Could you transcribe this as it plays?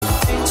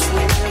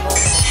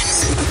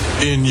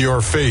In your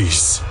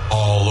face,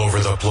 all over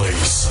the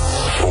place.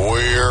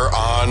 We're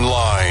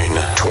online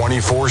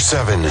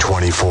 24/7.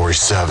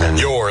 24/7.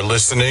 You're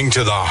listening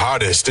to the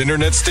hottest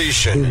internet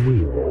station.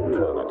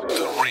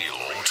 The real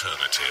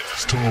alternative.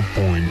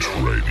 Starpoint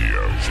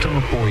Radio.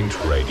 Starpoint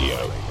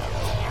Radio.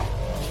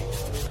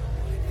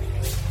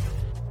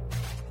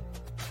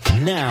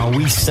 Now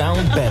we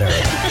sound better.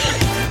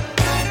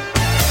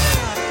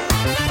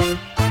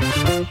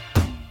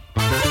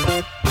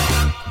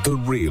 The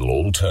real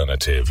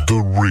alternative.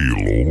 The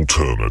real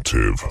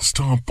alternative.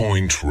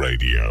 Starpoint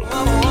Radio.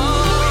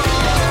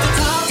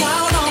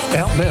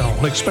 Out now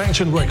on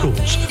Expansion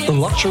Records, the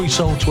Luxury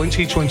Soul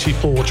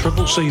 2024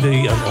 triple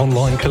CD and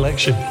online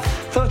collection.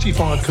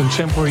 35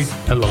 contemporary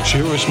and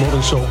luxurious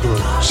modern soul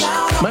grooves.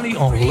 Many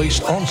are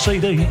released on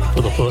CD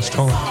for the first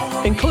time,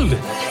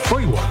 including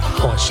Free Work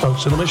by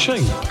Stokes and the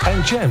Machine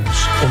and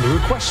Gems on the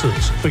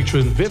Requesters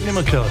featuring Vivian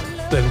McCurdy,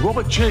 then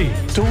Robert G,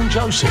 Dawn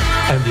Joseph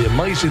and The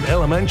Amazing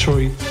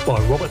Elementary by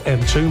Robert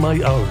M.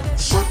 Toomey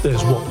Owens.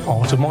 There's What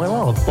Part of My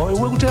Love by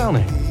Will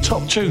Downing,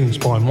 Top Tunes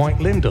by Mike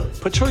Linder,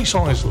 Patrice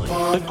Isley,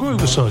 The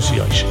Groove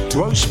Association,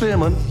 Rose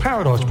Spearman,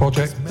 Paradise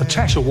Project,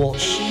 Natasha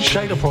Watts,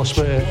 Shada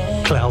Prosper,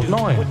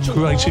 Cloud9,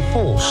 Creative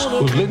Force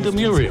with Linda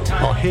Muriel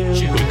are here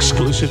with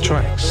exclusive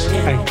tracks.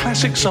 And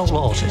classic soul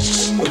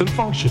artists can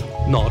function.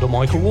 Nada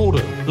Michael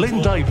Warden,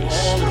 Lynn Davis,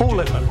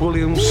 Paulette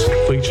McWilliams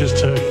features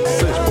too.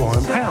 There's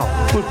Brian Powell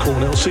with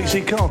Cornell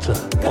CC Carter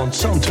on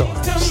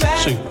Sometimes.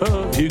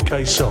 Superb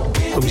UK soul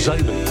from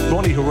Zaben,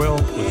 Ronnie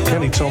Harrell with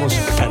Kenny Thomas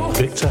and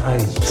Victor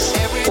Haynes.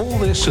 All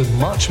this and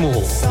much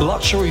more.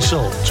 Luxury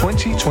Soul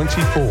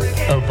 2024.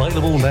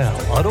 Available now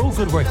at all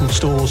good record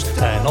stores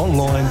and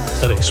online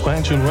at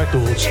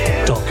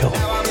expansionrecords.com.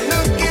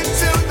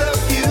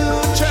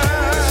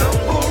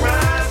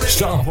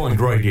 Starpoint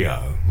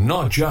Radio,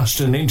 not just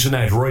an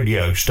internet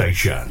radio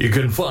station. You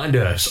can find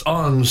us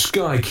on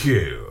Sky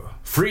Q,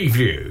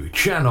 Freeview,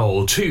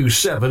 Channel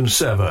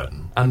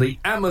 277, and the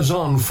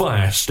Amazon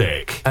Fire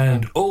Stick,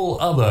 and all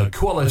other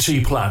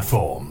quality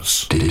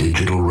platforms.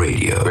 Digital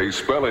radio. They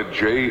spell it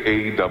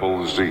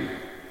J-A-Z-Z.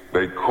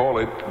 They call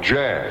it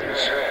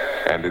jazz,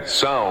 and it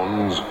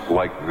sounds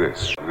like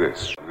this.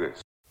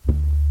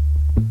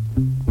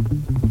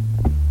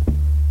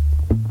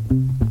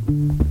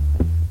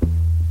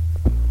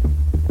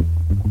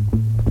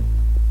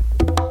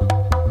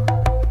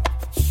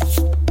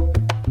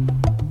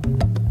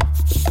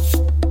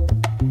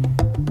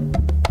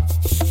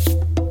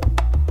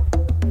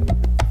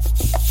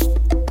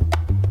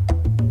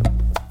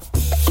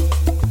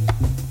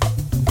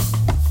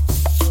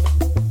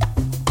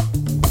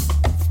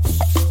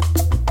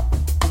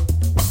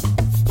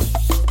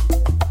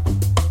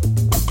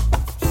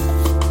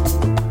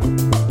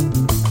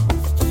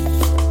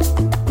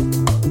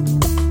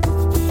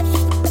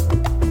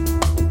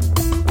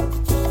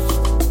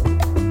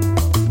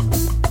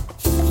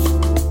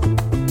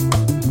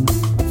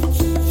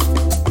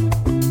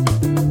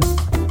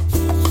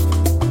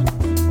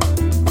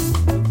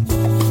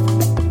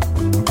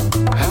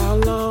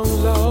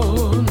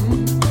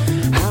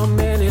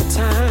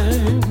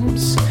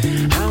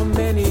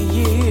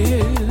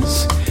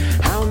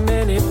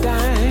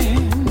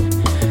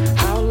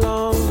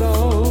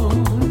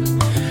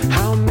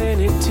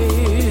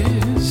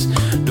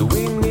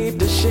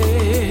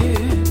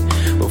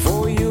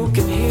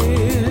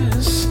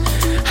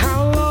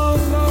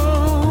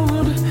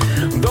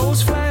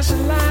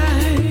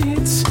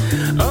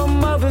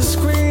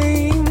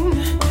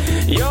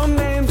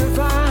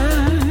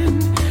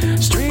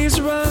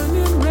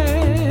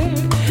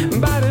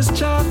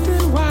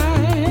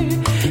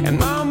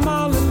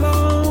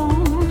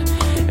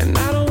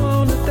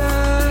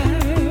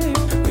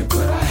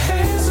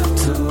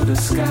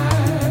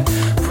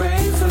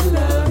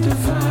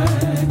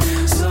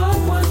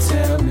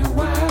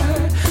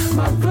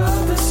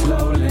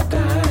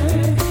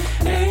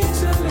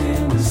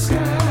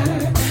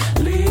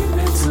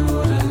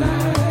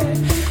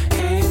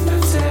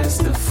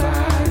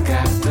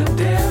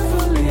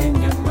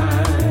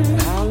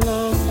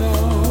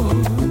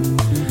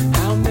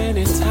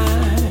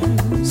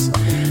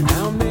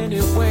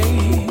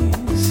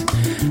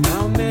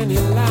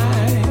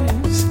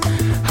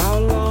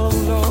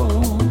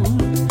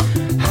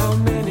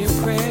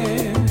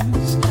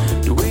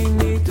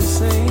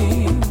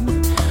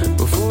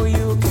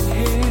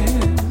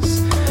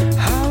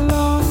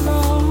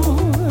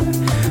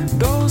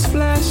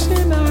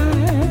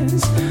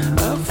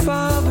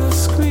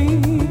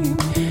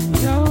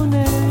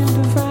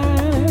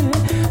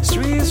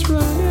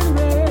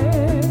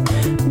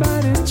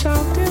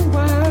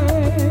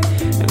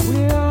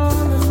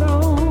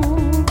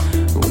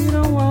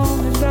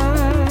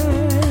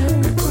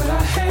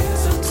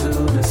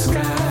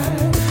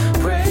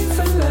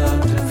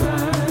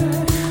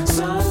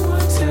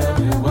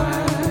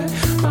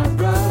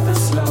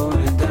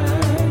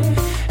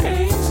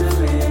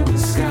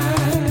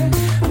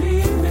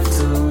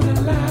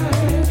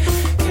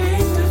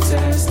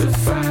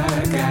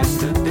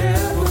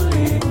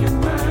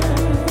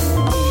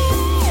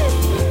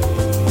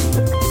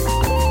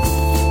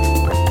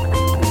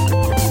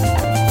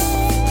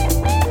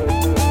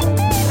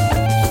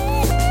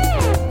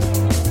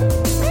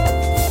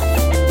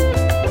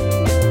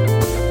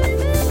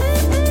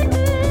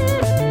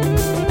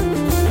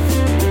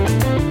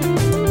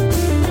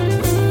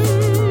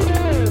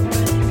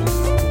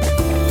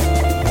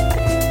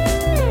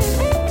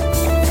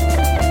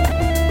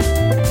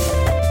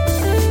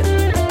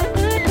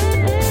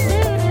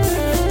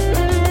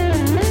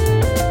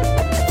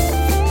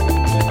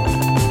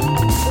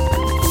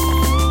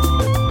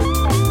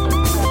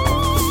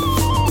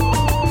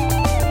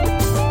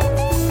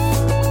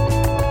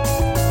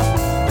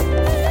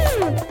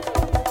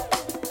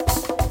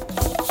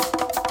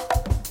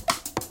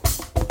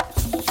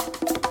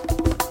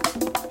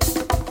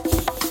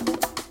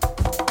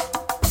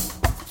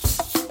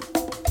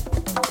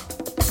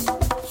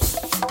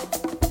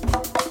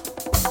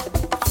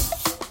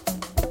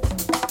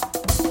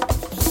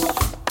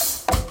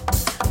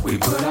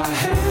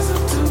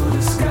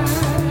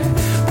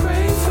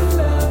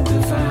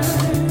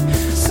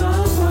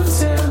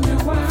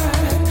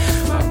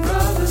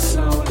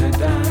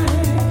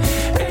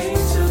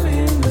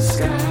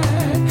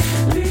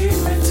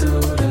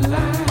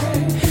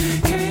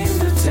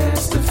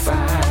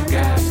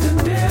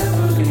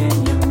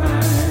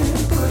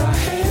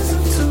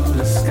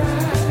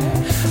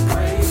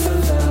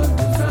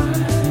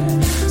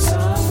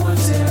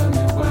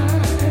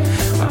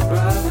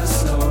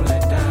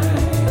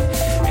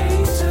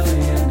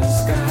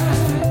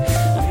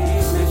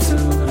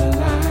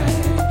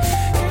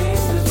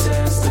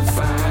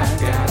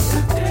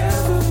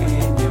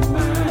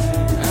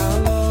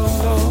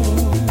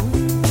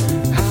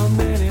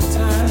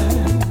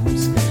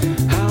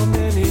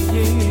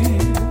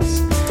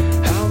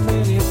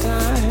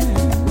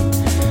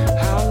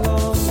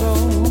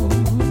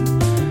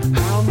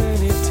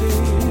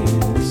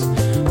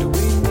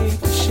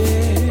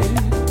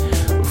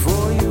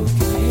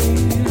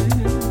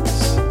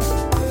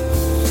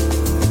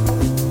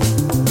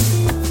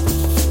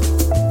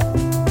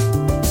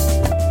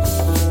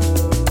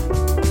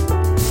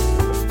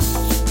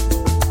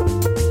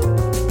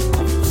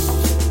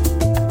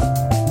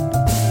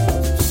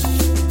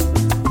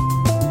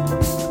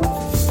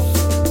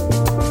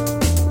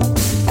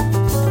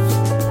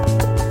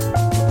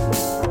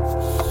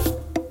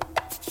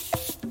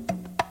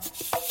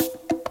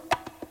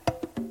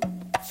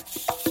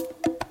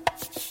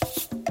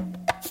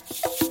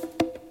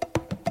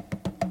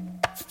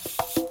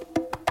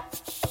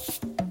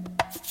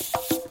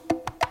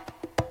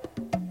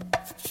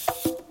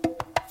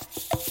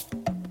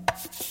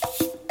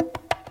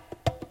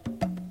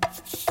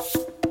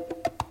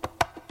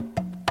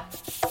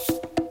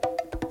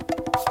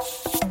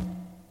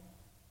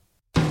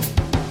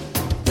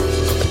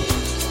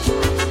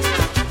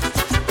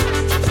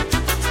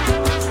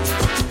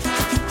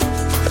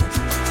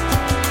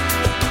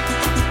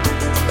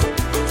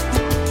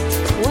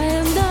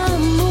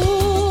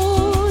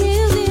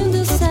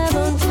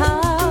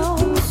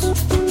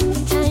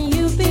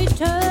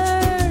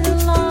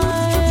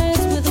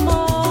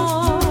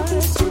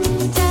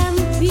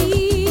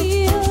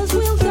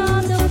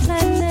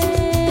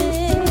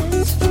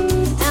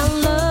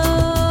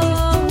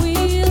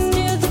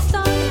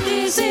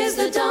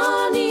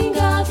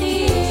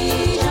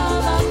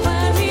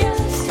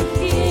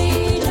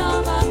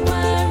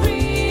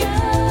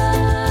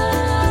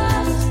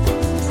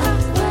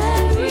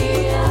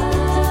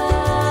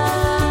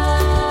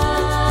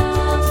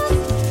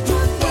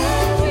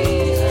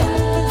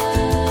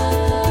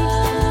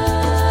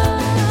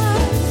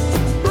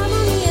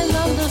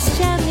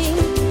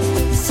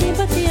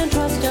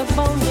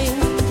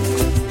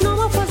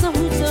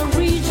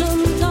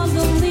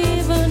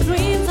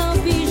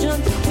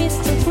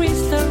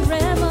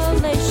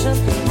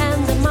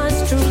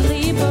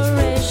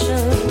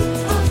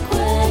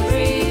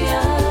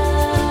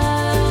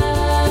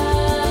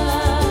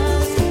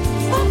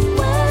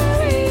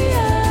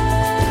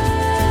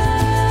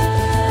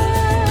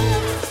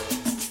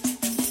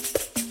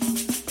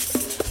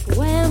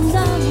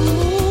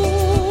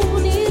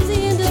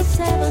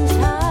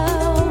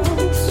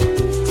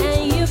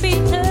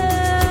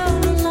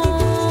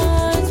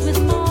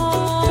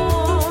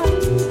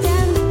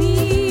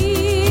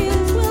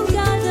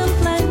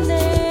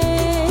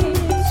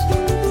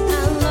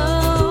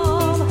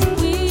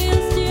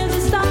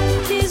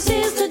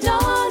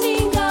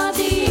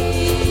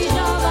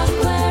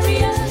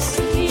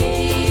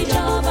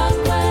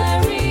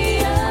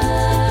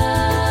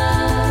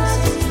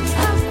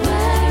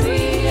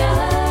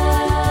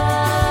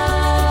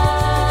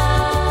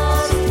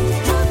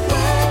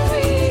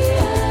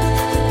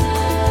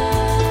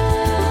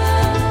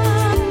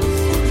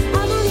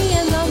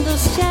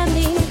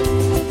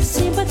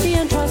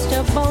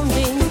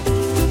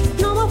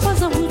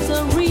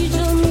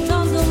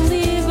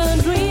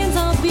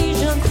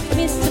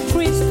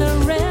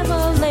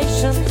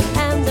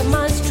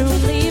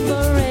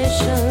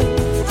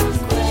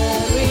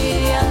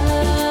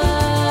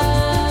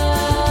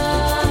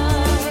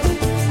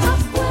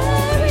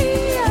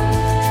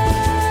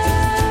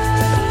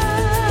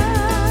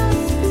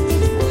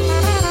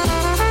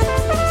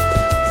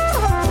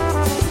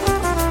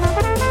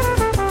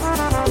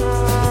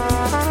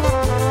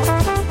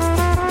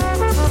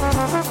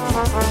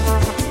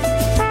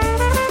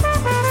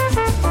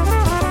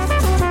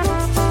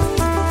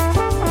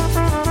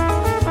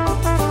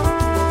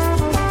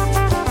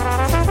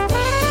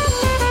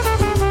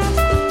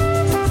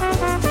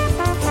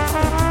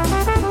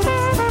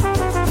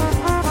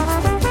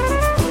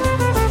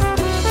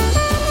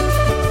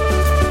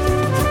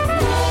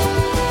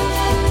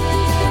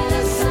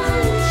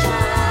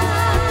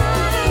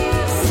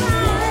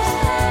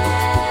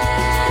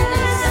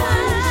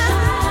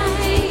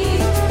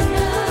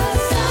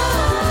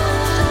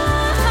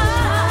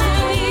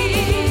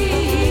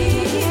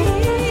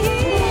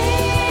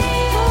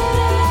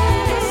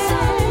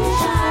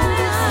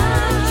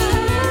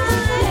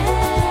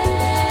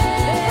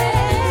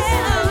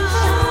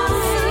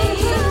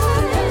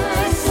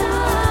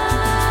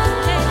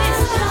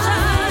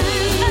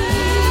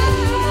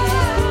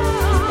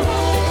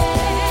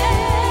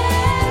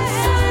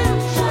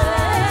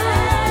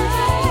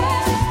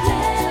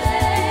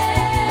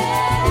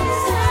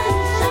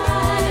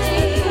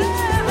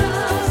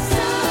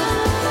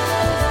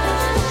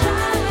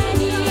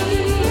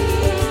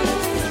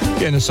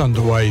 us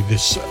underway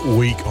this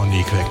week on the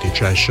Eclectic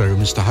Jazz Show,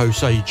 Mr.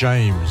 Jose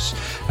James,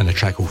 and a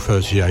track called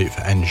 38th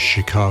and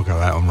Chicago,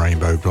 out on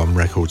Rainbow Blonde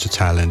Records, the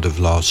tail end of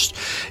last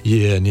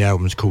year, and the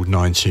album's called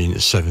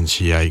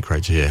 1978.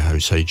 Great to hear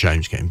Jose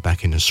James getting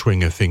back in the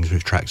swing of things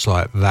with tracks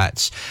like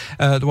that.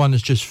 The one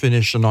that's just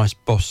finished, a nice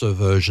bossa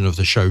version of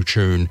the show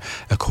tune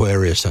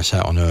Aquarius, that's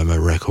out on Irma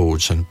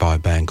Records and by a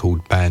band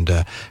called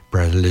Banda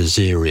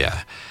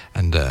Brasileira.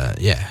 And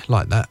yeah,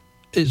 like that.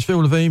 It's Phil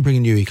Levine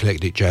bringing you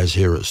Eclectic Jazz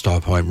here at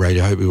Starpoint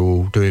Radio. Hope you're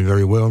all doing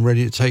very well and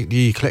ready to take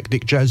the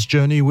Eclectic Jazz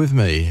journey with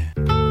me.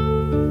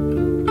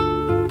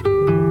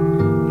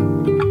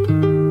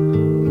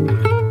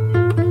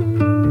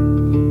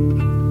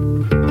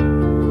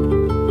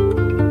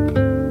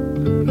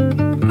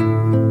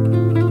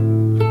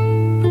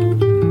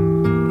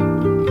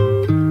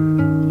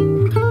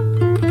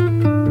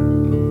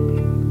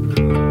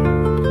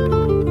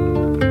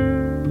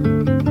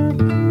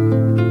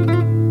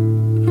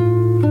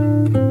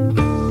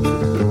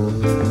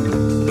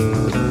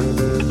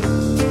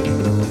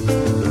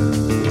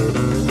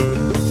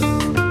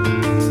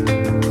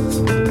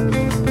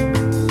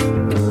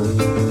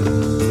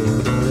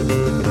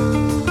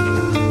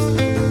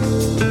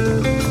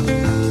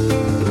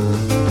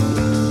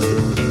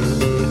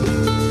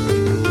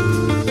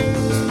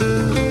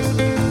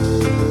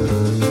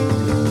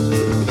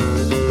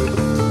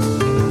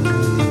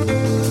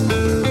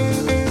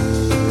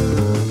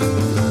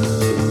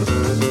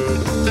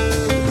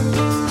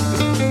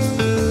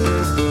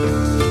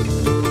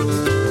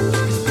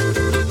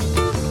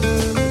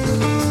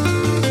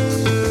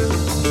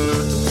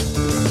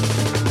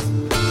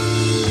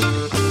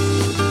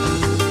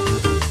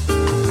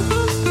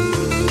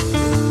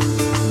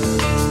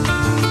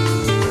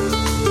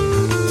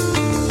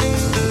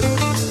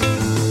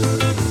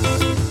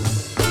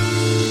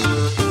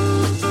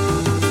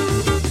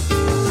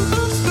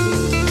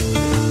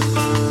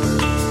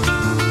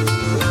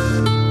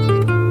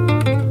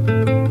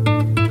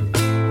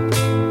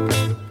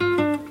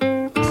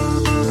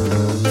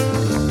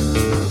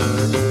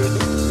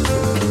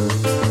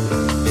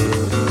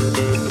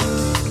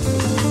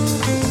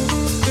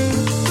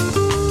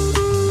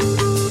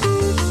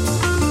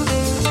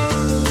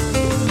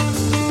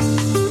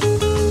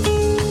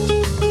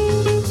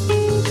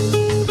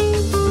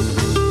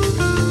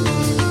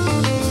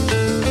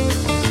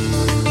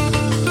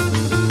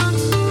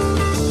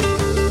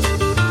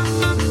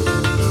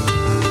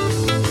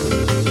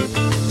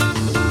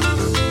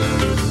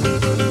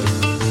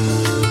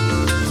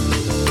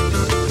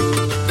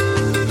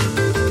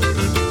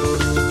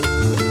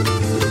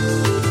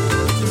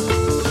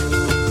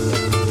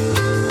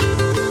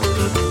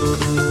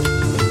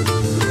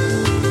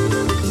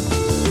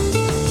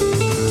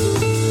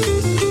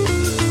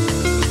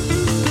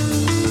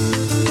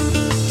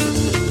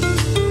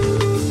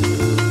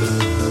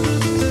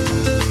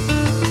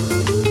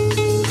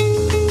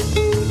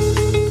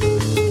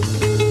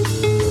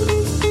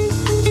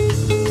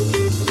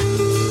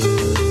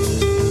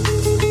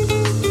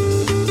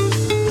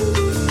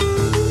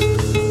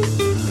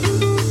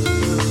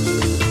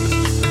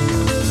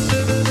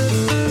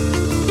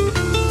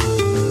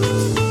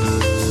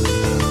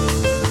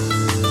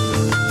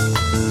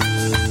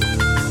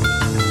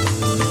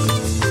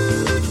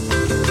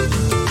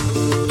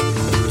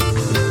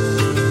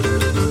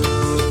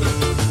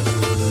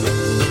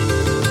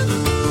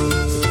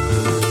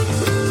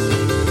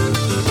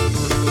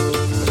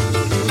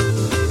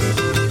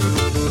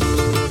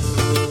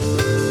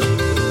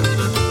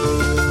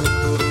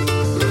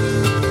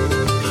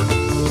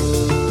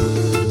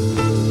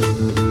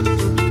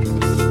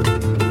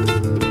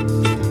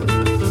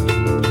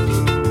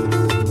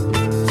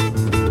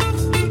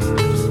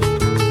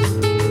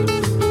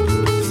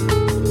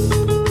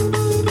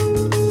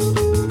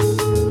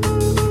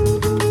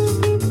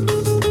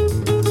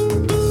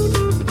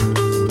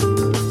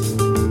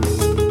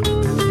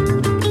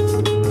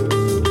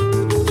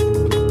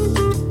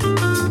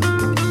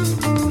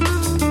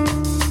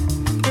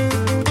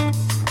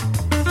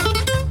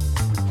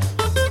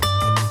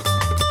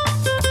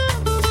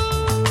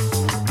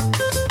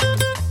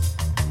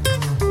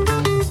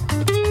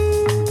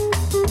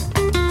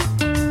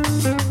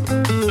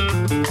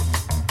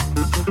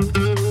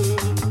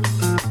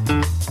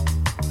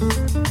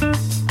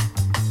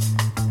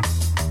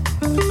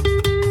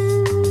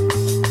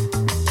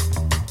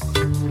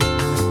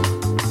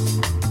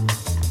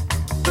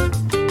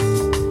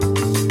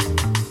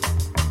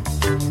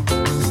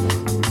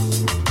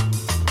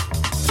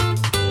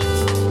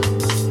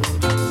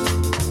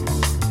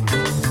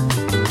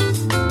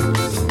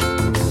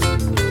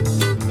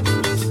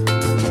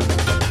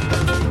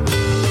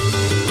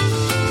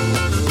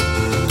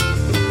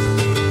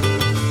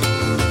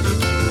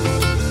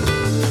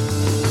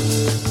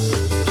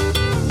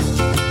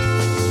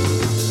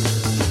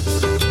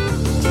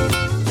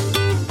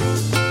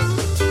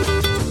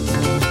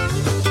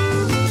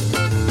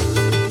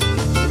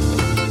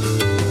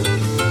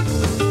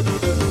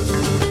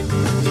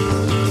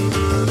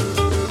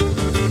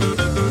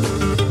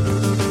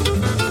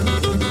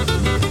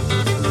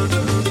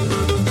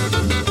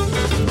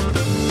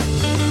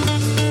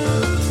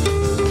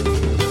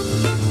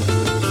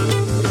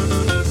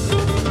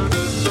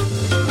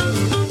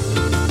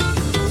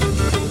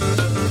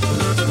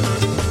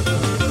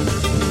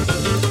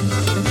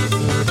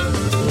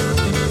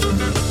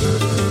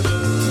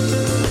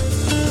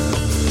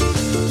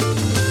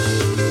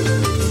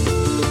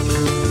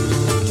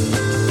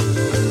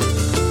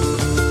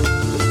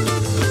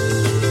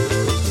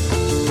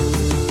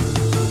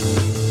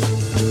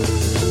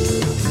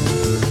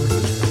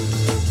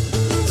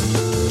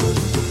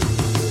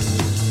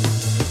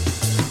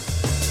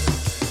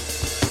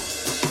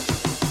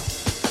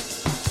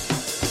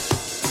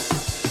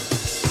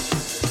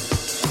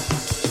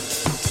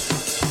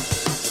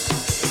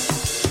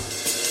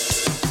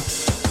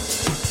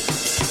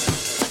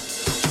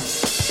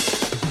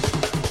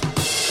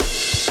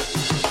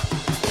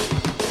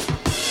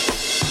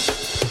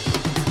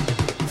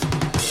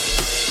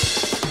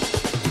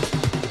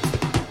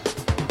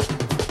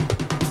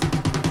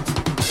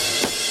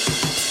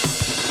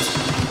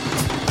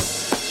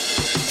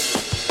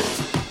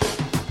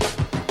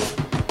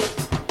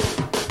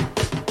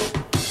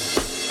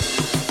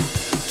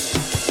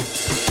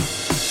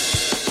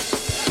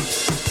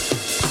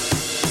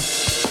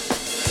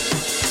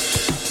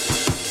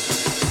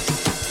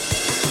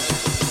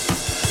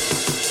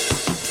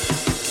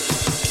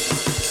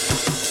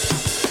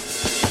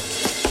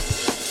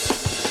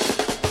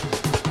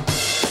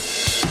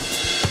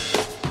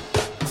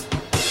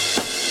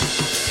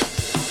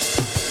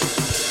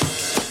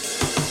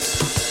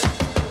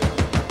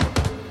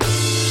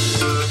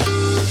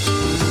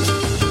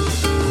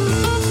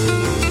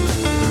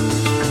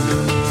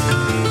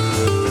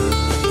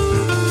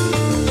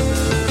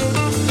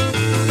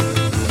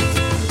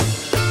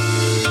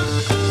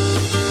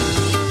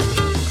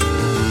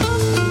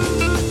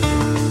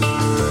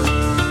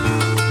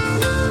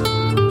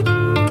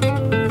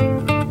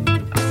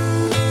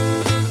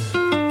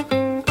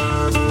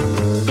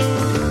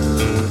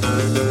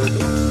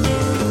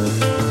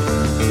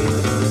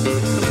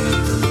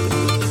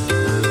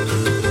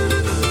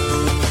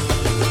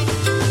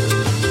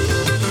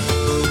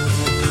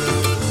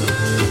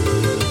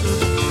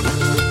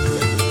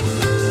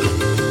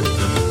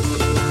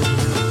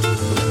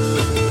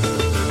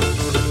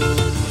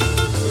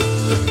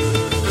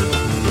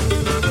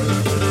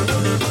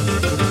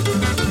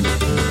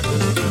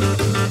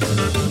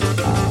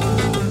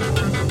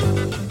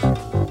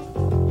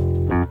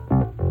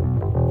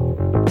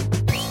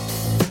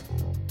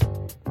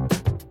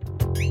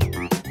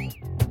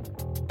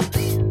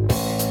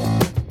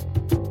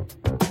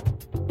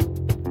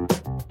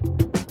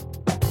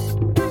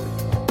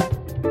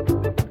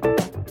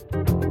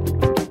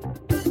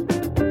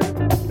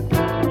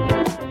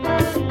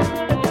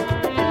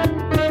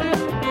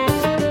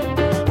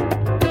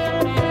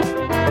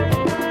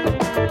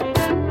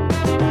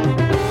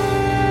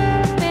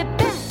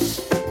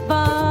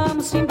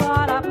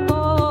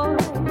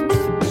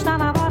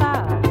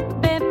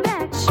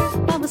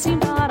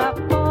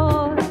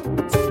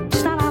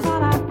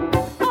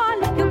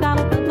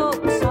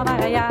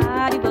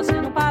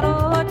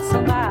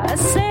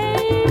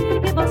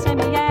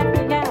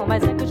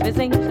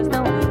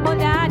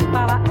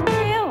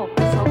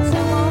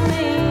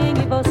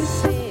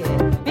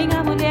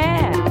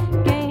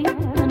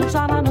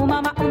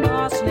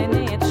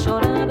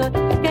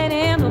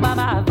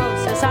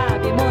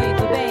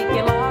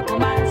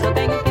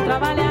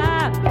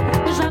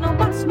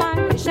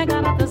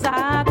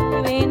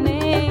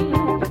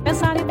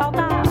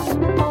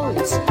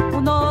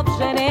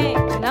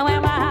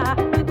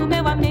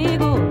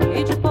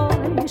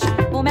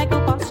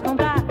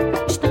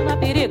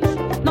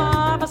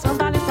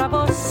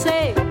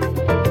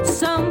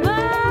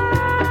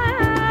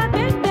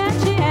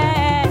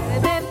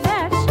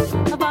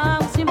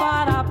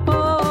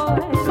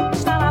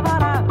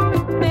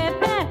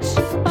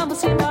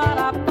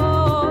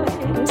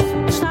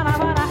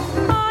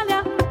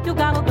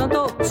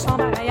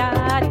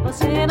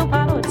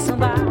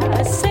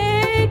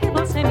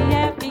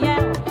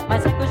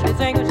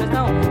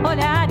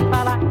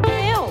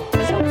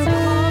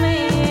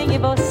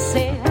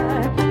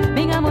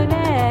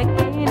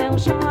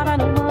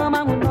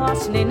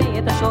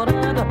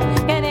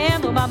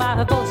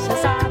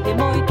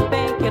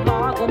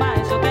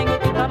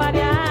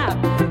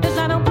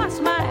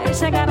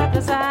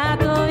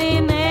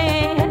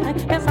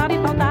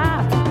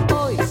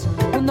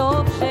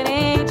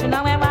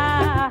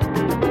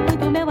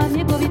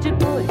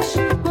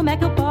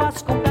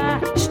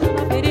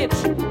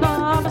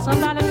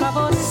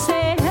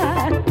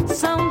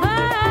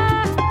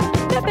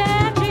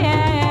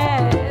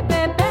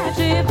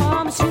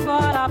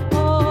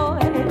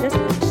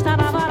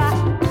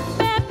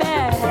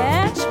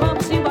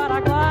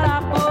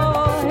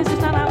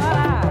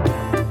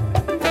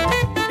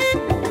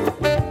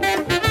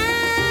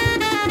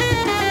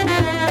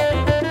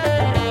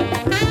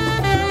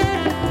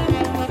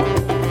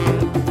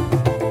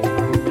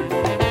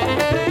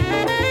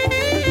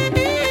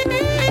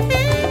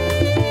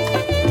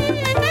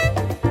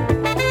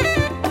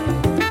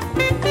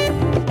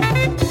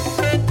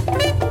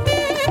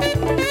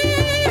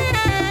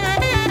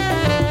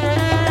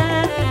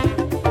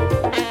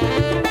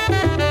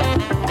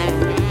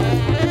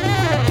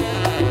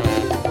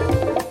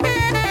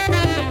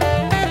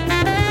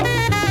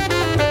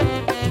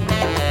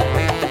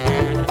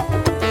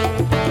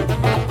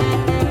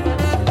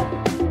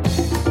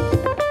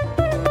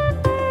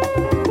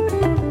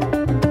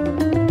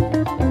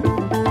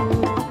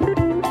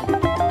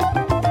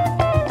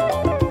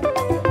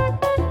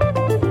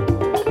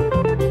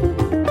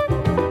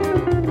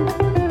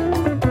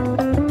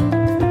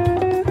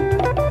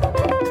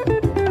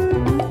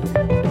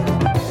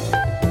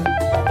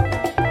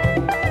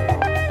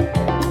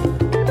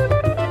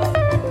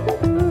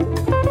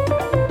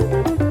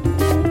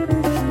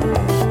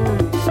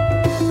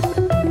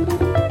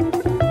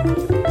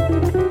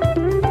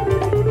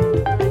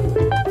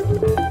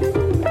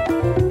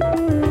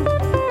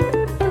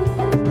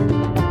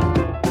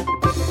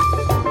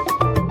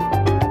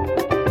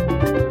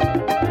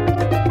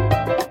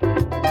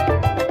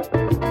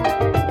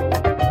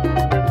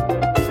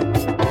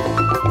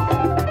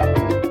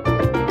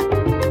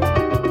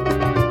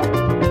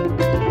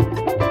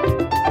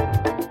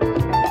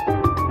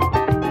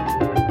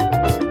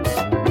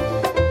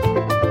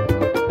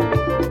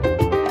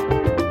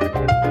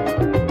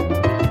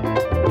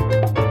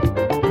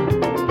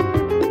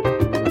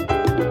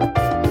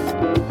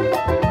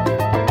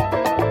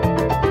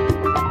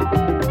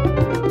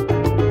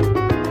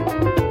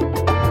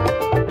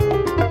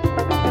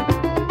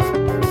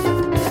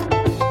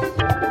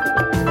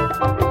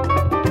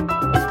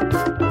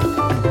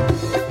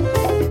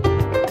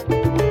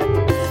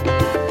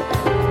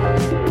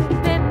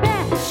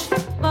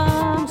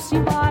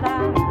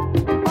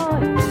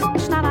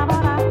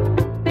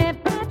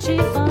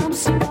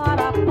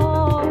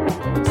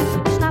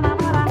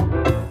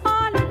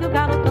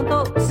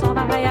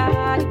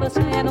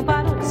 você não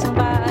parou de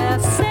sambar. Eu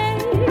sei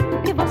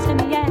que você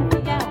me é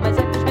fiel, mas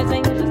é que os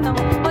vizinhos estão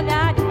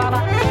olhando e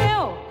falam: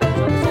 eu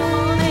sou seu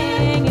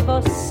homem e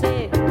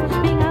você,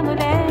 minha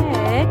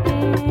mulher.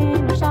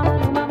 Quem não chora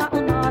não mama,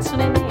 o nosso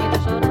neném tá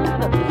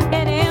chorando,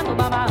 querendo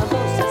mamar.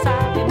 Você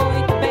sabe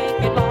muito bem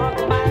que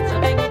logo mais eu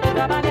tenho que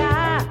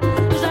trabalhar.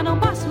 Eu já não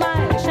posso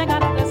mais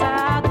chegar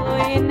atrasado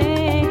e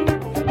nem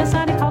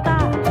pensar em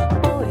faltar,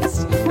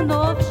 pois o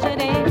novo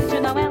gerente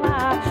não é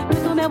lá.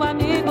 Mas o meu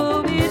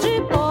amigo me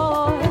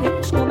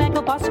depois, como é que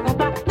eu posso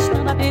comprar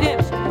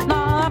estanda-pireiros,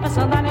 novas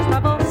sandálias pra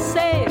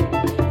você?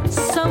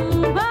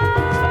 Samba,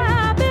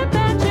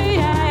 bebete,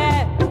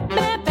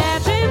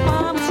 bebete,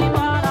 vamos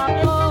embora,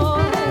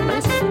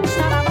 pois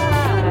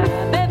estarabara,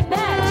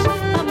 bebete,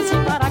 vamos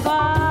embora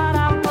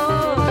agora,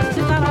 pois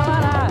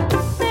estarabara,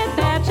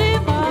 bebete,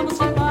 vamos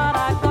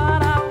embora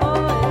agora,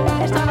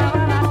 pois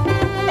estarabara,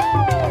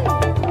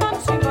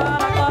 vamos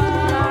embora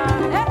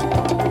agora,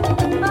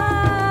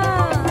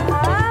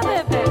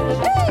 bebete,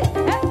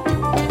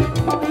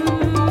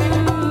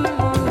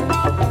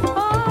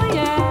 oh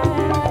yeah.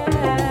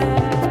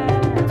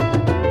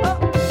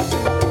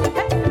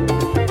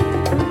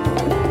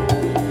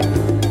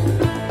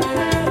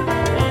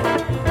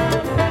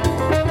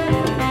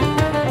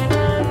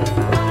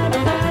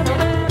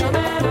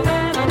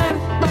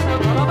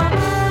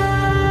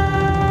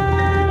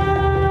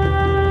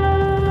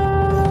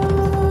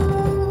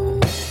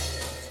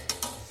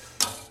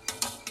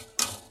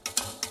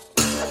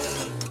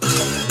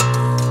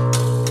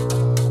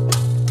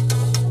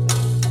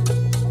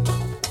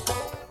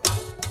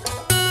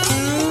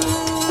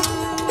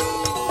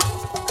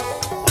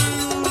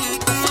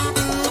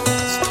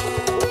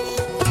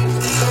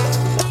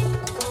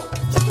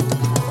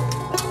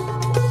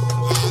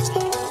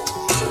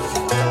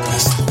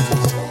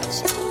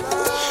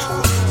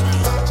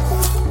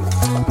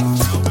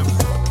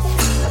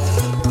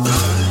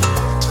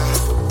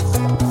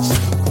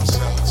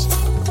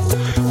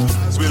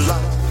 As we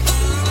lie,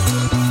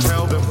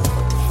 tell them,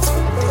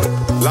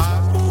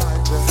 lie,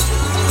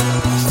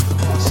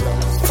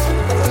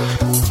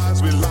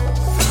 as we lie,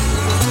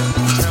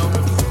 tell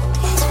them,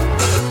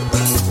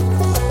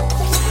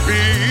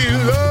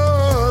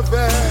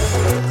 beloved,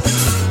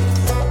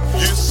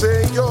 you say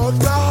you're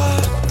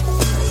God,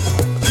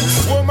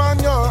 woman,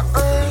 you're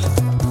earth,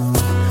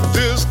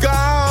 this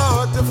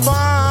God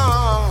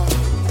define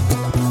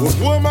what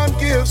woman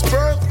gives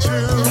birth to.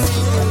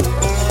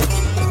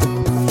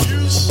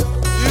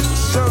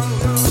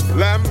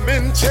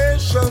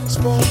 Lamentations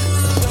for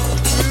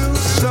you,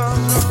 son.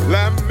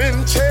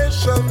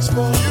 Lamentations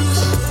for you,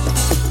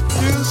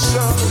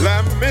 son.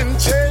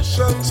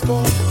 Lamentations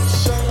for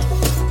son.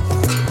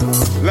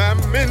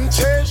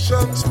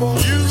 Lamentations for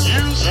you,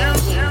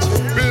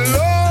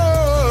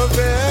 beloved.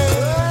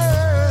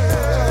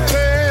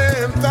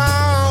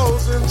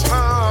 10,000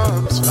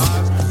 times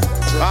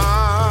I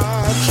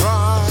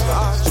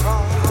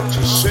tried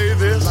to say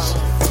this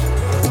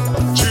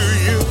to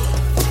you.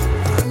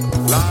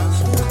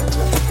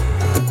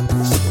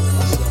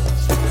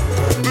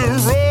 The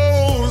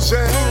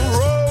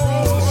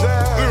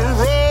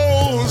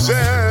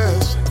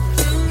roses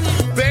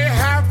they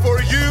have for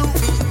you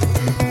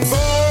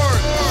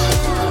thorns.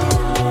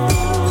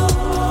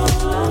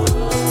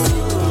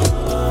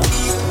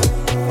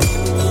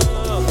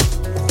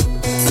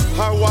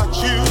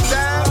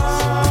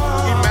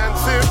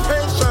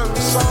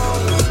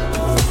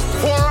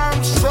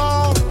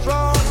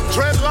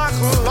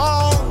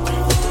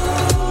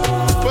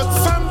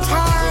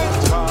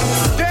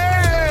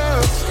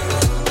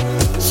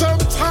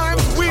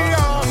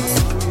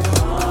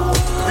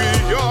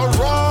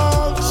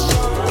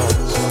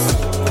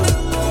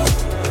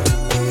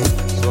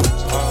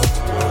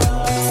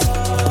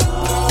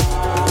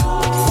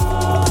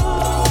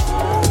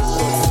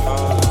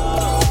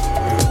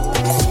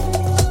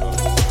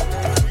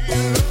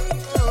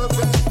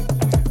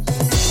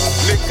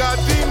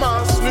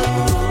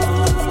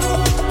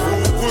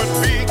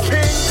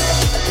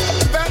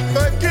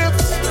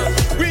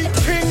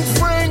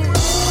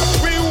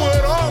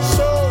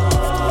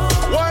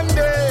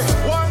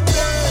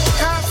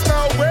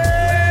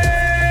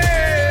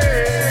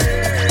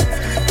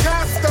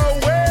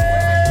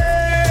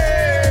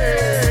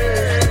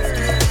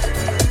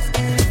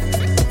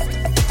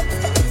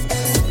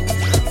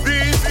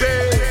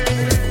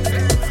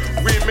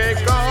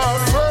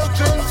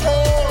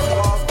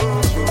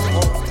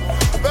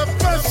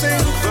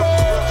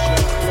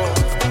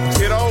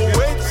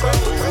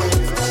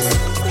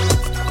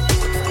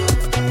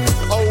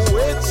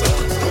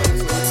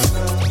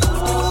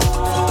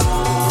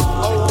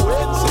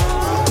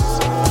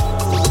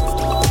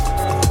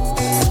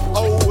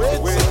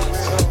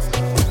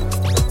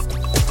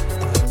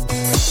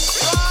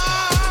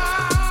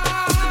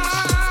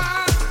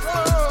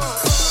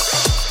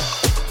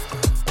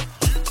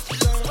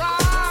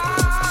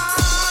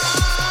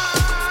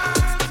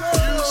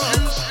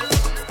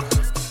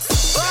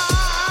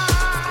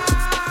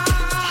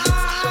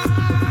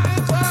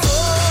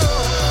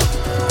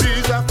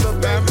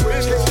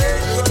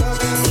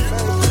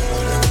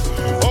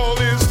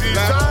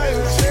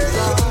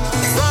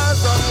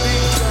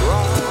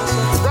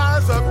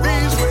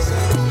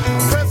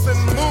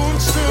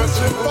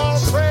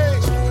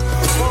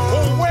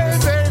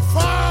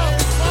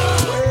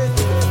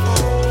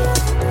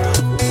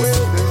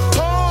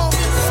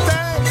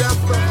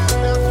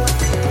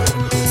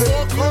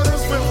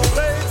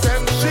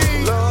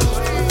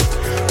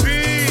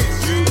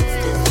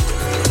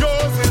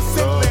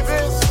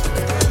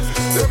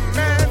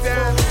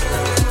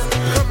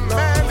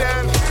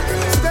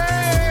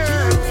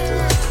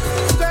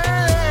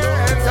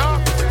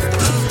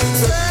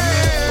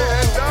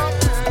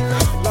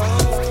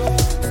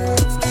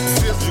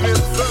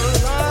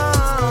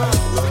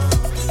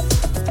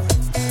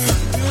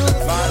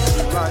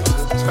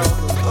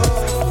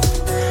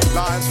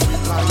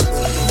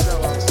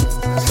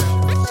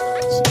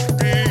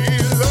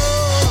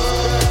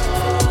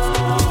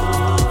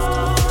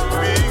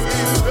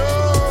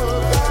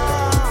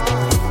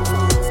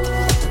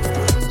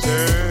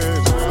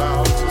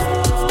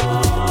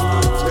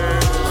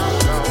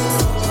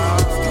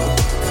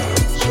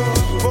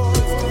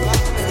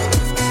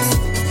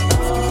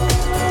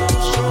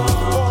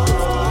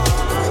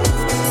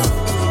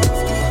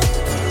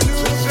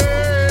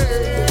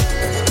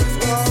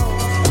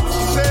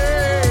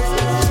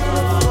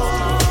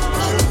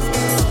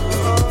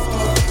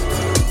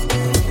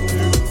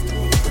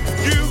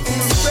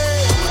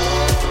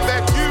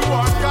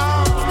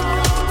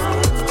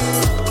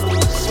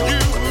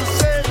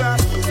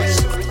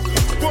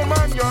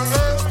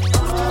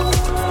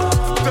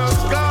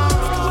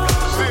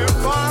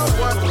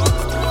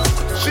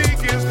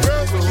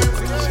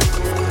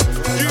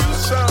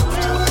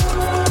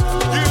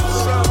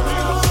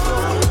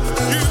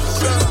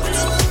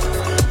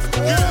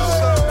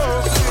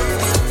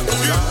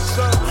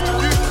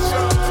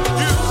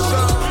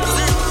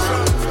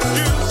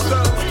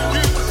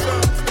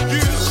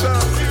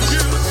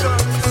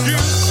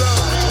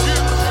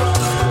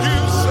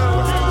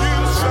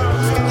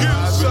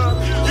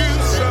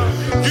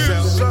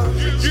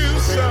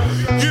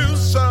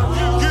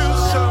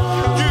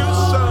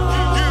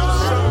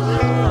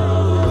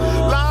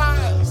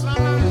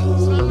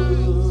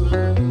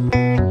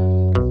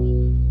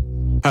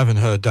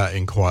 heard that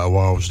in quite a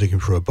while. I was looking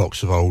through a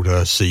box of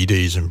older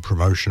CDs and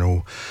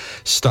promotional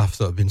stuff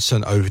that have been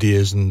sent over the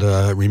years, and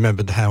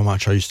remembered how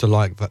much I used to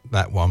like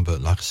that one,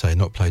 but like I say,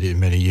 not played it in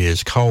many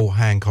years. Cole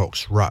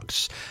Hancock's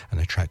Rux and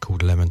a track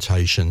called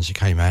Lamentations. It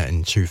came out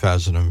in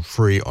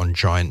 2003 on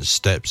Giant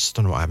Steps.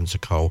 Don't know what happened to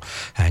Cole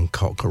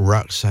Hancock.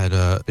 Rux had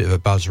a bit of a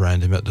buzz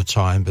around him at the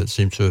time, but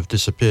seemed to have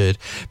disappeared.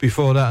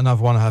 Before that,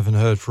 another one I haven't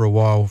heard for a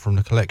while from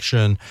the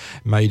collection,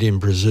 Made in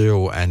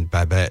Brazil and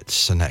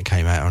Babettes, and that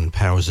came out on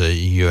Pausa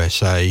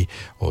USA,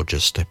 or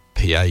just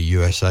PA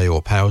USA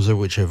or Pausa,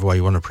 whichever way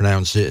you want to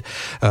pronounce it,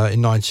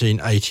 in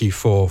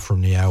 1984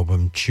 from the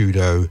album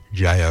Tudo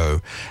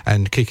J.O.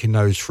 And kicking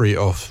those three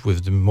off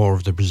with more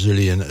of the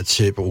Brazilian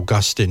tip,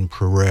 Augustin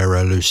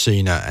Pereira,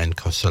 Lucina and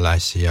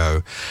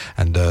Consolacio,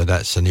 and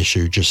that's an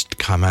issue just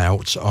come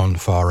out on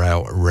Far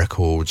Out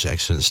Records.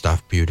 Excellent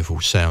stuff,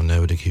 beautiful sound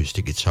there with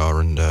acoustic guitar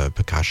and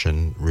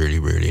percussion, really,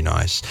 really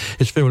nice.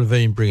 It's Phil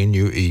Levine bringing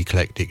you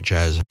Eclectic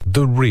Jazz.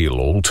 The real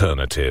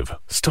alternative,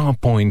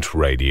 Starpoint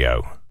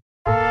Radio.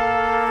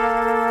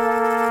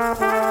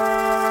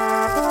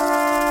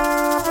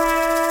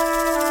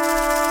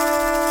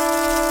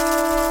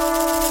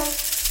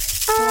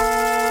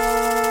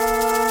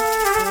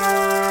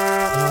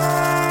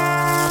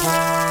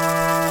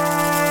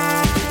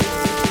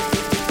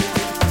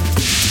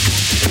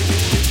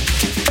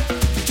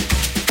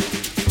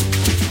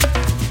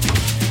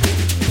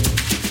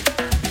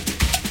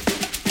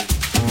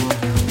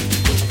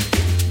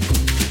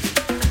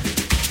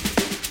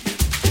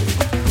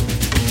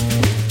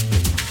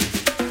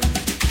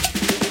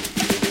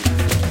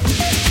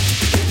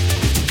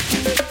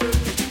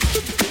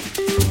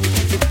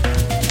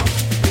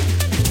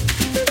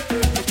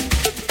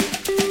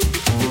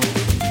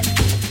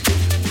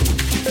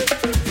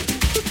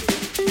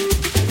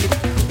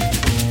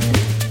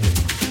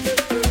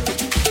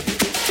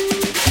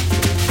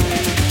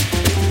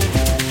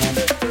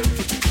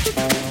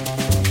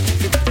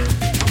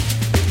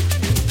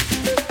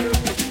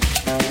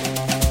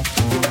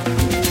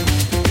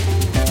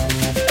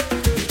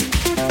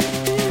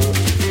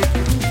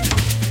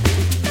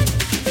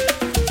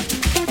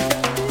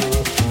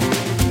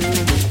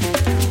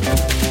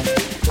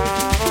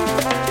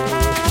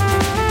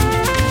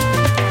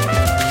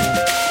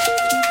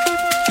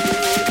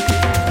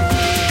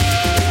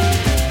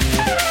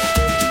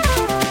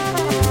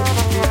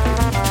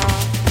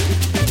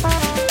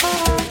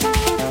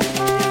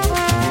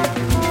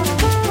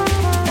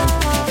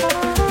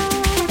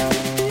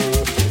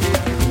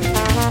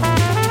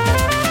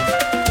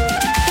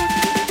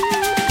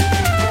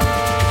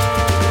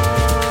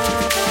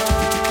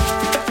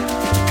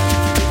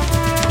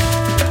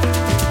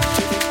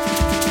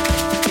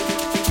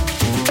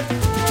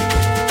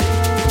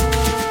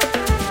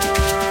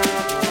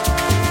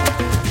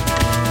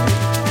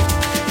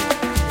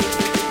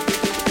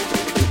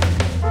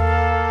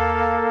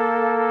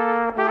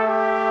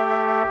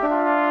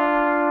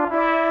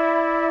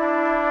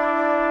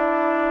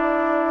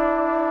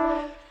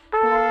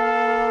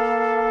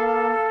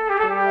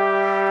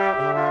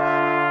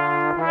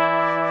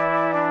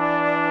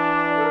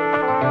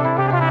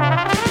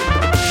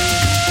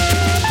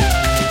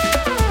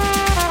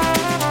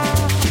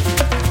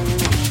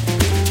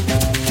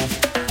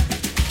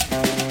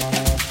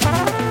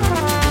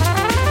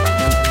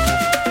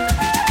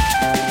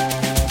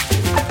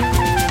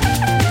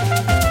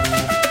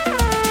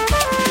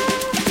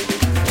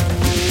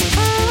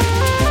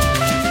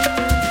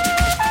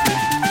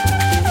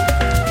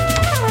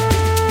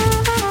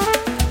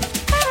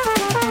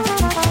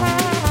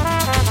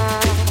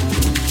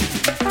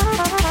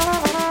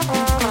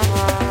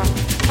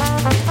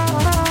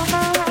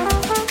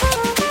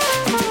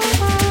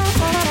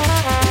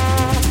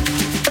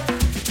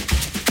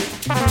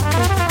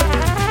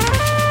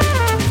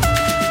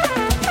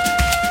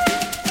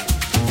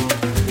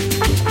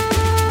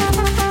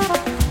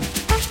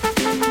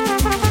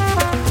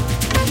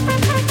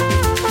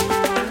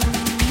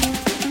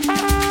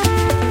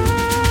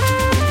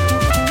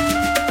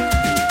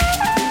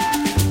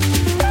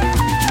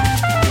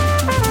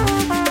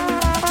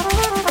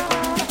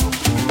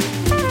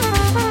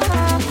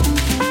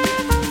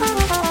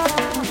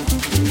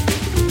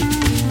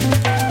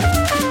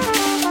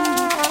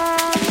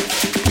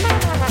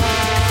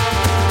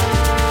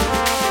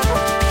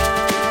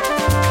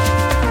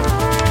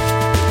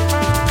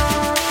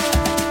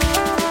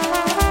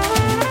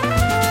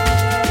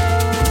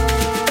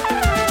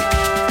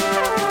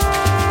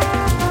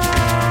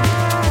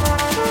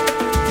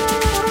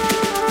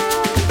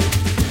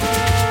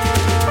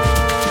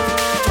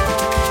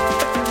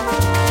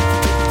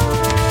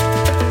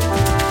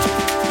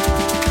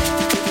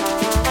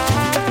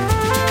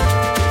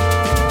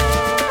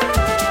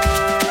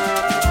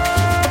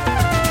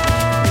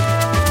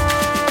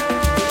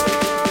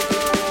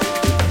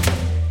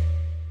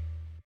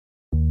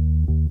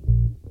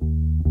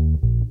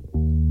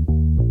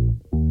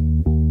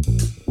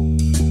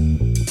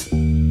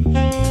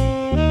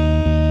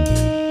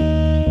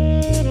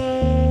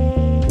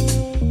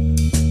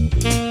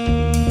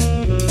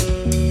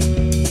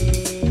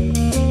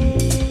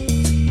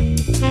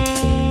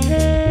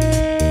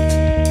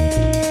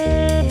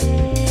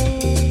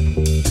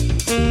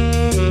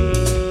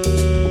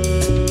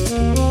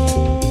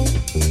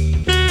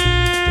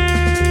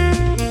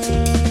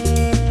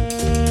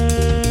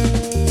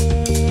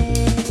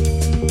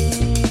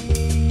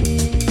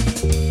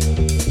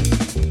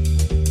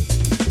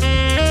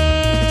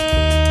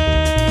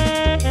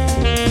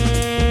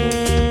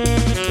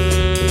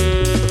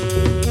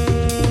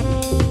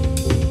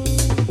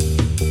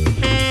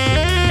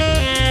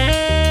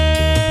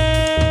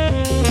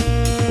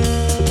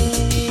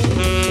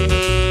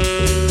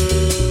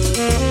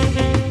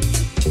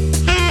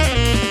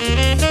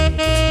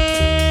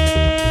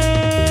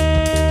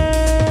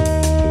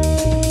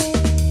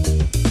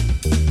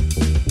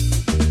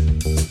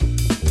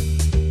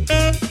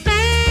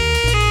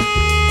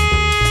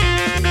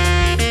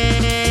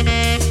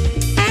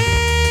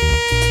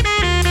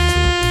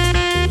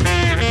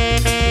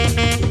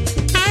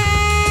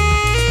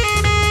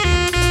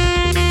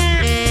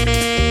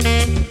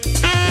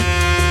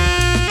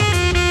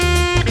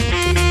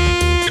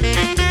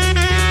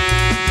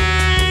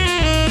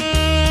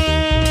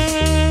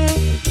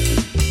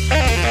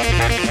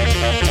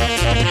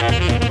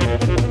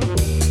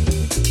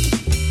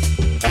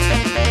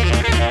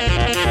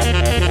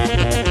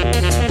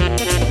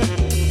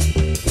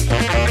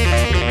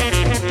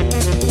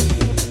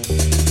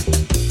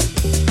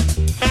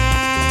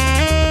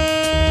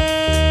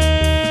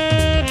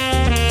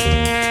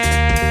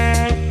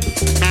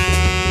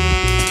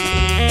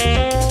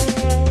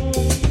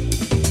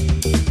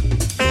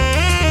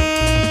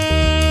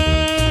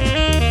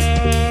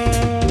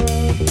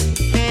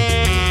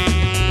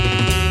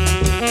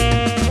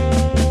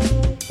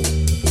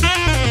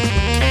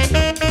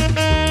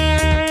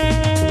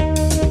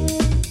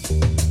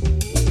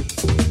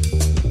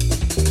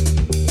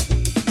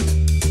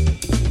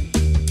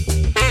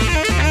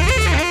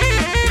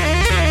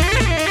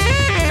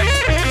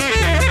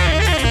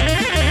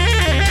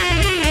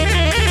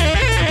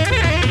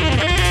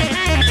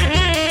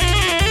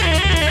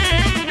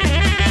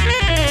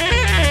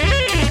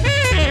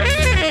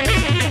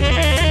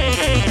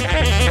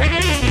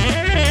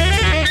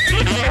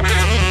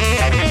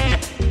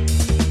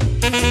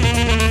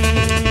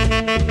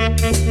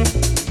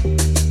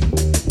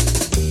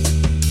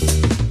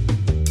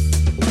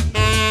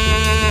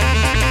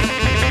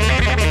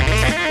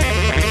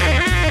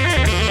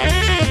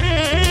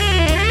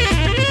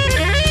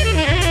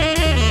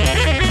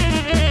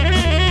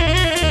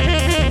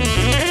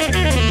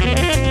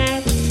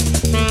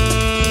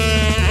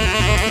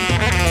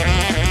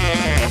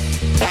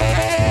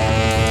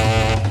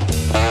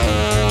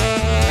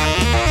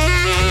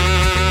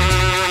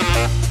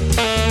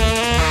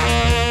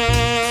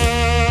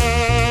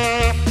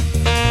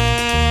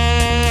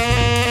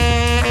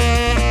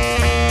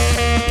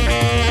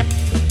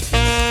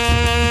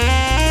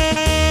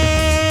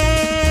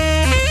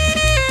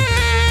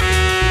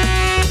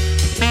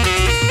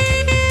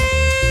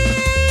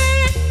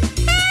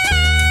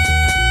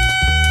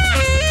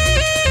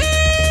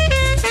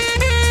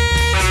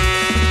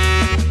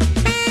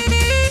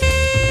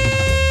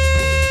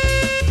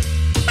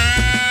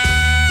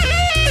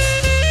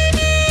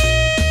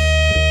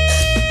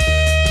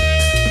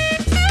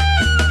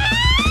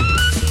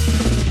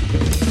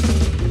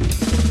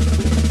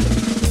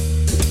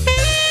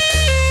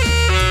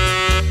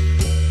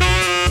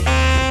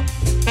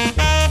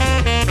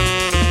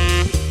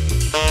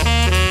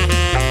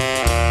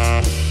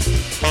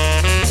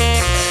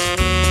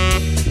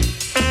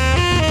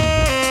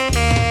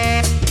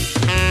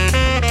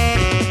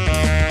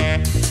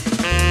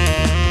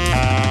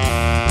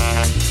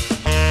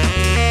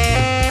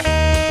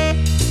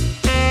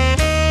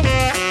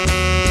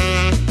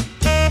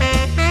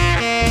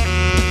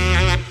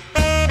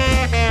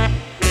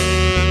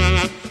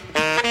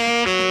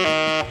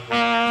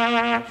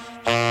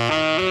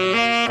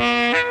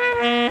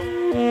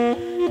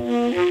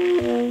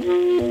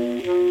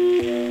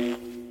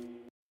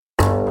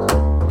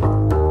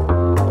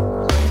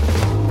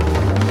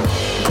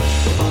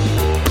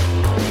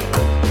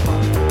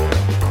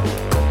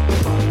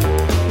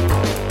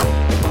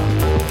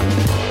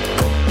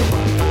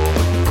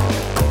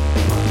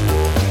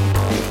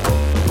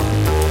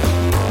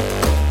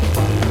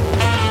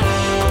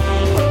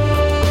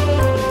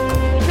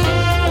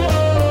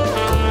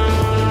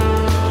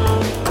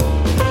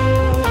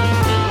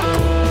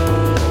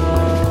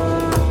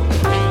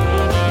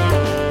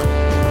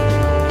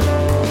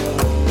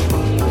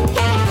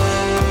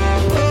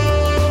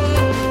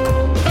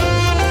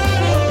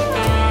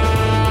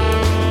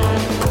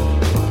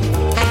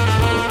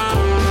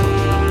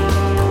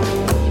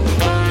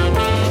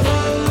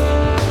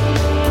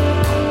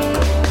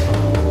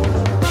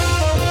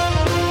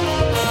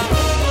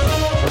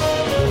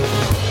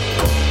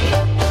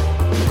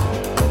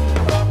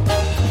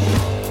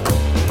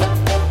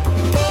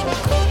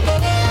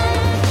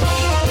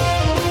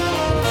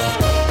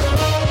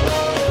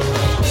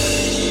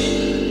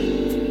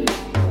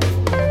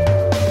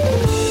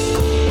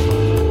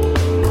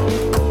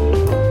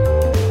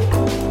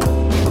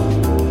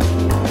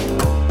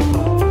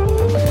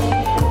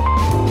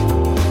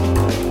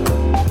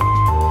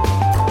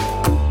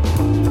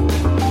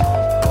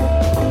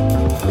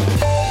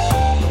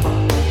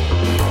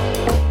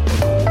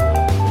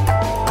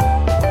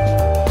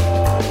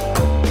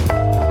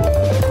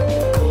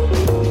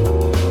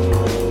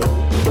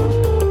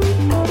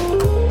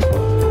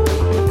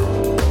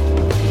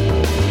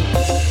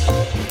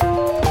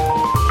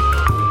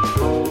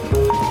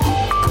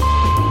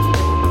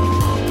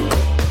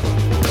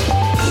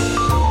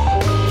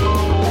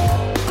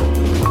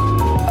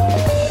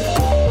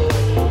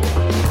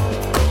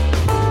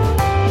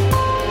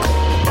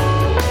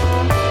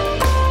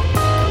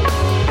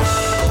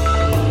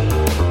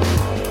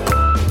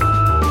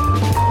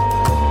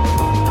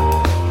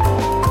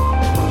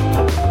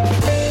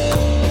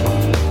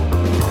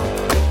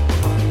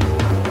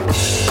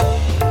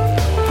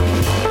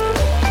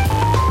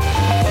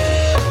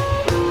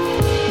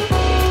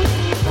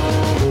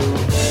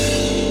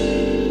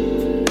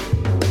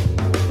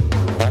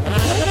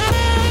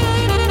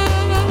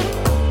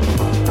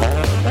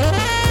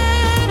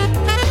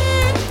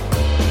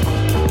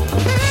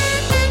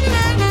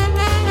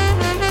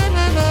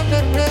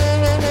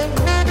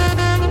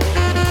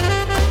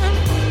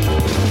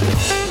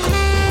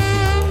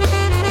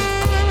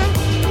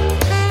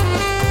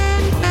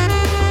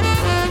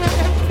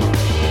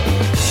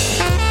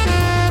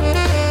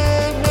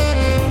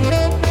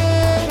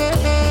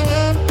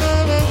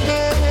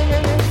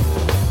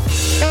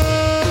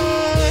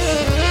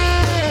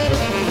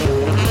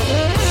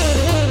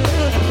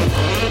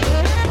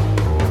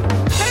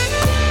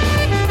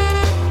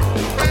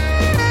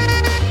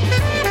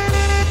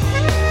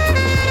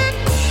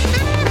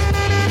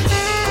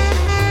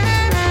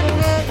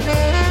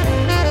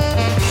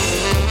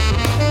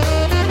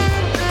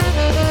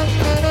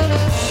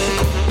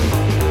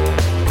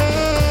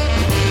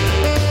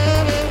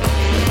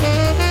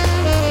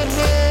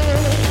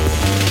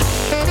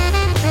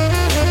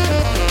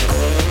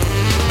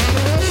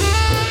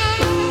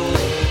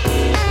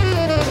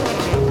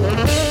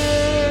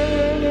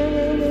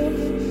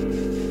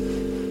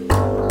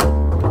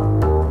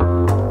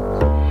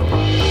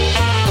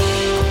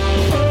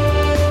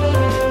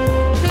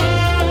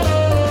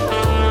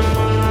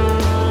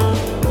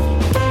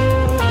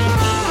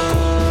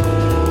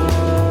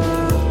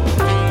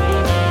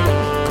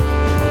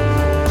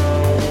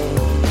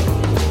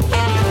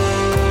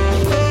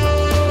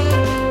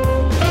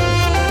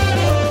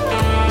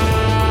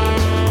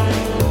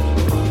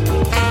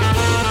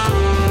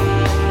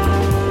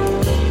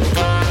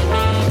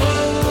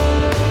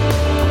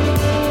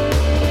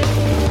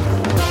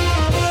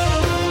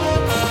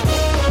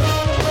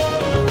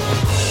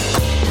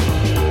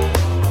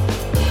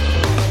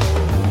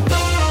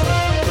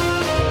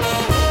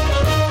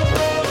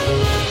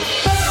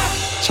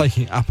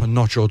 taking up a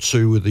notch or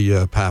two with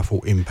the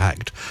powerful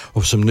impact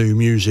of some new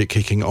music,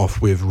 kicking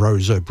off with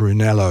Rosa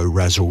Brunello,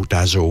 Razzle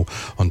Dazzle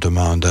on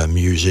Demand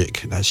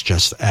Music. That's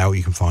just out.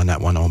 You can find that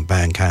one on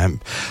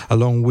Bandcamp,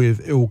 along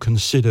with Ill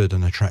Considered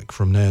and a track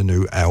from their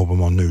new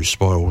album on New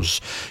Spoils.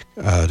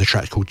 The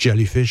track's called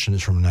Jellyfish and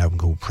it's from an album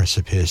called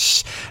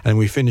Precipice. And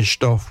we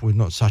finished off with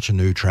not such a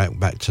new track,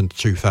 back to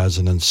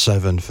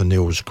 2007 for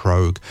Niels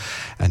Krogh,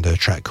 and a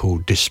track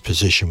called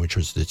Disposition, which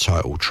was the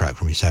title track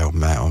from his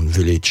album out on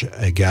Village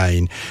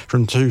Again.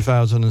 From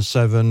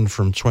 2007,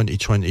 from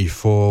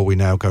 2024, we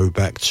now go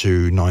back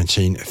to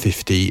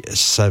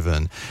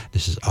 1957.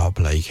 This is Art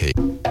Blakey.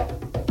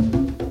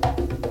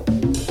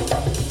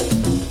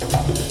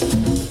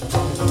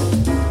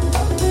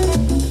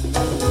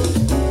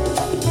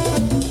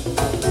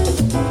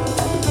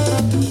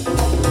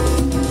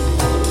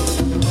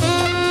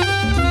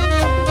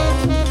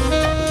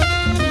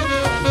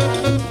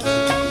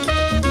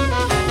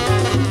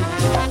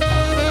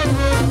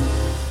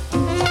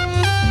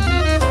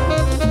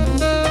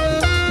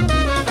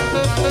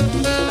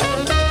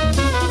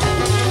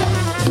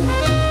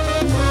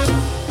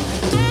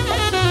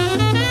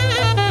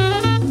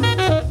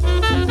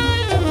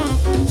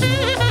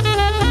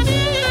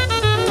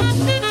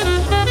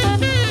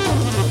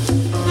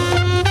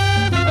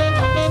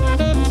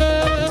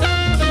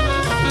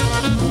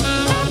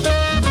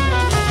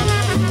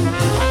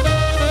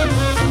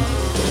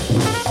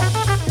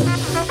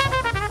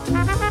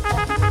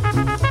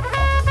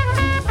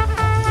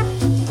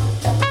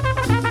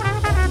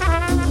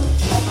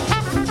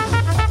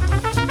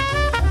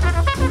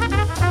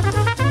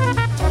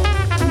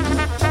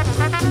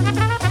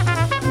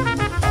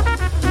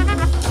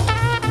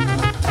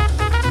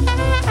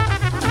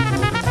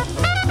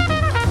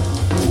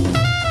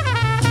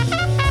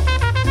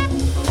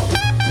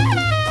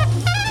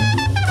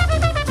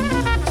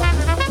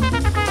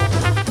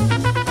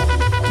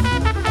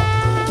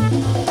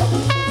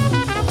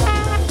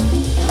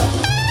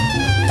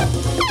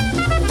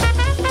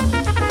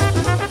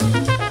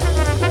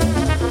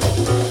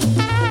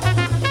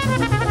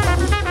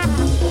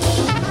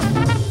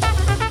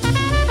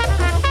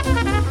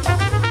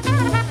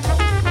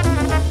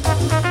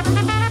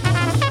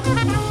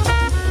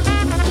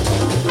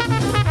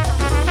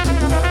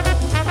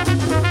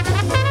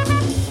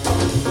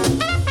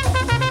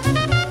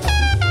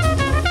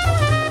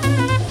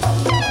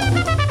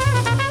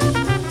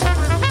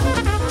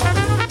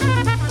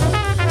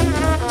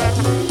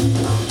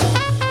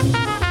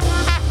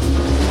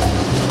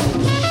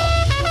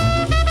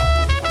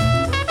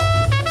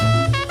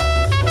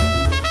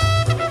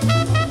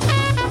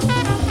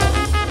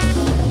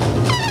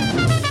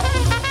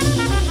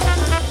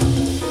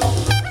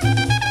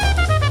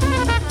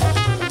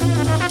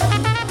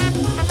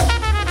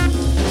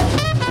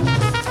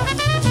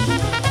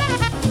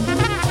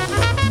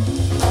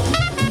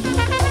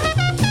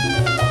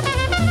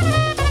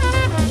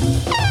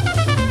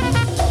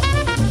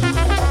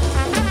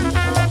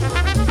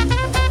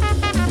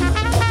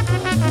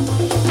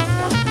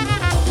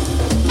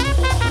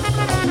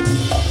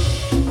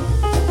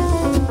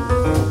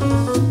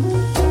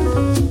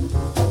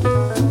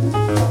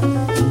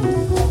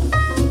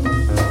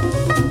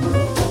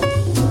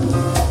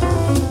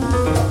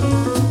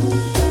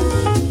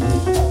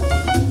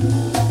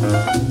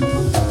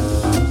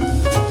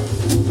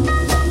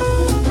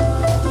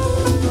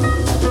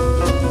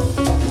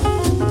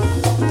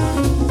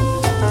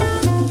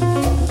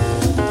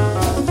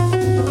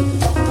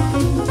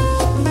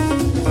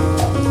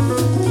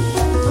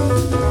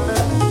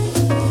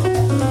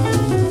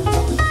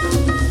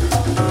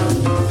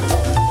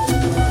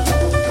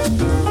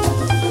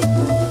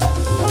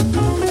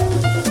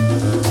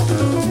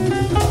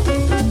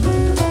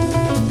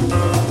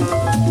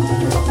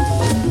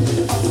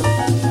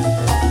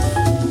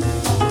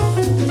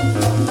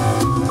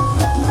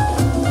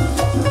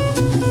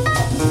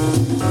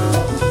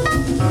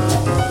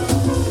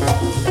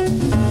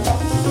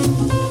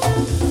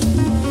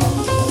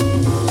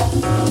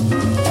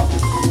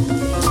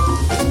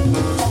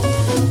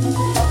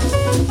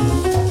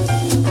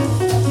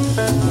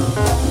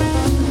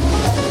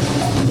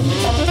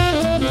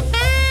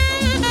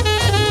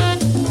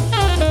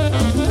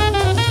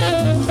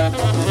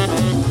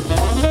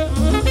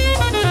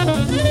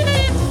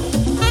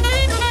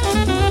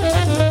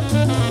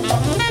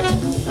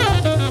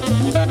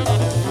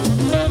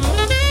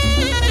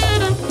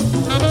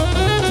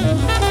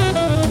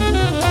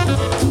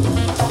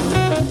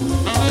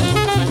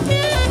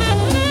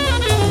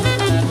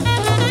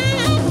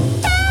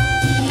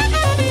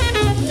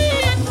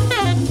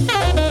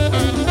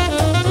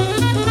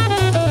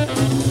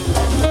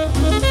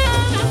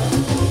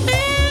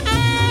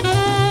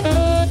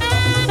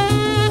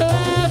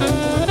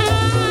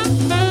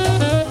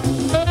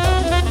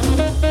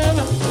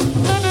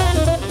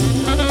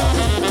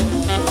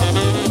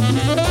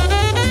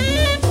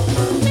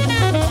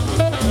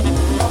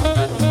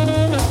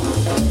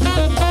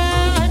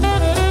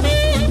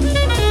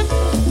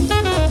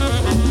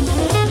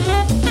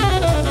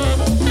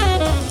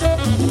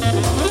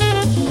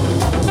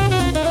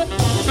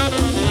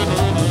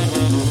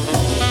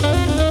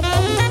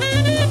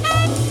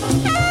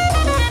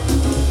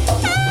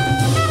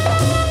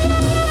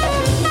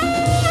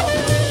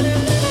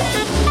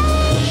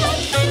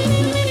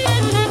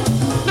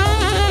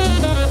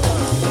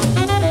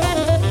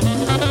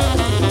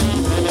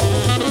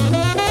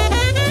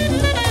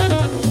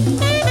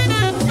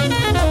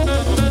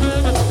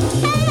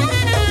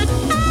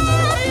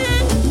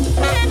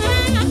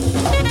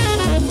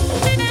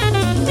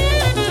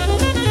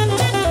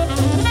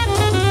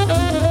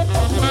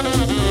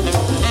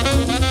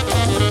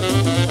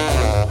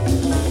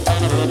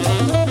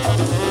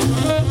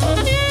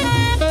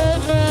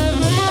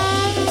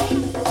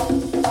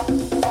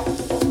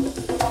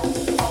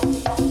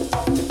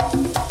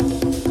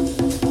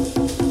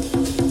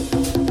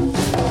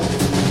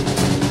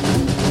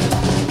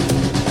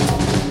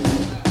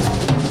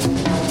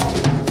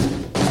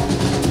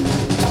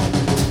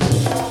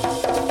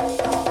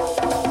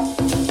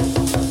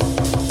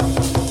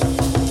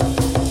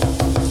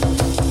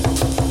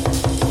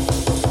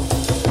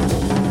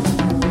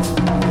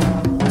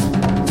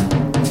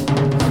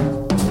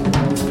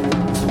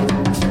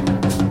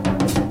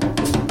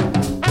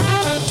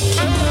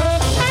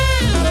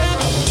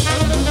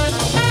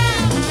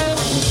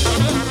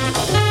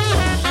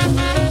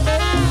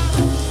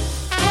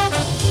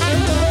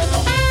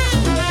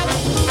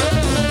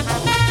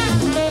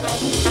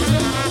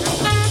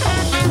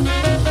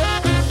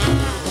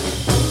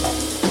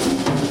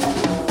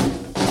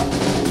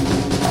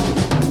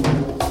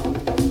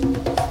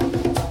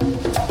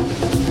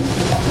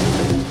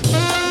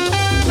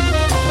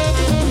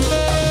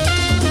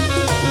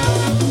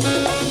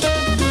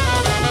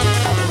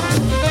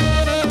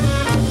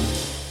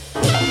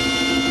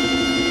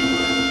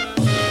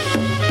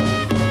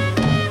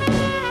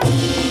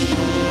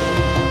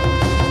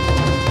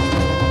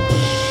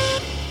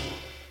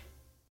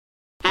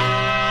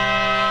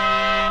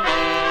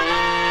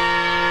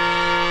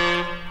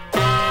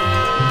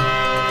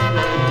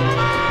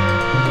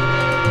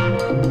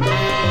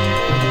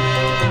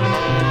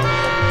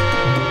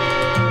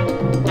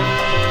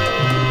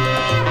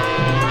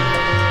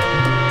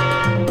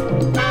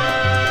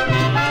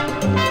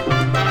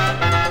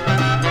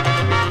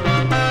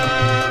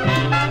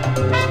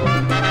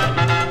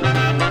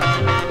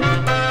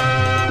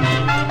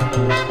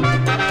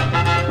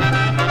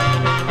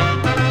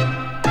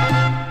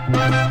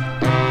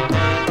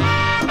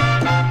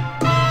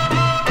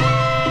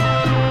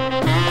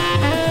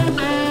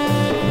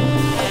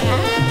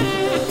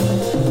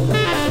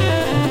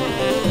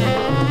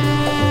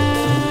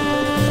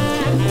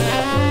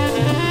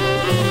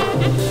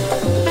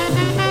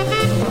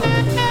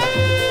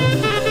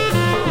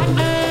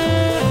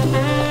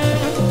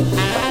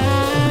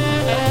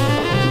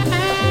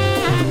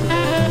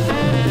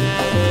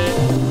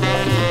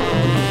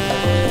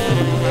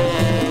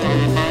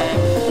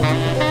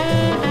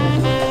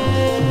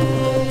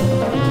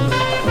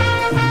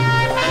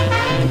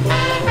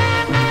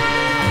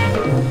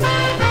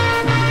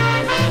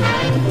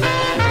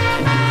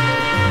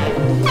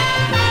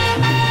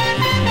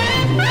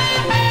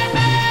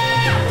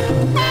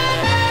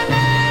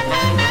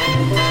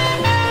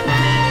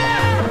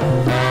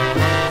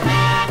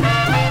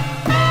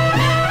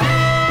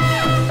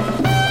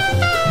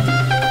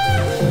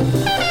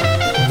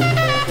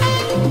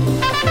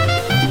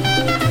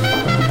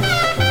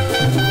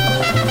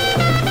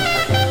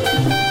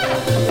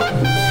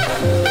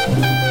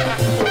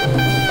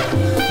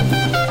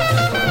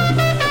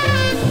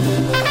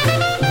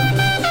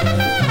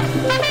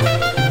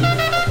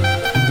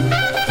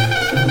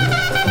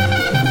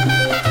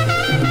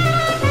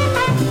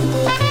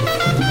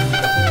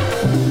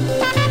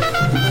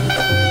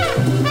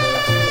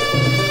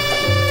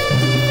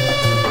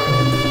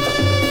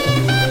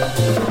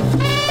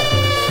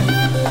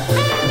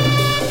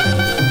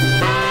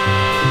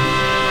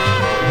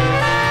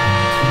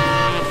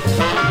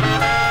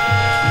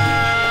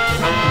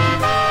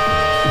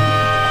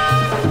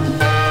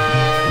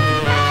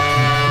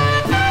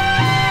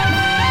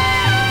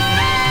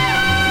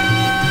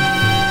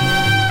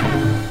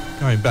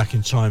 back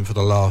in time for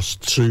the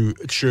last two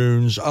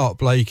tunes. Art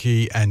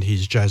Blakey and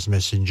his Jazz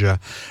Messenger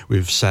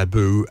with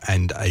Sabu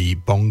and a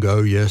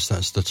Bongo. Yes,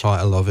 that's the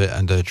title of it.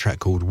 And a track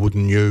called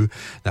Wouldn't You.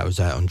 That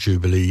was out on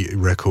Jubilee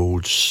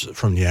Records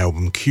from the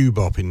album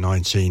Cubop in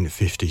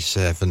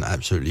 1957.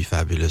 Absolutely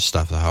fabulous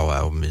stuff. The whole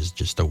album is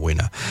just a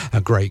winner.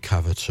 A great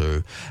cover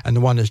too. And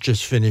the one that's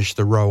just finished,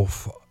 the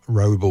Rolf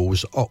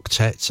Robles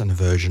Octet, and a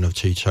version of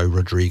Tito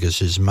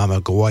Rodriguez's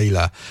Mama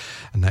Guela,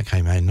 and that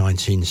came out in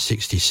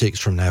 1966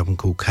 from an album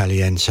called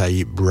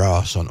Caliente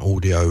Brass on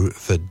Audio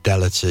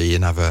Fidelity.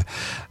 Another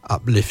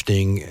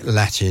uplifting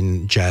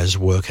Latin jazz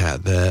work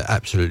out there,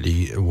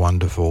 absolutely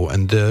wonderful.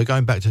 And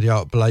going back to the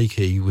Art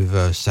Blakey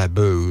with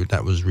Sabu,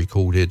 that was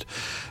recorded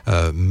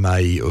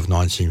May of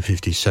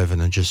 1957,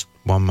 and just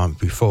 1 month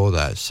before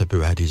that,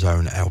 Sabu had his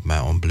own album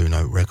out on Blue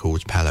Note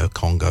Records, Palo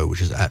Congo,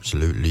 which is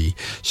absolutely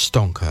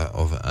stonker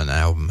of an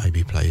album.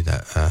 Maybe play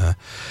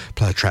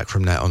a track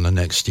from that on the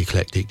next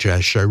Eclectic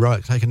Jazz show.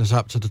 Right, taking us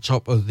up to the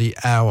top of the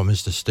hour,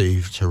 Mr.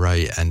 Steve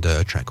Teray and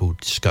a track called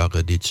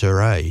Descarga de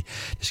Teray.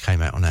 This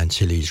came out on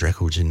Antilles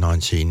Records in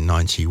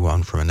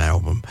 1991 from an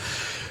album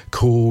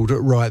called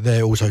Right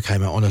There. Also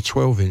came out on a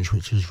 12-inch,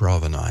 which was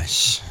rather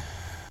nice.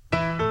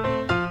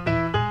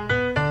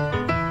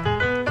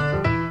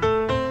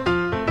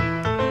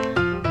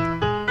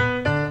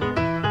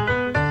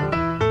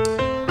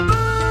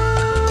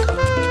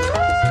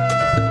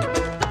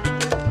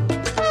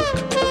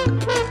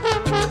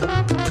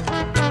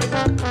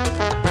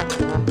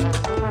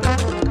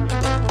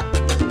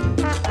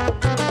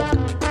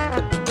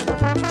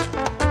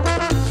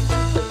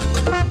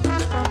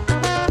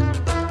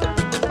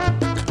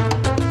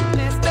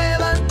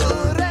 Esteban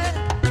Turre,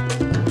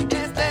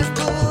 este es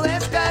tu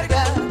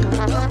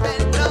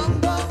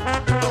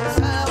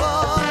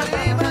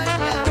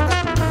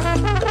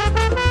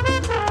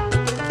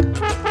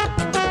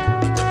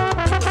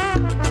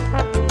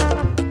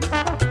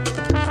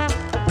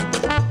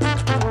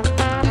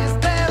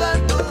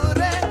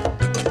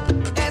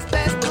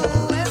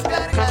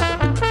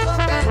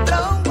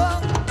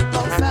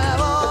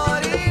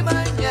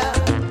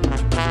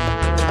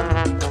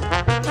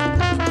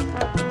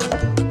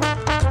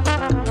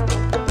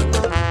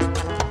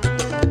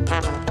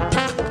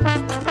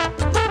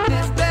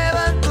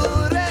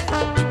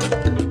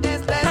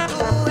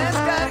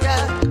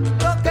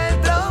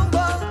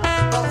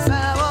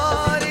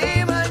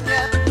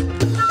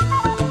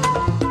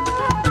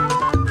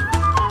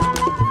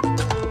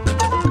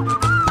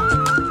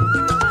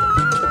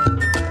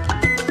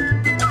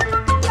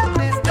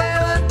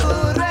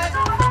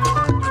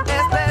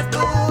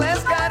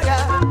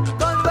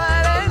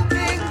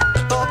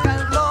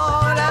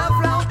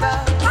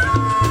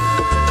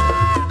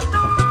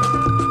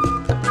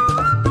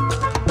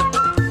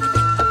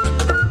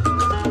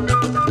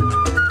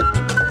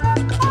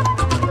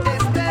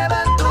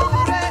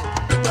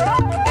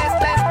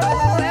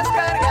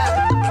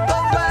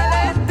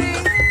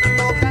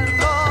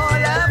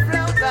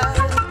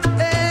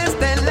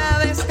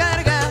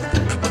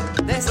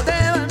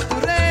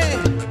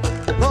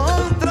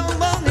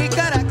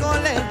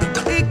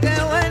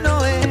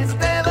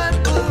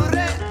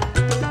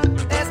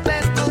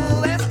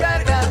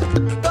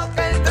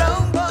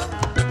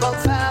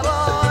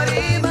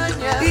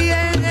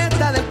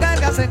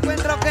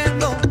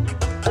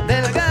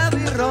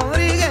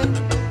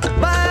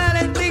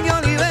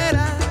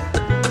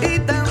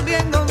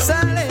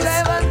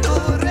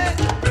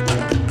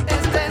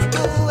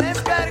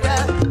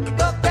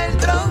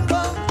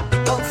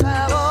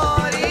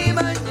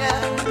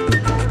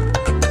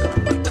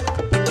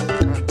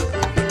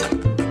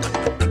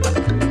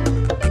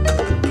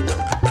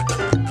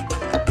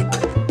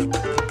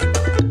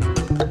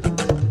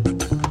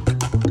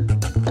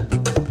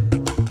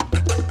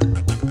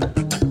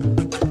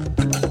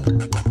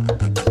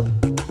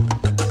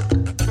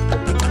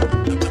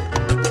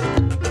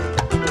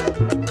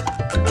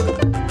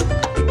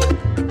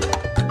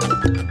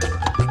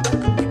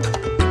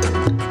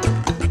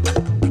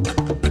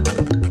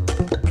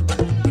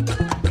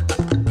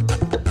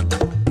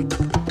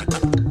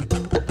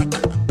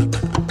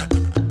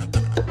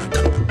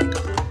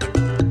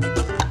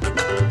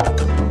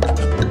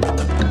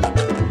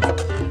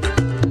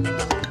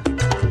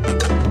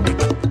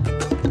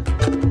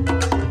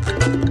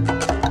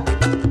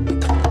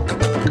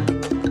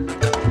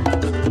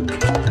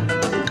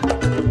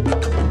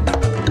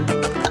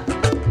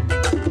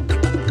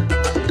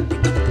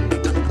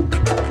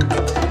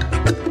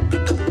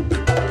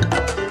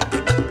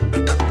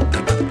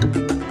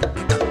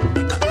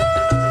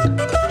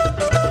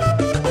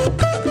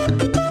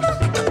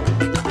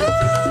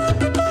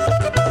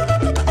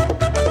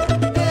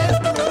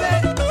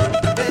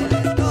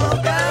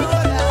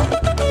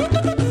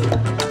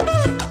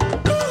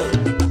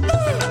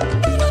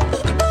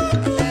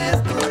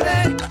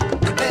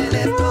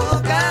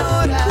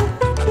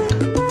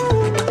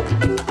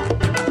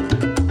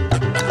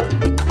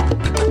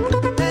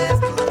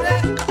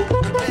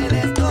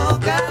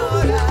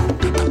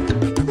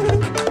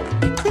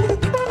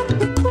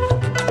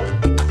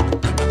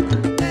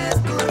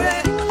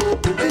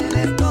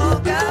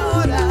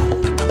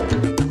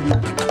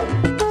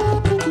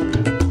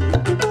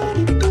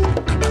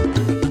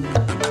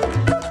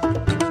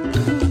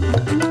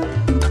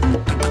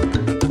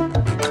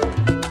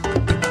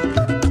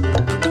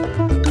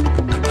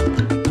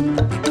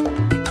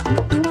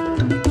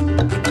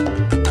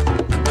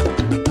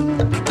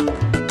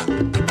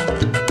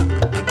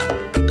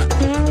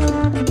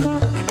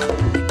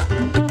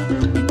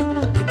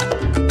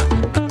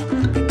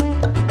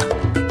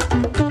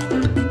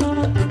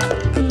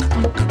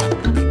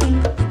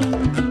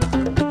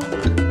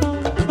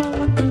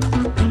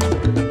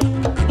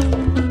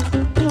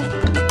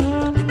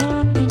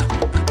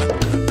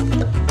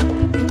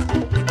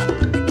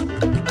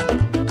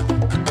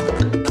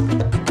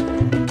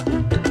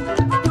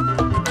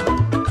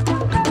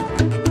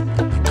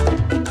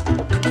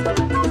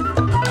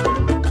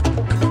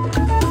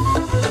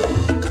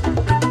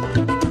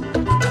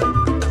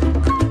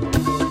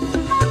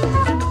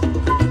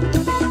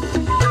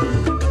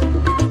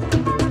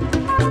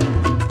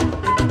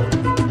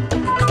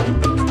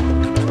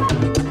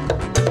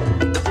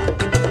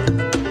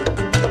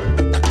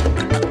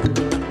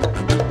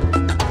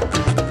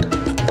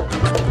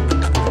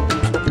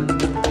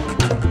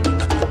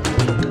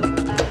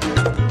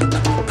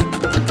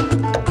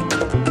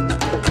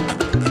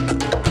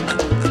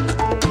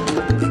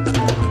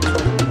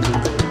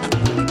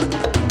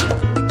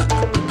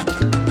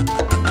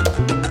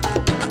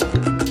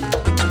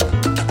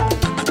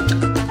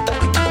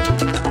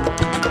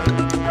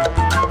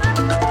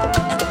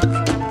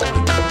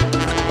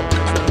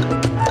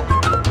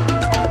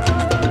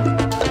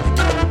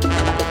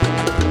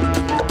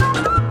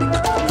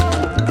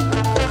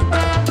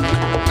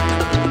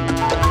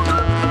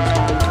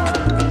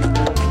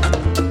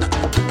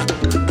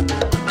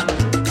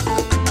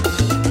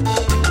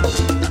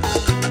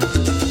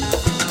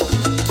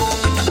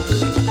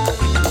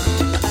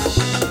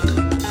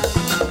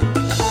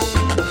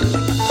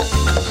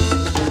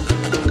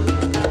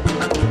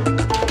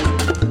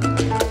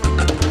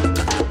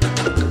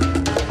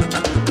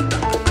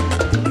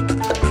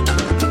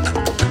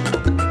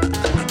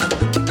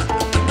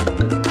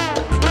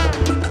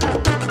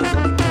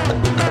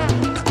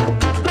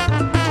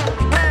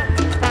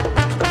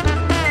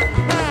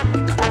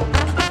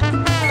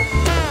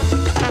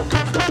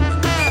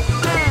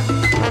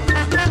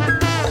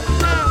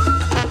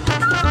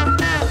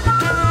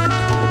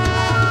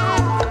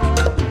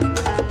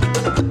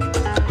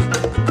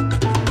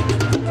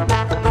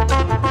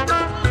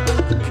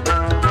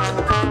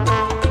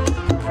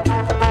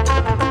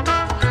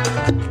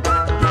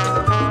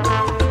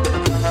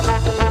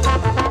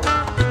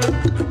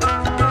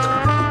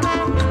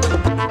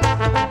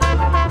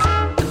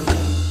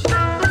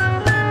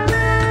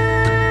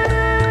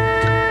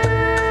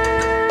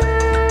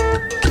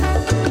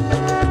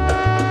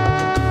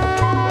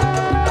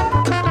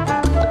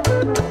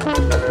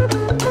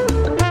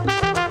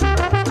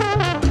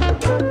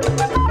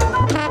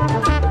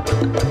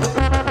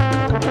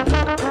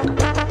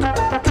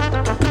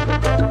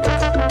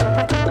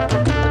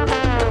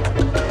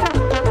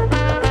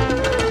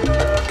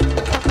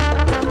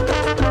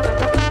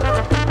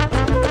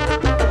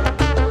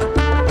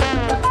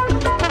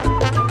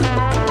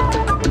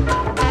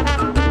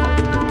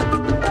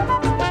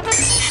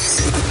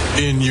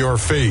In your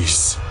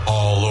face,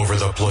 all over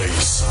the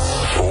place.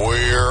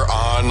 We're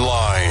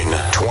online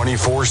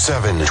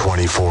 24/7.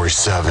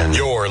 24/7.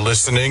 You're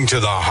listening to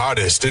the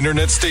hottest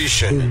internet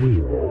station. The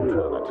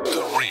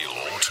real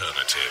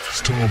alternative.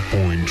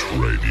 Starpoint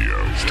Radio.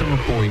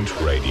 Starpoint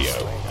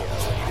Radio.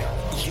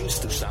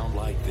 Used to sound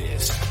like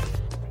this.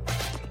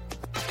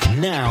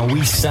 Now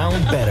we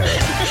sound better.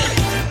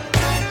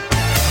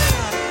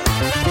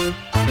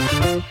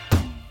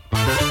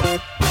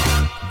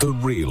 The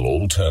real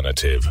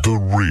alternative. The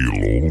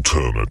real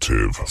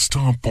alternative.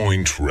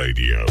 Starpoint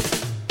Radio.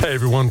 Hey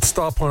everyone,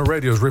 Starpoint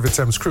Radio's River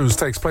Thames Cruise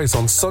takes place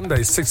on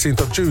Sunday, 16th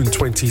of June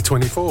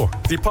 2024.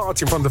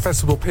 Departing from the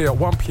festival pier at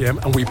 1 p.m.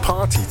 and we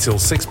party till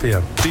 6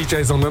 p.m.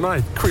 DJs on the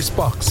night: Chris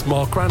Box,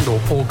 Mark Randall,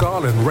 Paul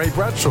Garland, Ray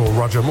Bradshaw,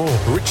 Roger Moore,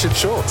 Richard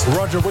Short,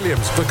 Roger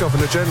Williams, the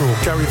Governor General,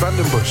 Gary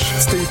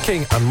Vandenbush, Steve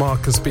King and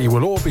Marcus B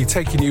will all be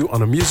taking you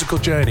on a musical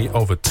journey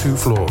over 2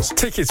 floors.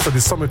 Tickets for the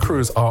summer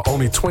cruise are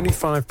only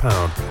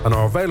 £25 and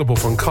are available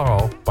from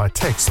Carl by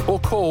text or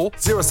call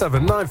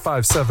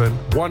 07957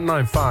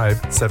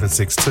 195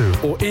 762.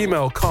 Or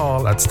email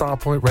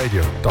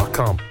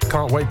carl@starpointradio.com.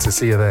 Can't wait to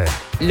see you there.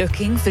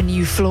 Looking for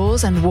new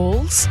floors and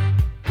walls?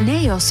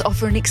 Naos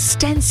offer an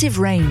extensive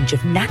range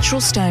of natural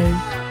stone,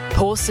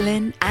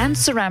 porcelain and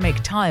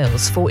ceramic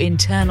tiles for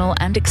internal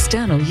and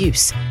external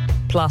use,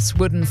 plus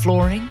wooden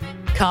flooring,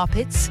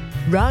 carpets,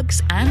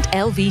 rugs and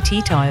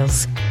LVT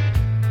tiles.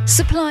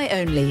 Supply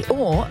only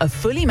or a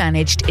fully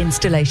managed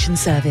installation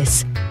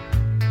service.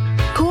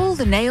 Call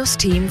the Naos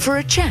team for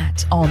a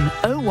chat on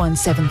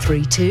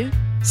 01732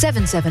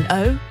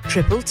 770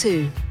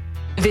 222.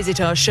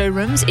 Visit our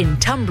showrooms in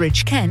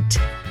Tunbridge, Kent,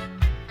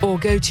 or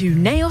go to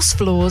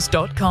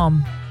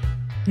naosfloors.com.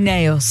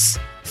 Naos,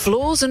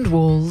 floors and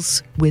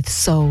walls with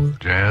soul.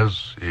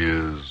 Jazz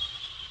is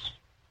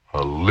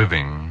a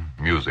living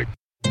music.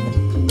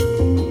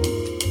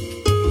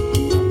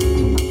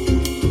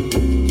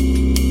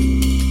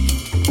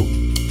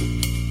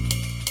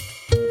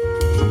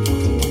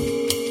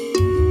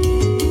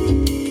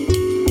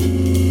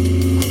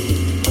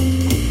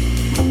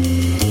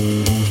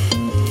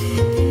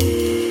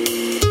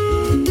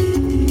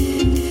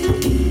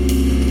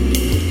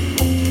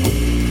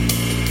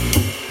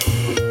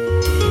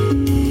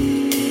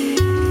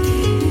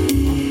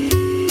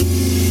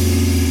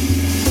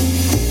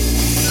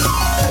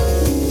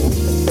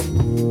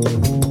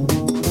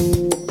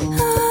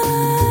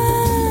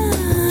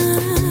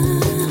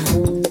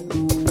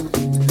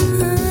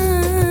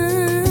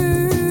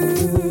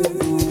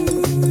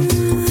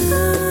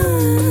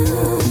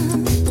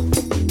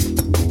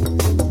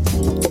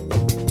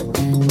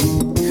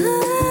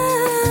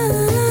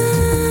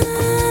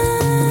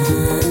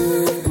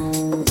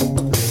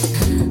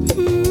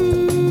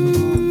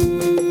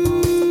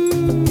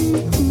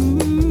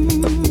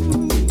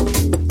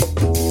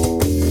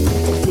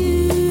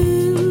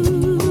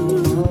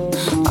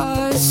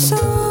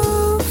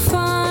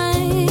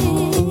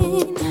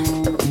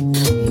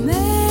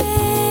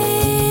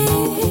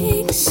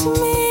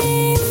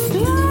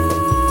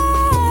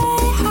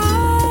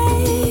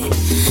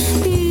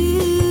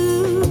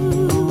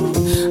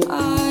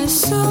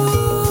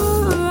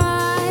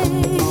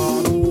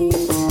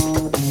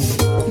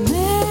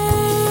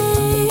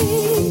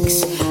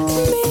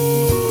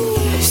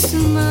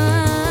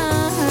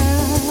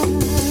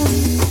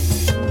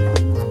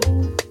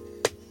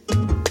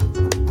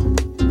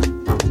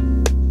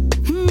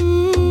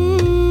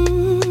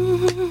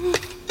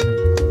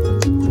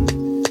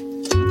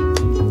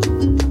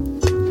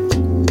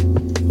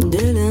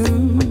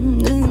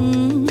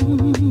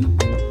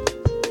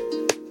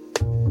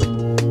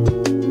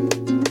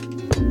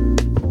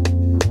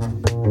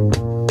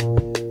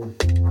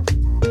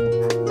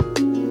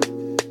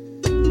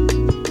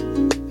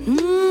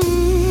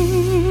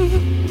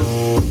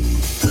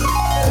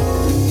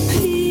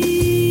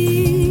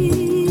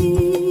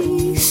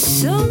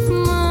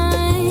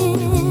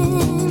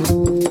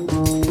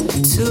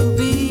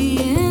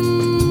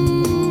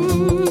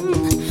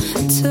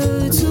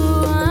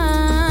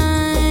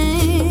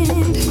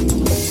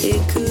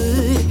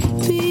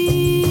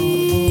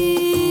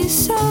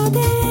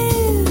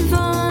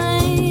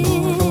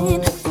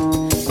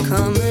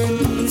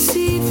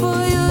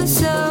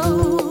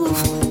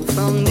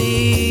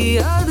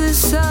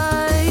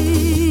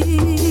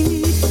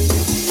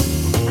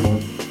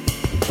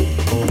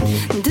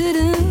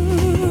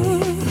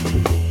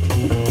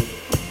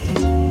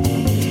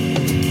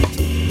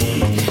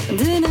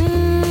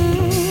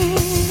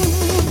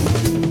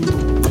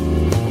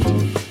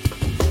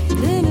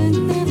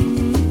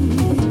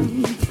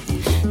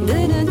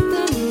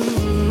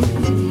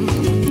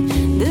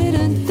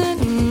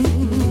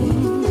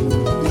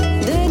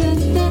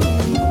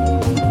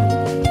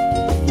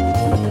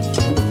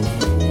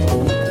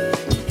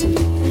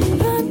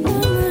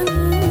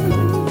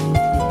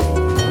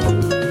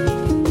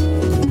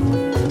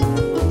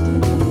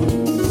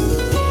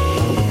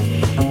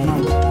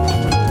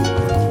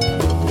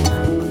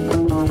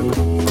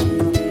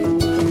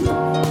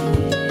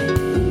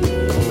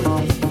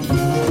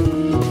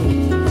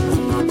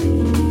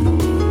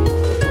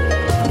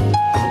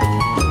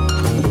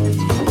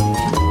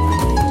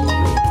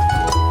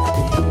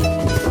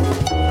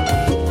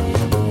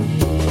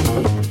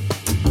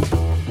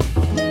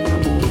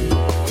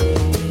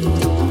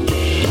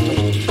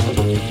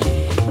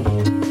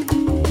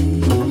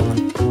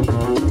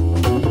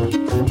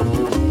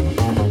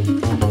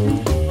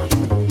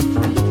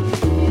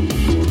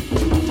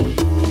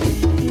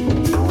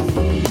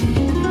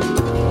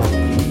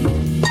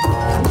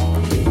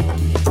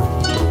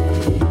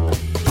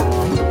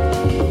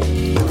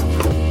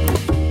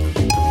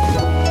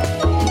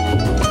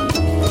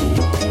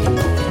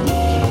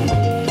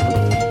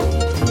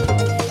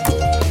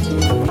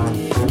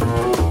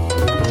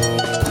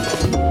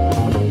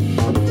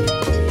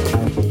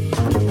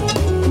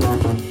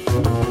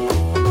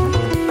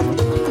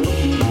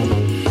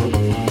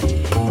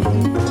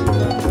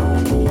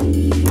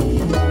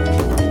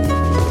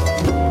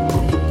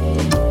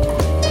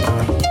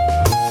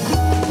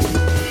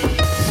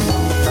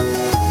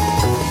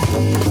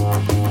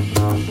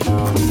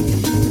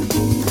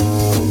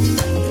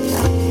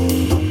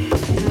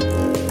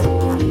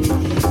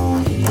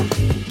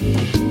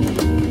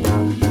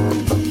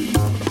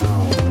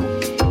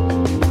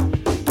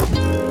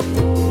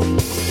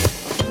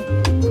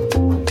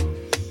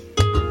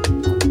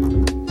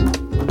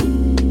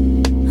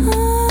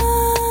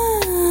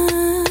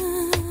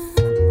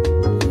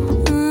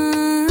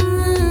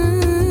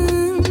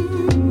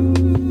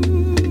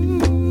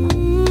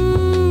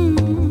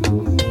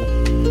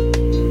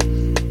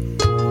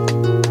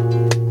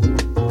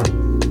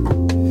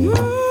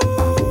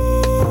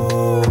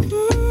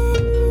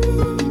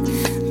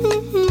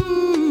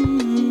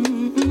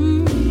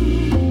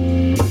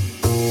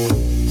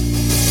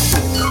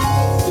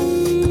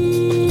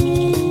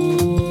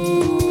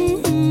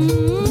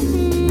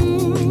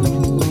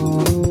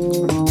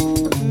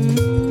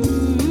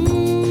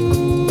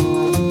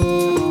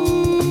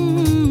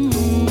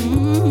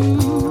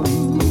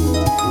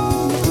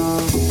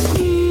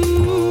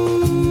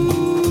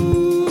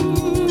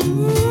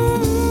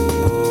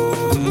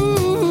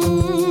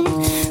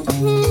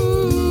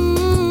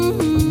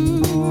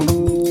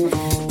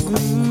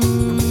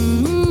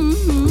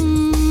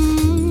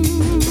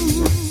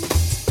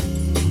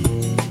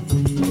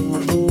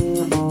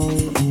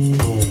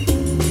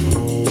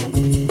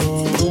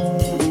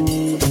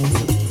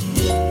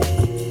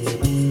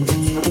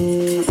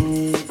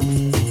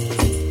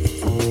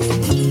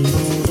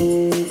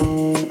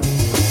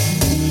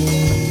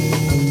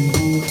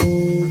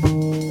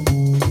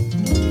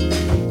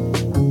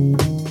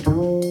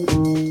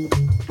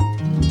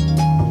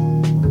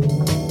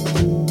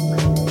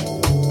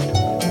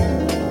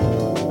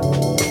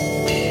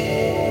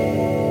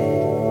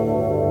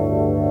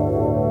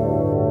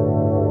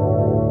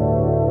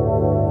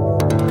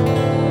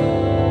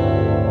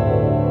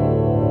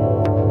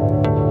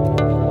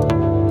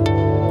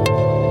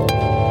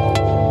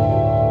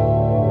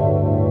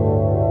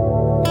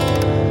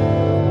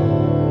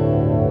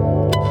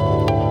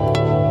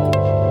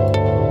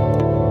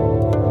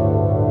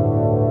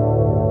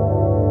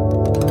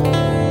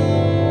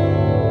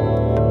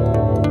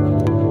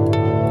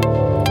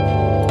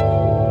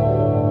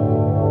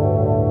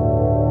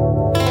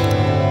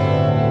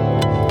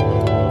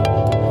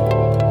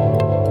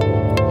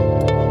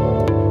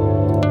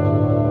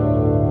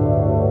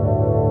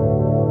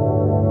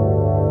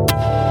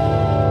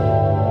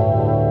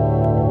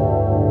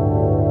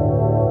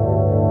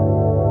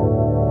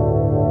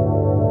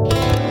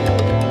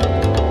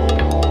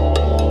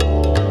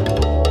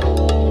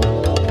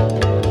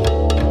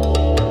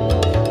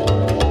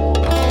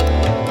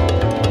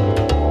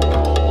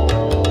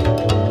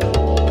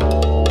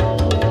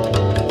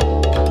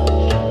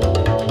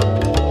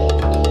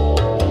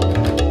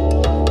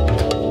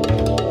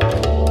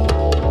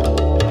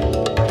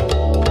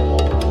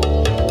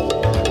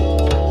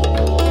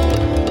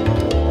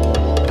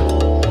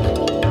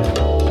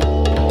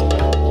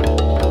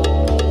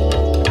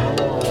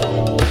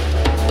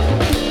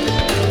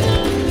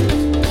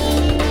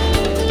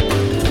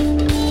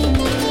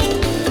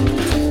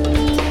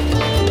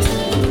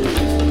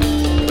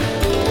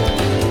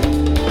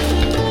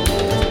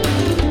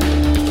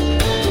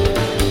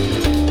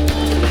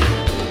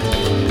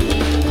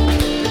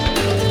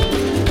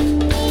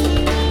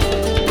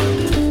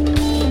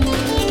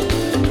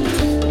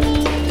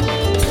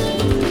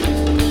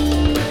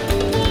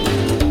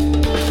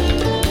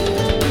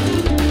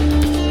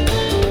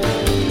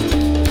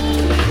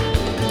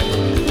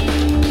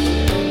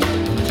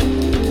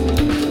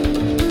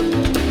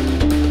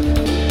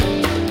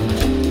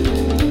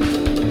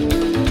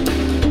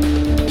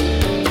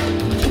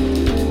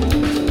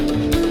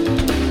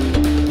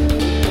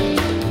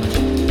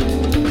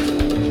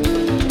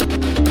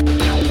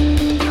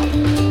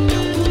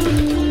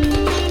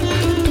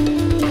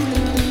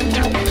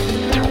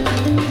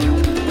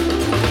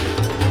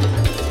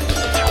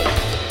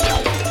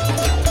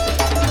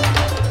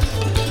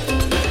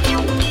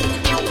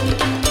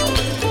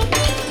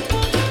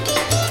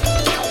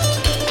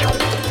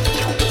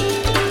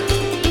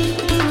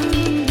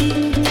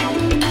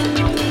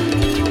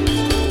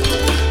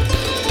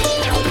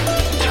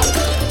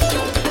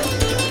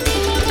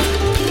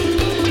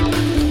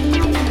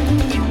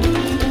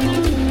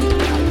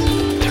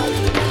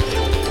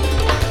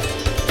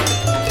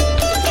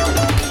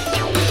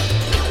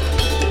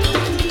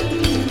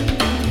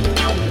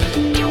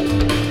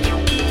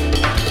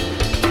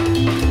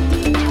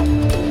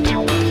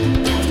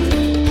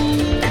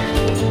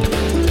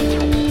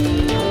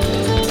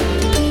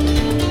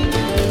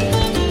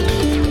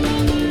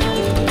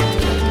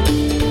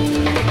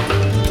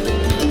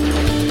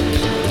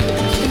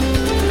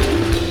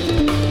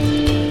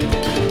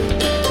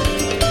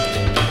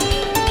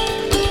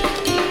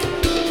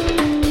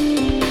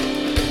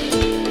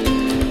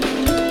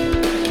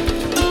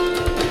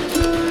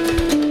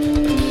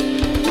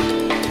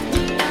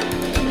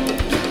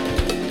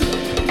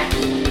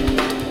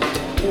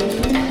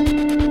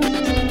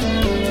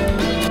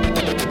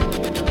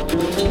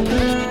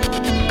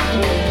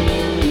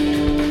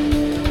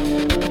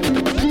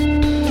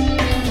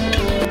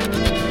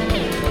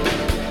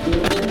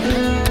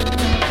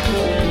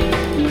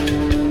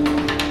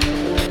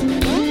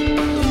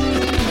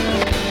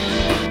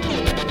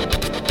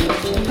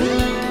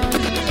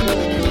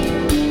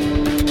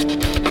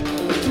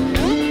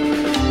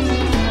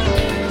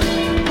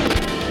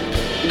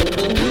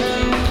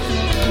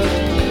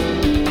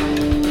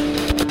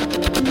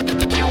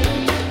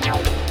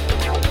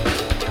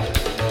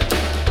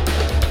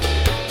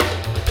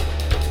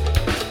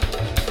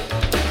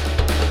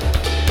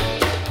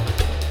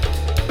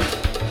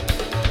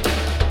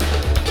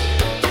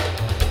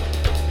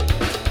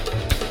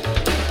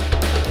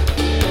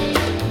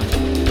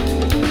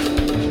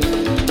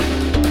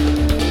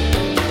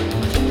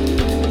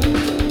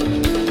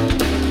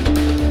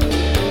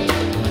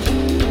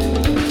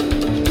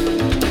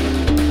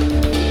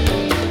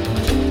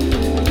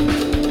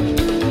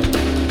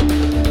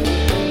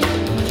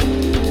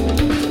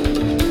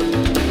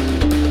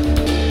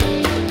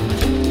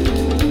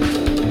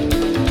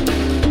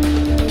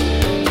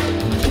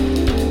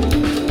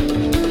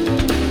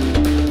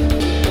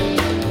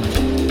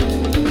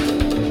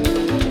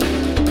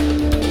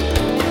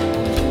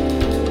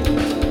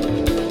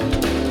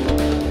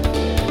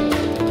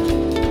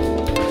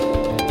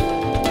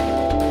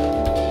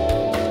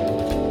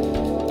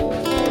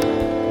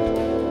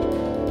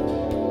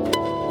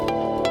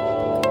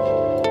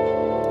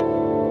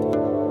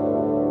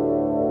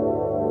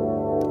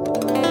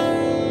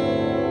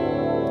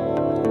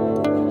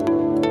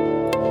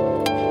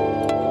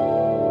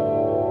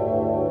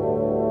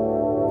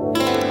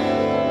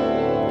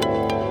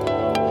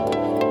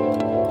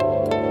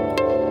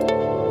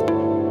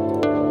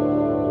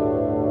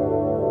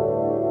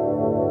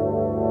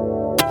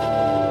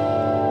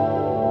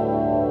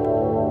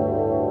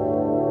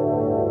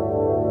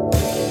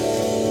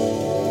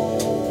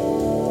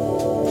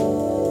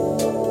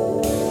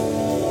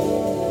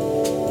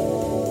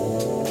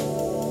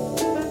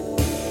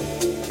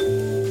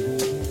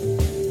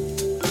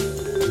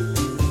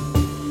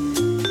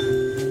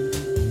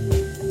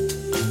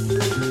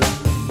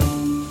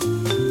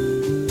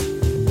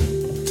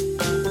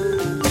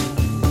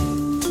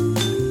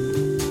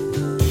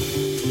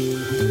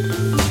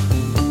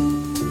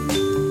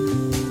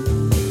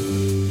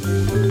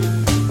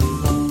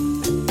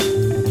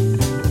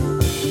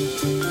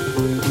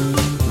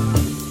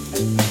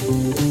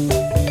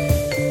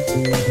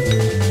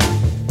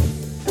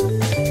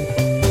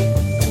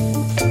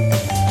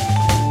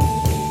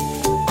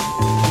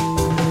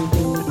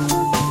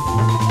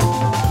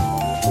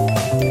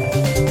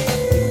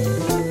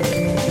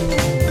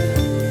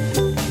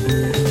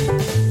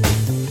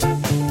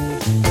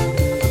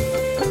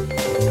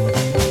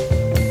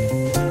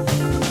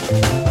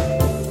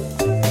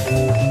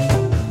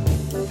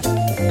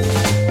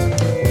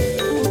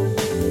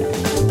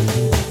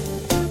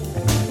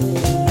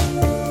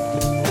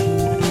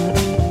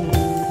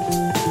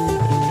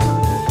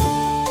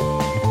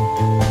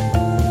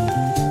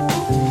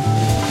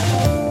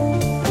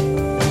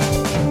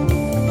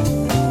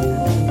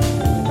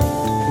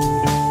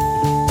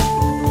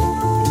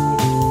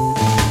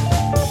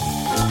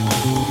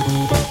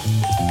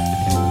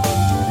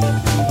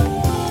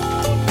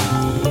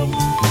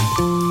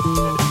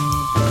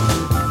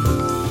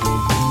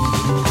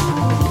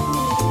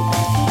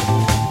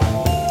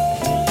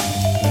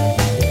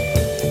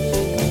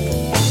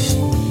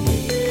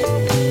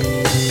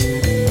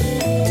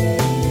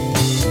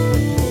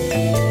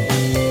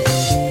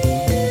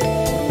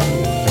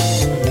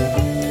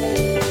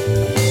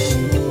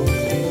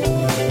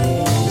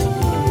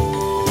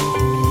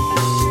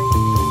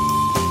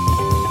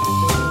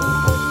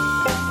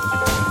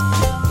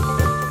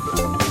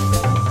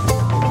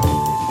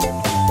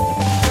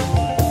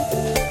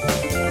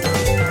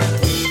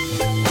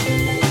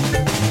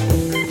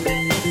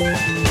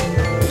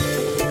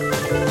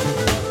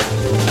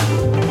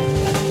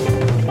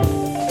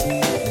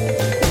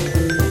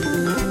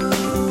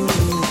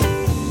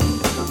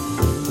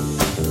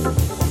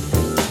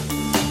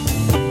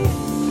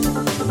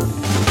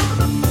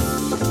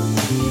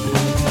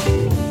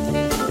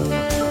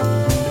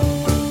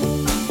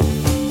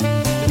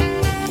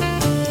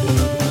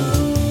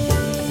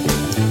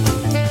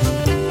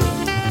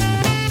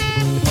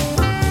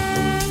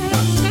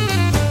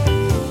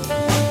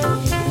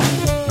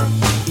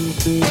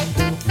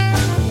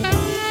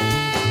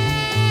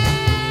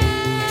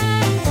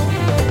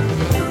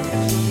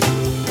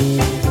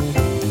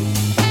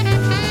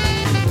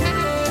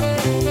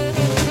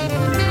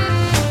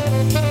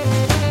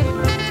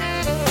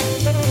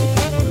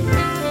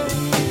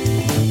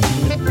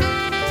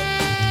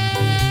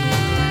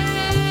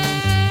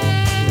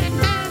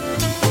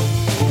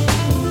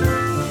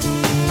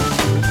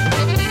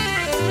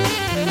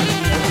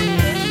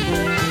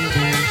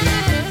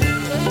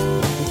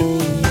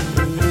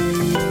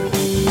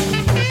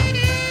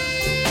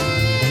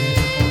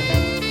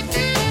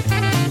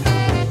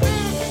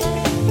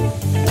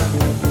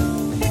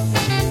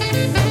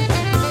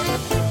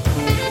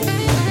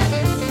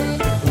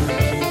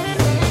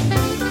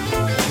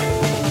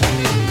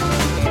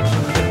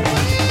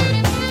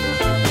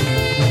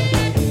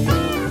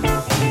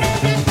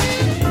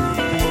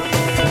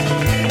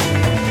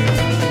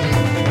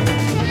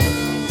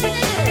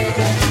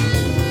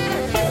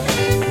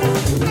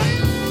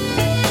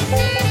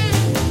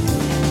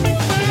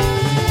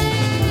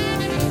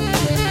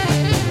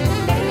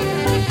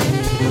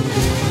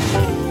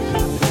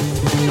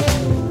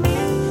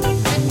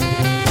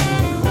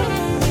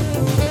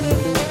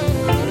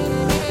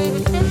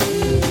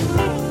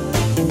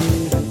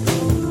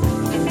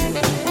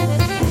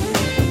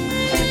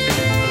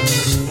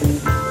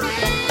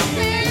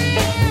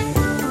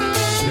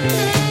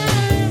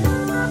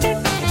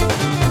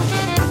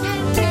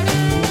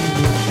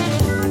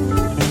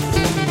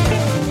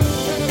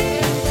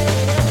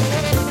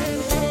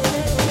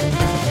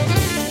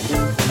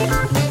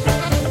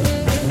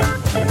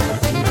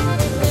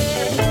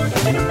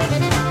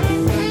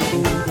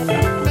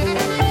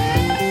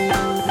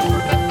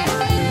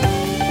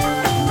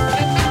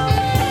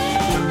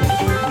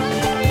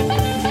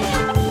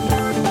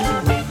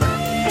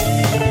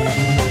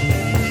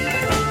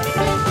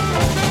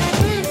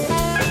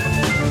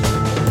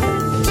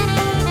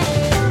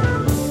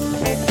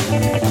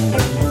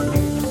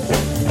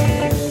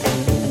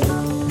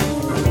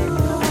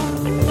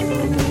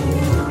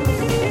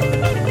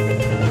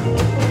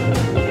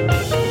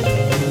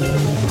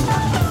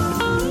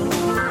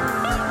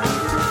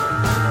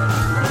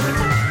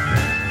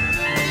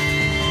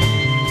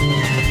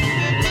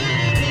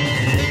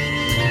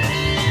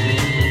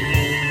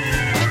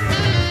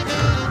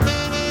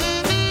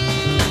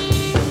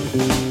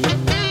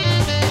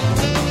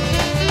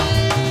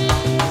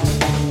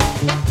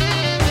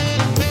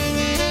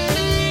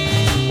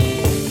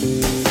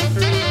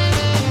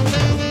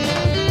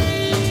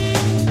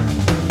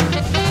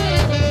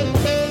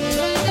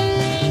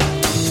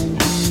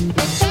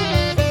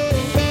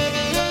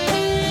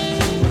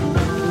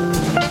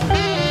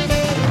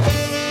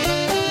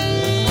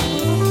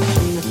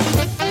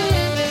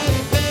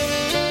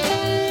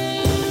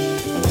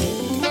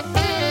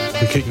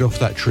 Kicked off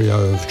that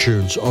trio of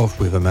tunes off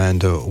with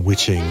Amanda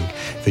Whiting,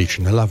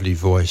 featuring the lovely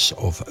voice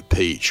of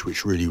Peach,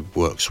 which really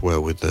works well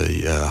with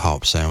the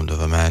harp sound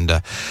of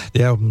Amanda.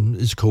 The album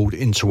is called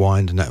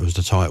Intertwined, and that was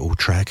the title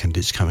track, and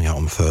it's coming out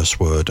on First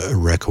Word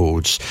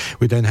Records.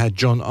 We then had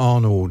John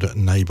Arnold,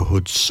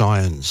 Neighbourhood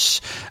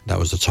Science. That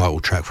was the title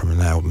track from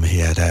an album he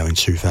had out in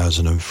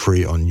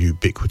 2003 on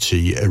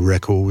Ubiquity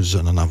Records,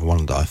 and another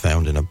one that I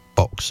found in a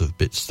box of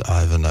bits that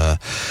I haven't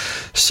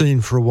seen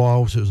for a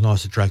while, so it was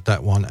nice to drag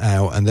that one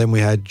out. And then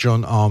we had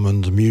John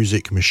Armand's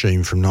Music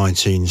Machine from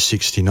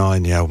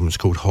 1969. The album's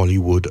called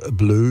Hollywood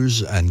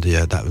Blues, and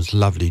that was a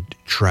lovely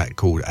track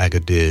called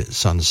Agadir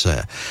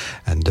Sunset,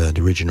 and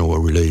the original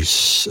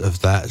release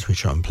of that,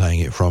 which I'm playing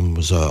it from,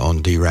 was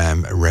on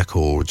DRAM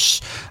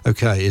Records.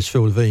 Okay, it's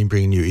Phil Levine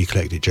bringing you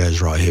Eclectic Jazz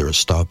right here at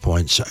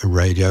Starpoint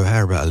Radio.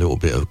 How about a little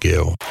bit of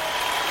Gil?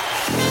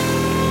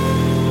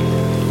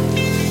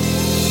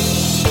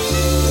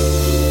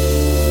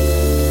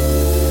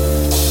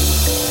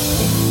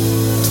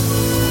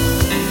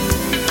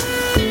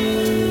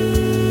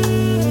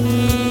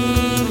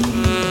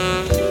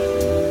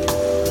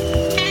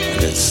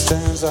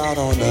 Stands out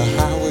on the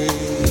highway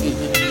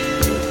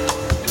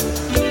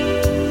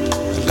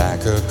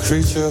like a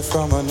creature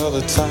from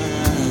another time.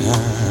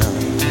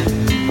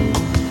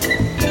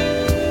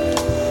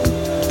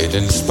 It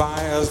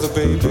inspires the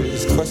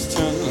baby's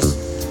questions.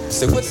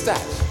 Say, what's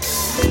that?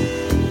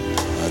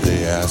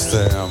 They ask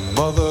their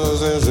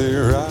mothers as they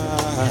ride.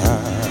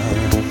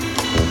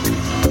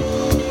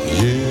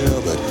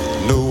 Yeah, but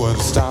no one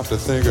stopped to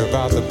think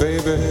about the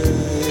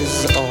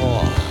babies.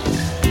 Oh,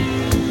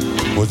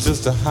 well,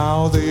 just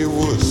how they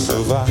would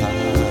survive.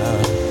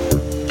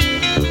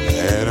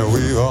 And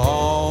we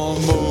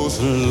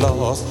almost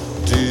lost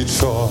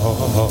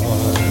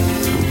Detroit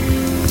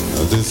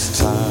this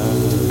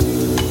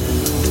time.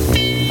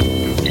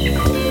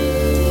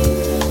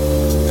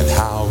 And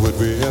how would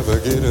we ever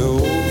get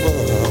over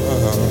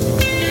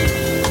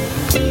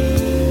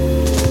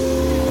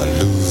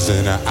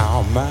losing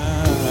our mind?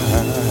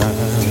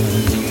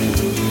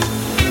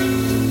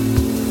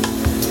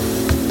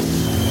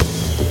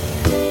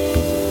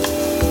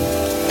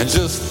 And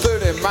just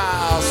 30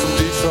 miles from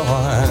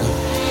Detroit,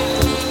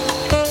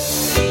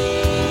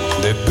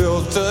 they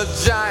built a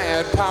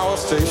giant power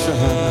station,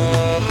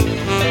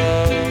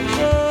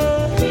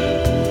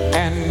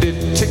 and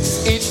it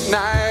ticks each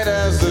night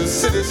as the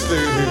city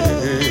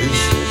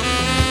sleeps.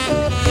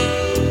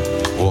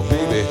 Or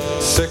maybe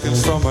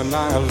seconds from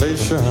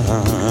annihilation.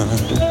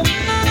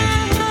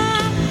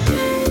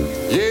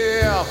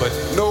 Yeah, but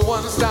no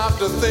one stopped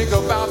to think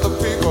about the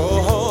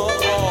people.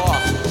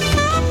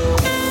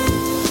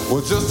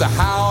 Well, just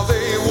how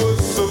they would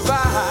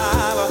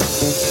survive.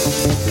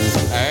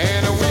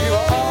 And we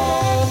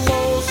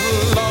almost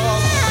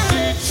lost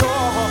Detroit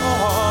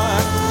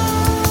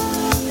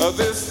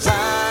this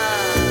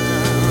time.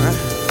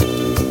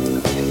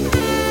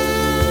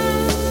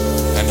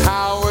 And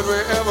how would we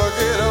ever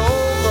get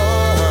over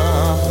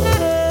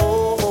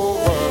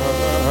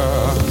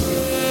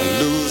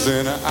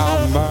losing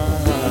our mind?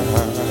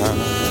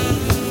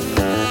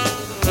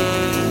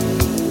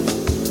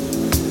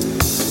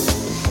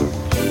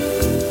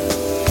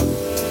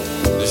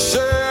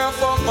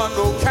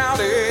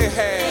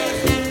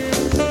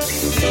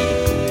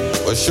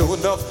 But sure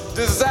enough,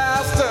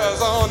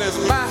 disasters on his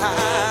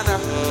mind.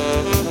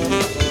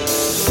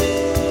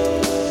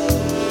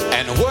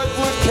 And what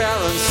would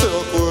Karen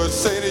Silkwood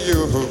say to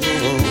you?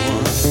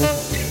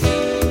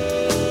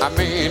 I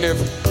mean, if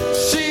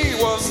she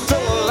was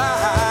still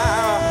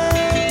alive.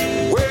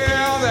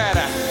 Well,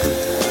 that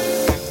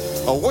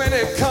when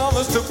it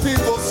comes to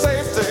people's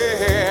safety,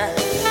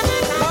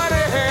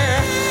 money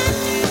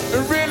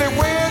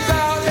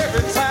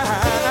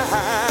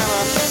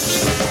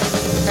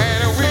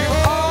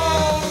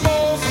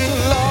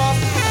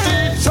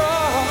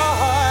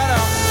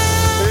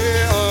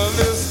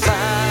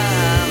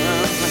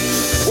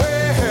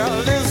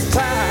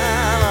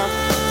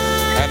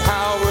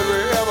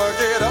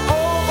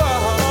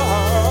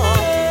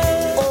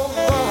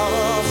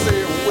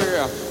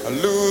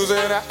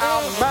really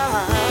out of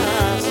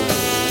mind.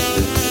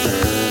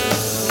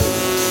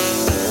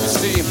 You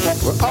see,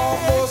 we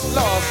almost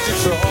lost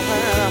Detroit.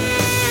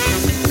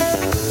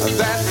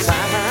 That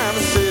time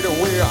I said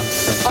we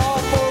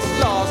almost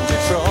lost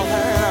Detroit.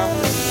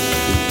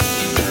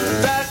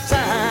 That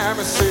time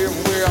I said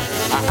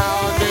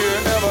how do you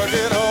never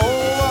get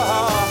over?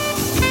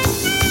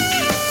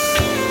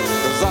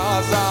 'Cause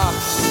odds are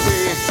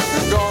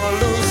we're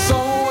gonna lose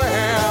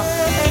somewhere.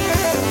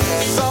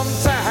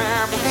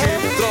 Sometime we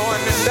keep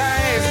throwing the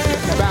dice,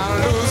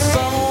 bound to lose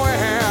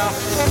somewhere.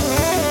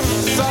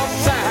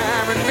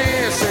 Sometime it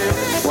means,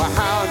 well,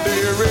 how do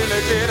you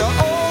really get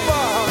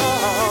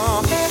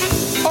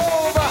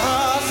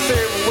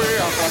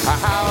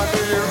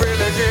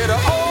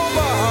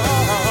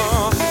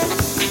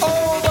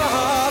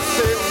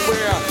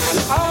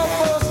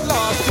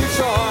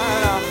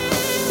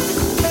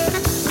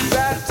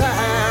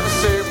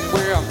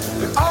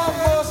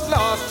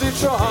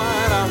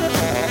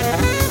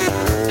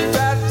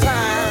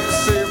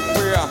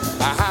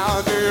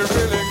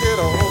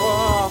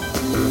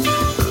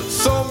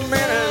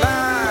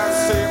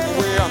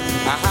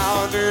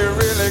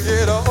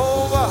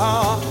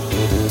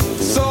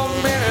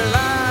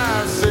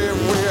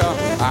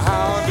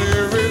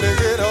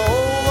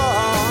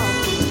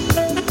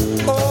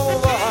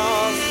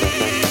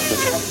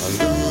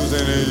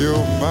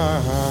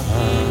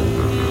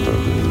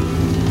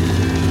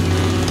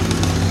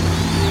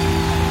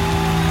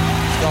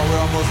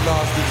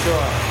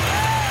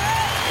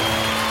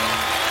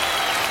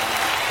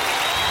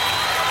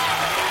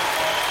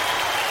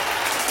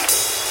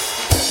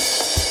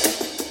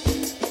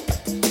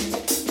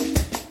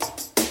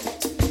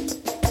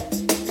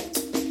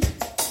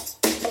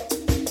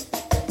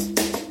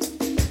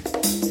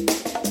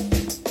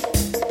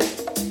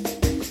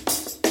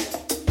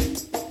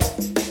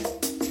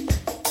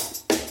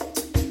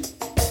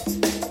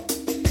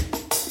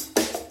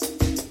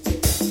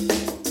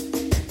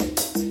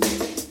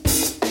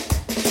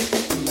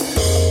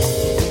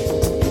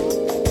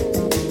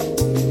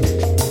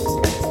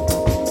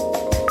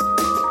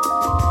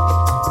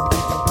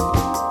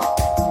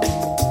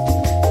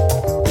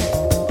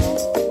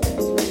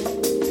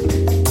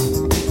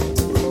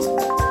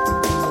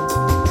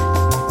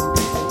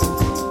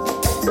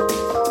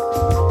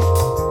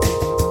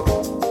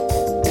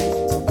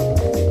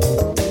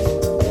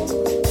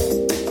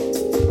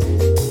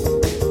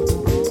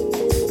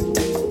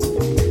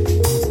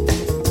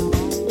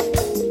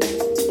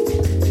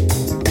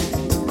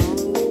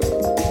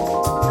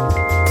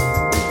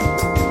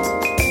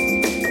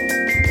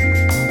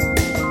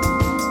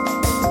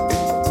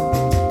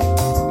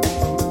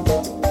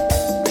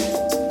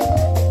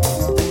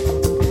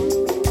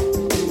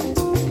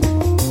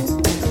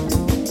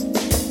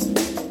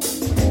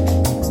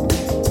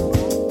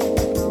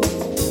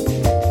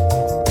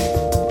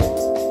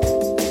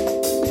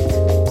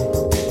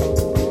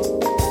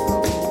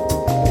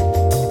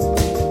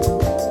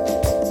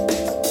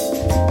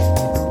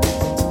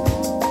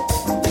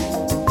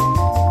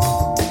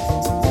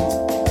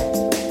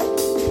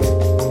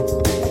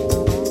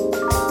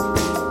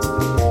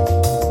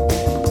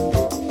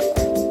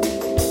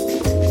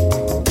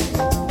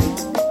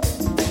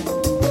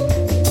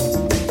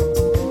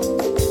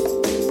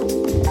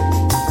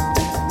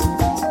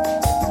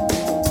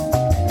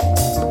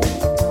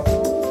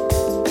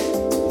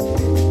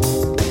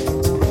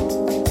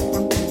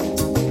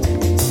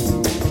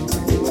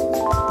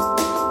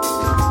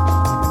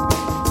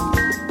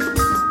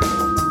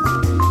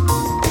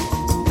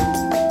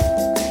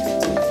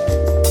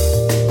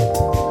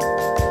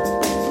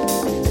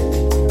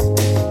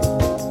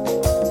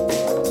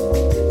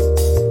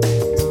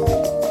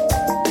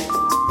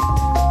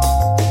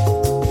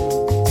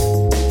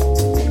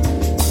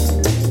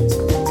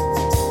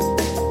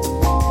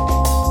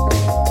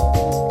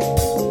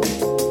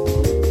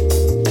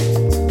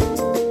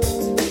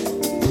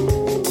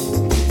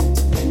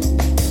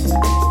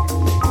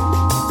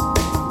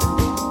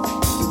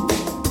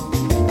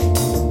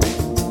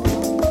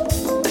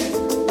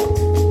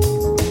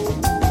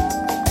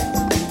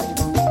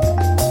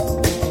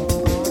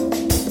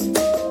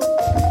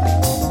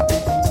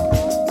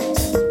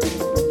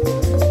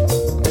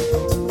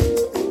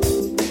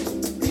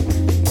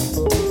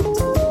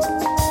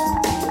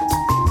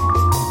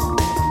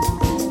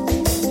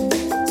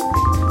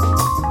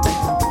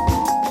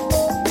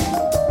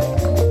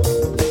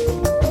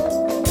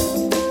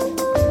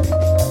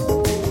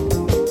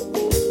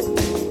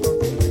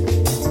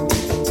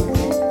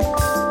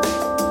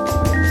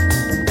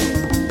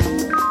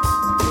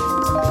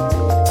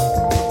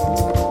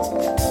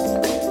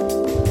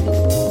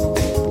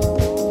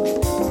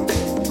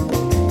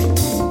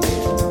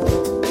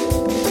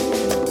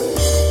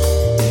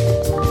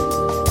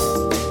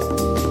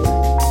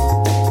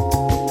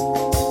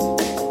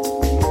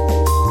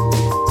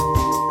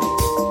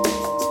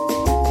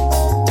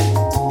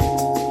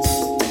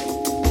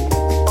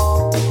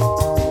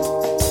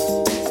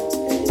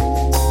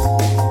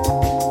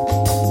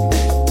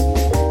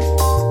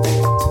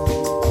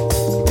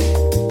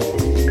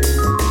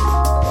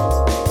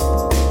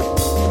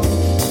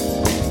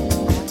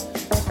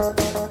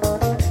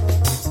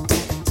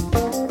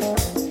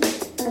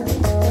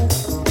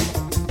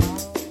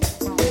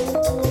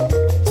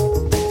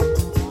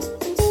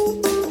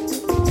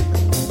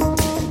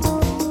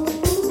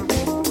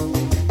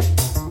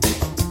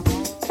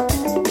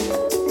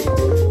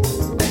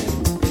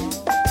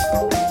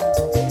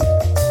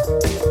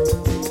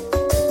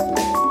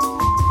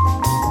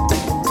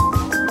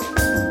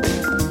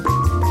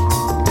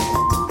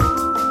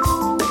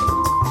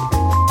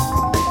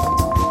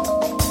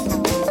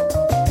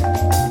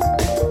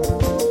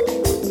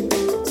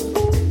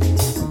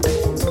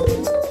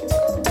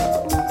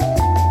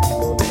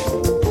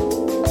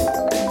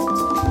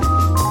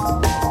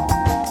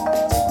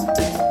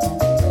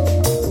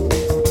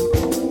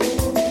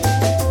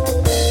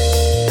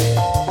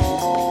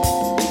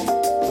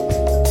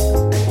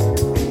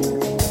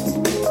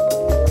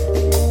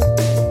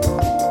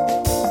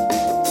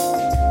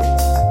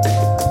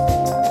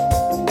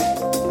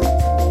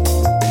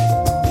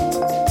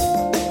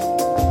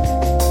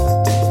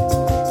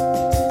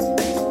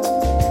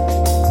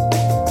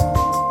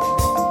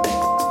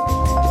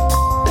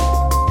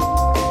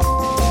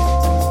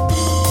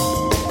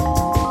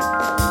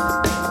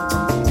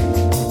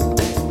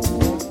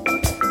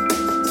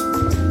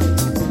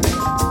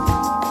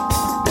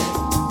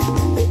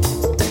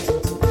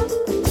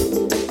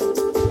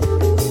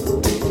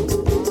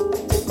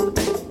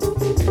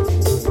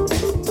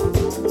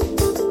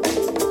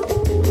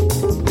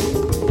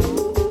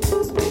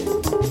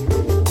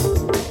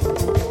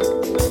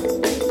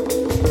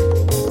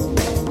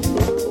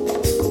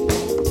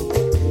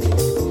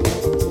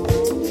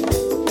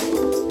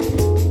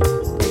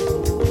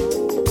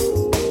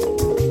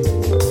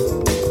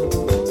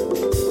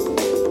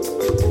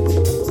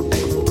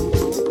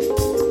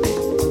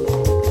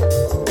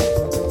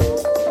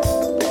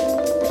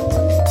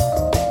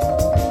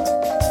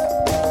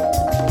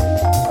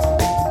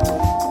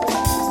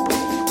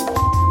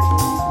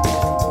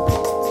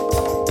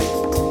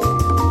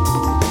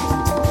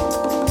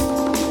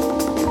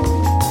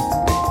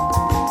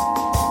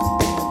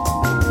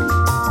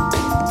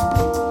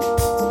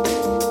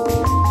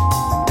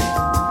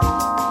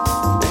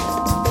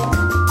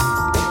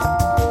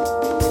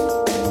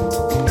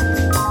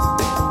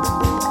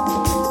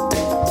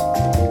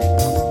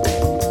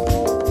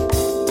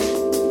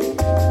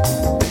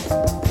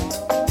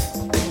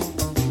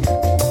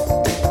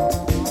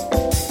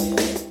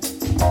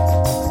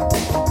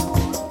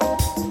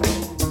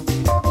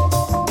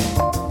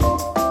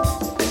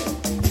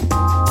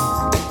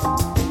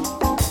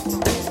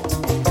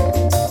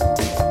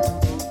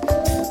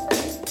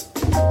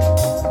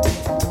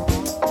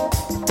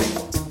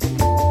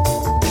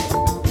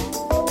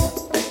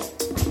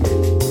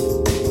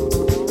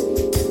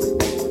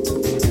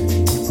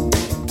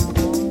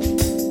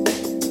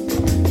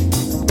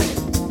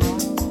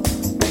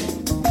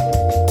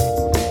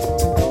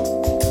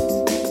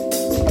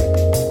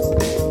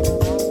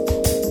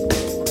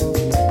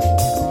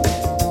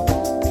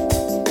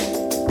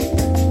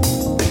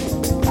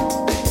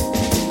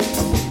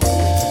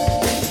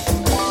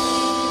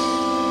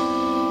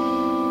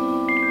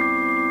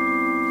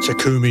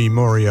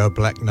Moria,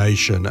 Black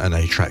Nation, and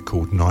a track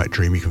called Night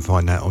Dream. You can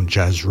find that on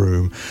Jazz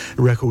Room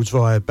Records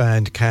via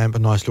Bandcamp. A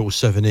nice little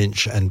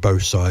 7-inch, and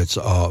both sides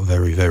are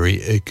very,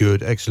 very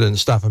good. Excellent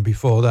stuff. And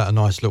before that, a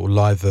nice little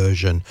live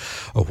version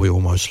of We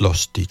Almost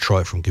Lost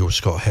Detroit from Gil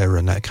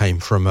Scott-Heron. That came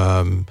from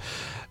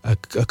a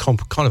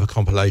kind of a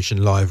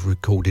compilation live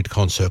recorded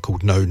concert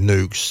called No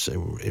Nukes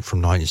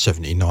from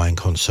 1979,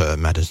 concert at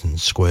Madison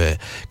Square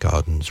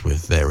Gardens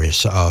with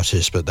various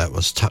artists, but that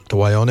was tucked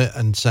away on it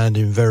and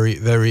sounding very,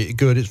 very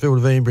good. It's Phil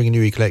Levine bringing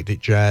you Eclectic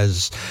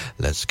Jazz.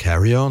 Let's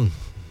carry on.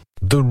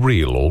 The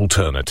Real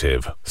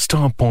Alternative,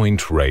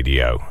 Starpoint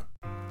Radio.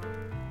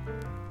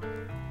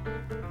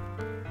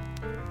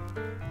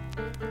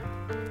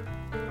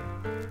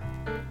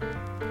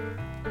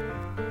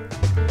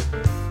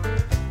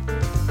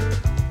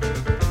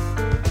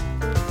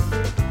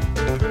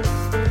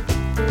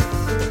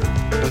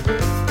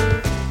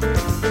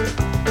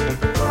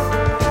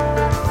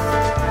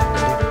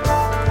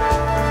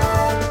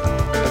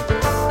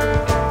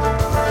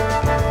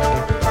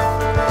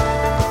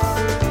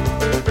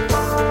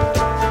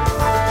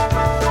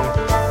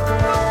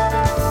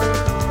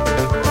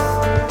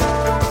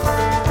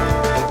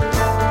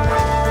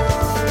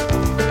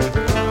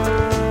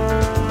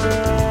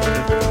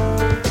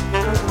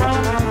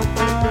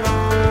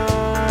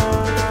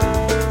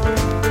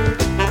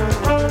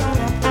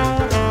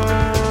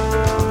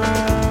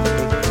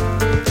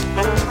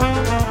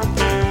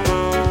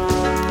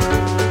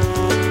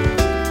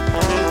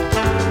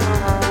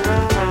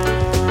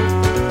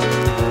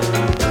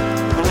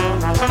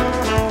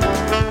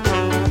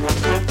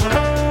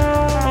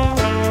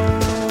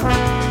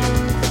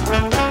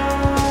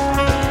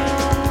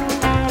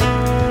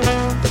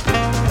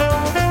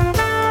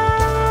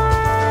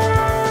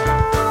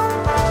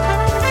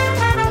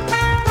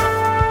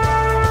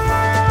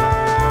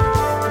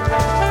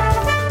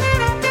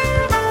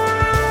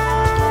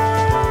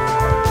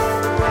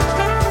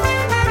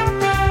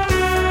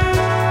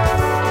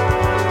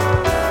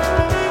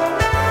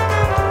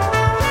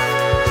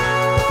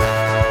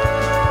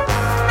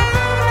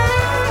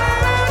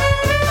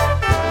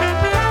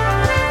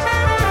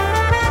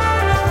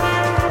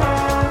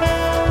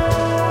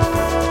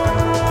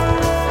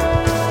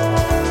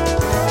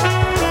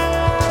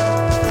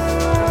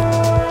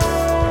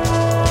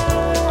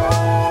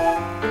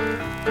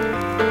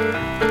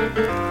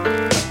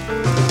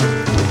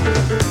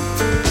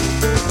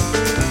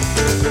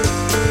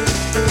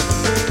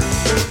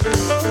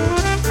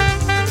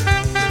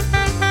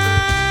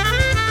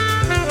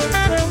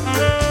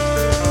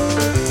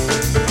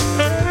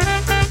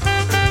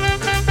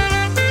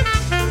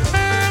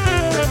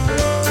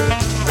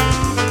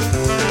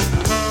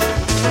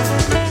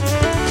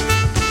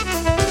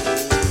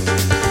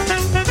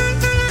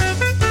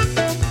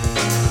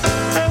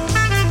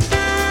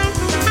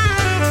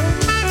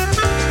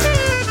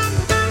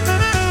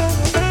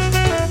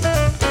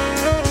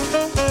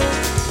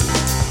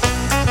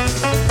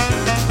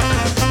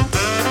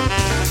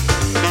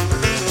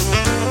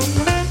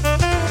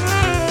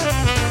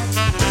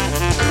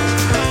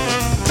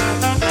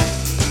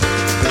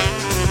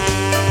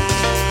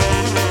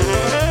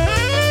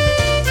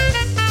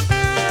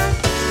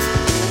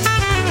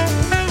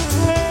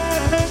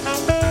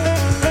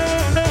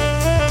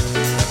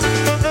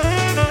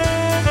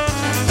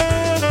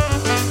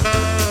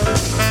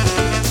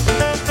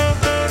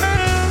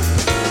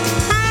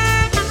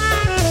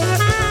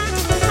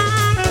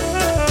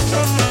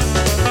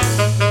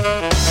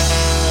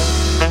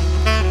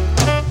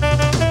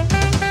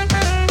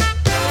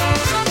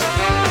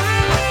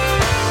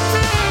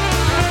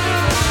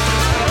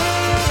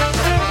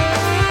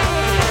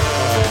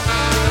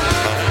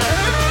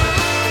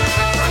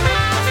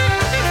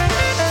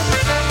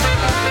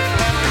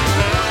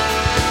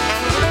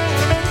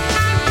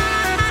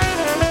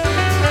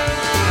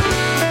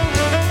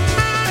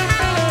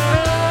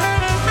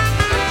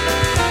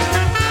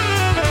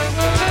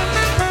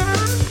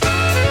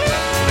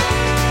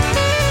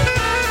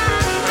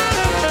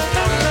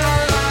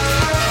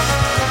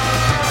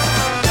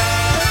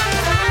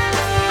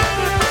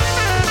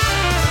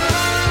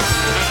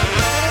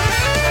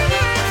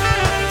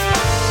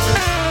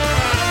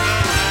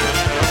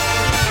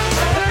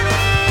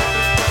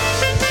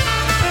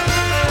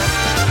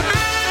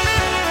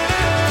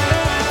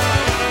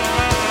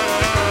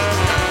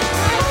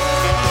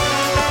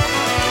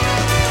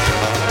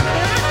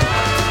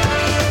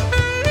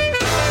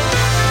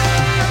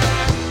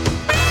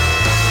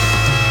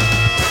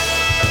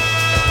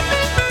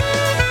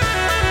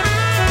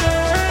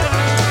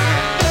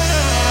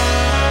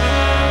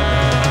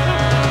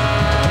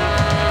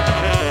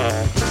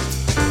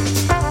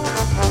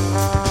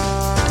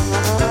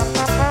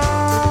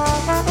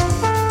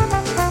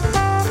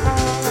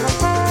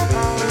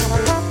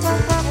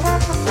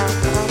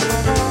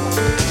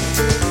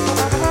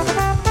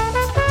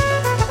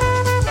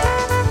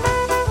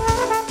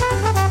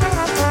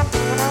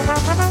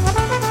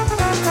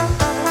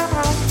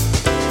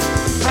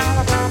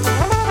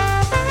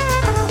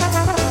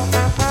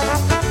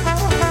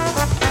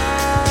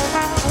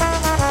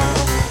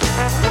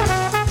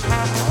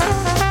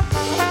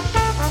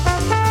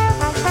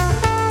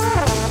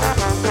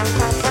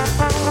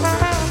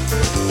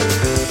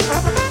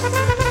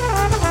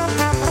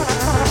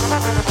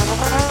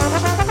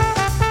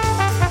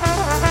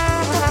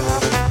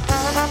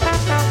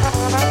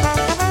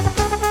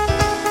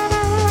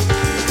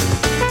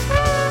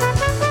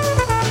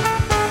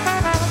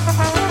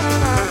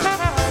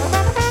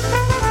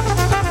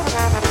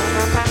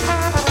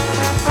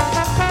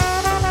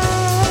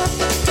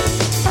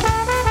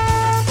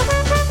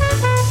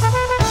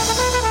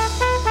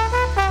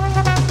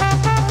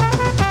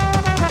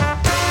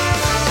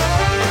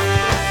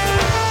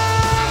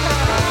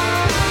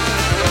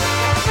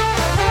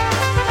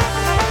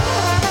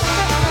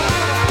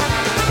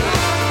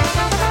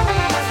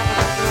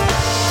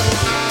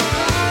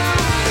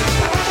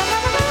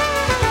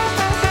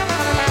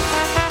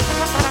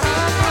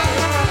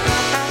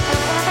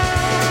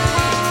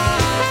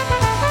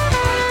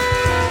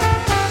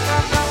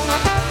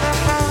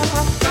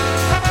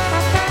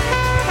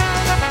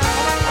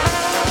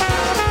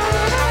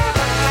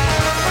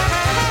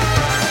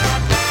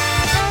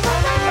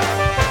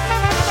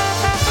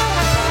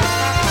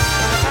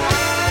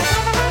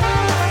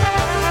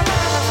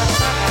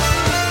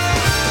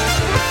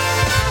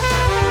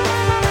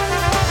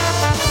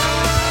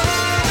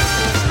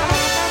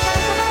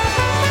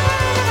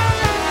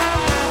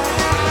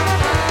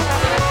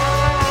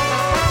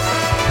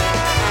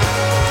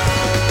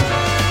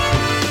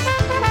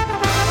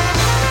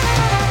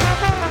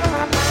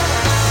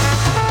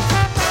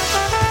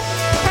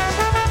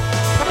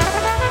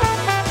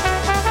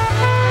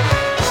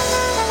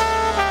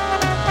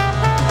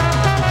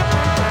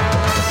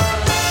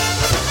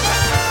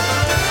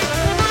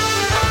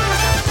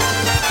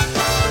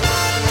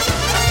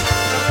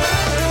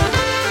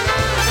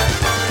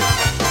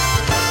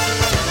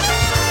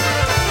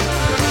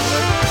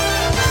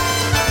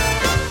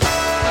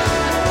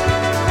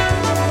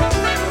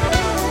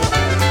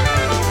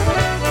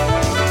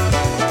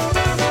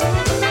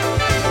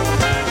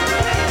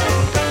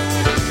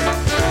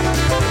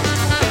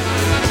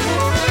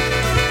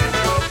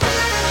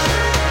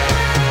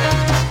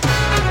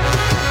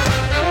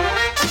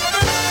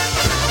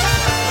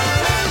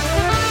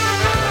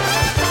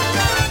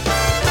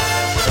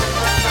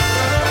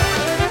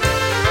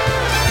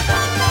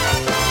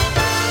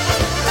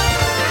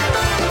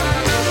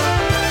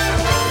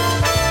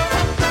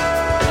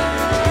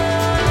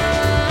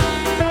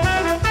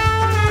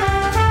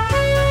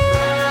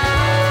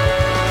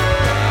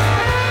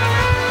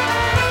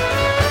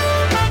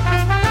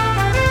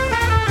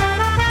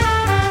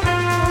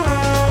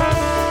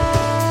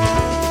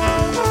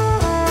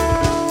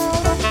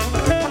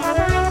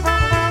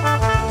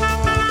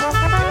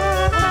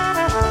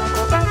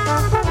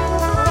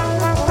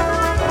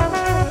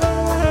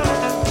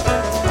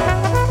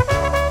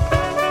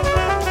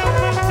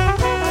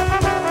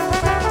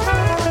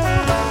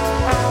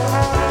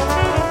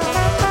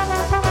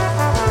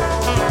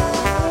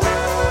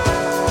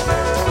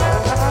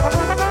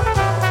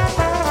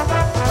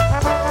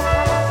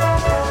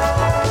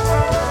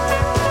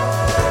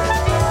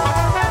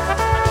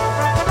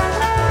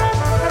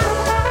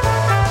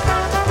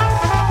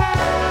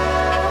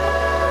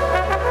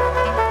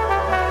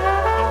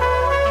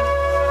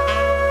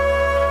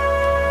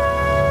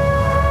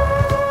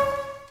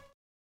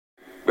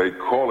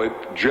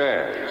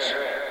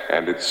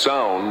 and it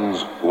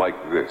sounds like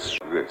this.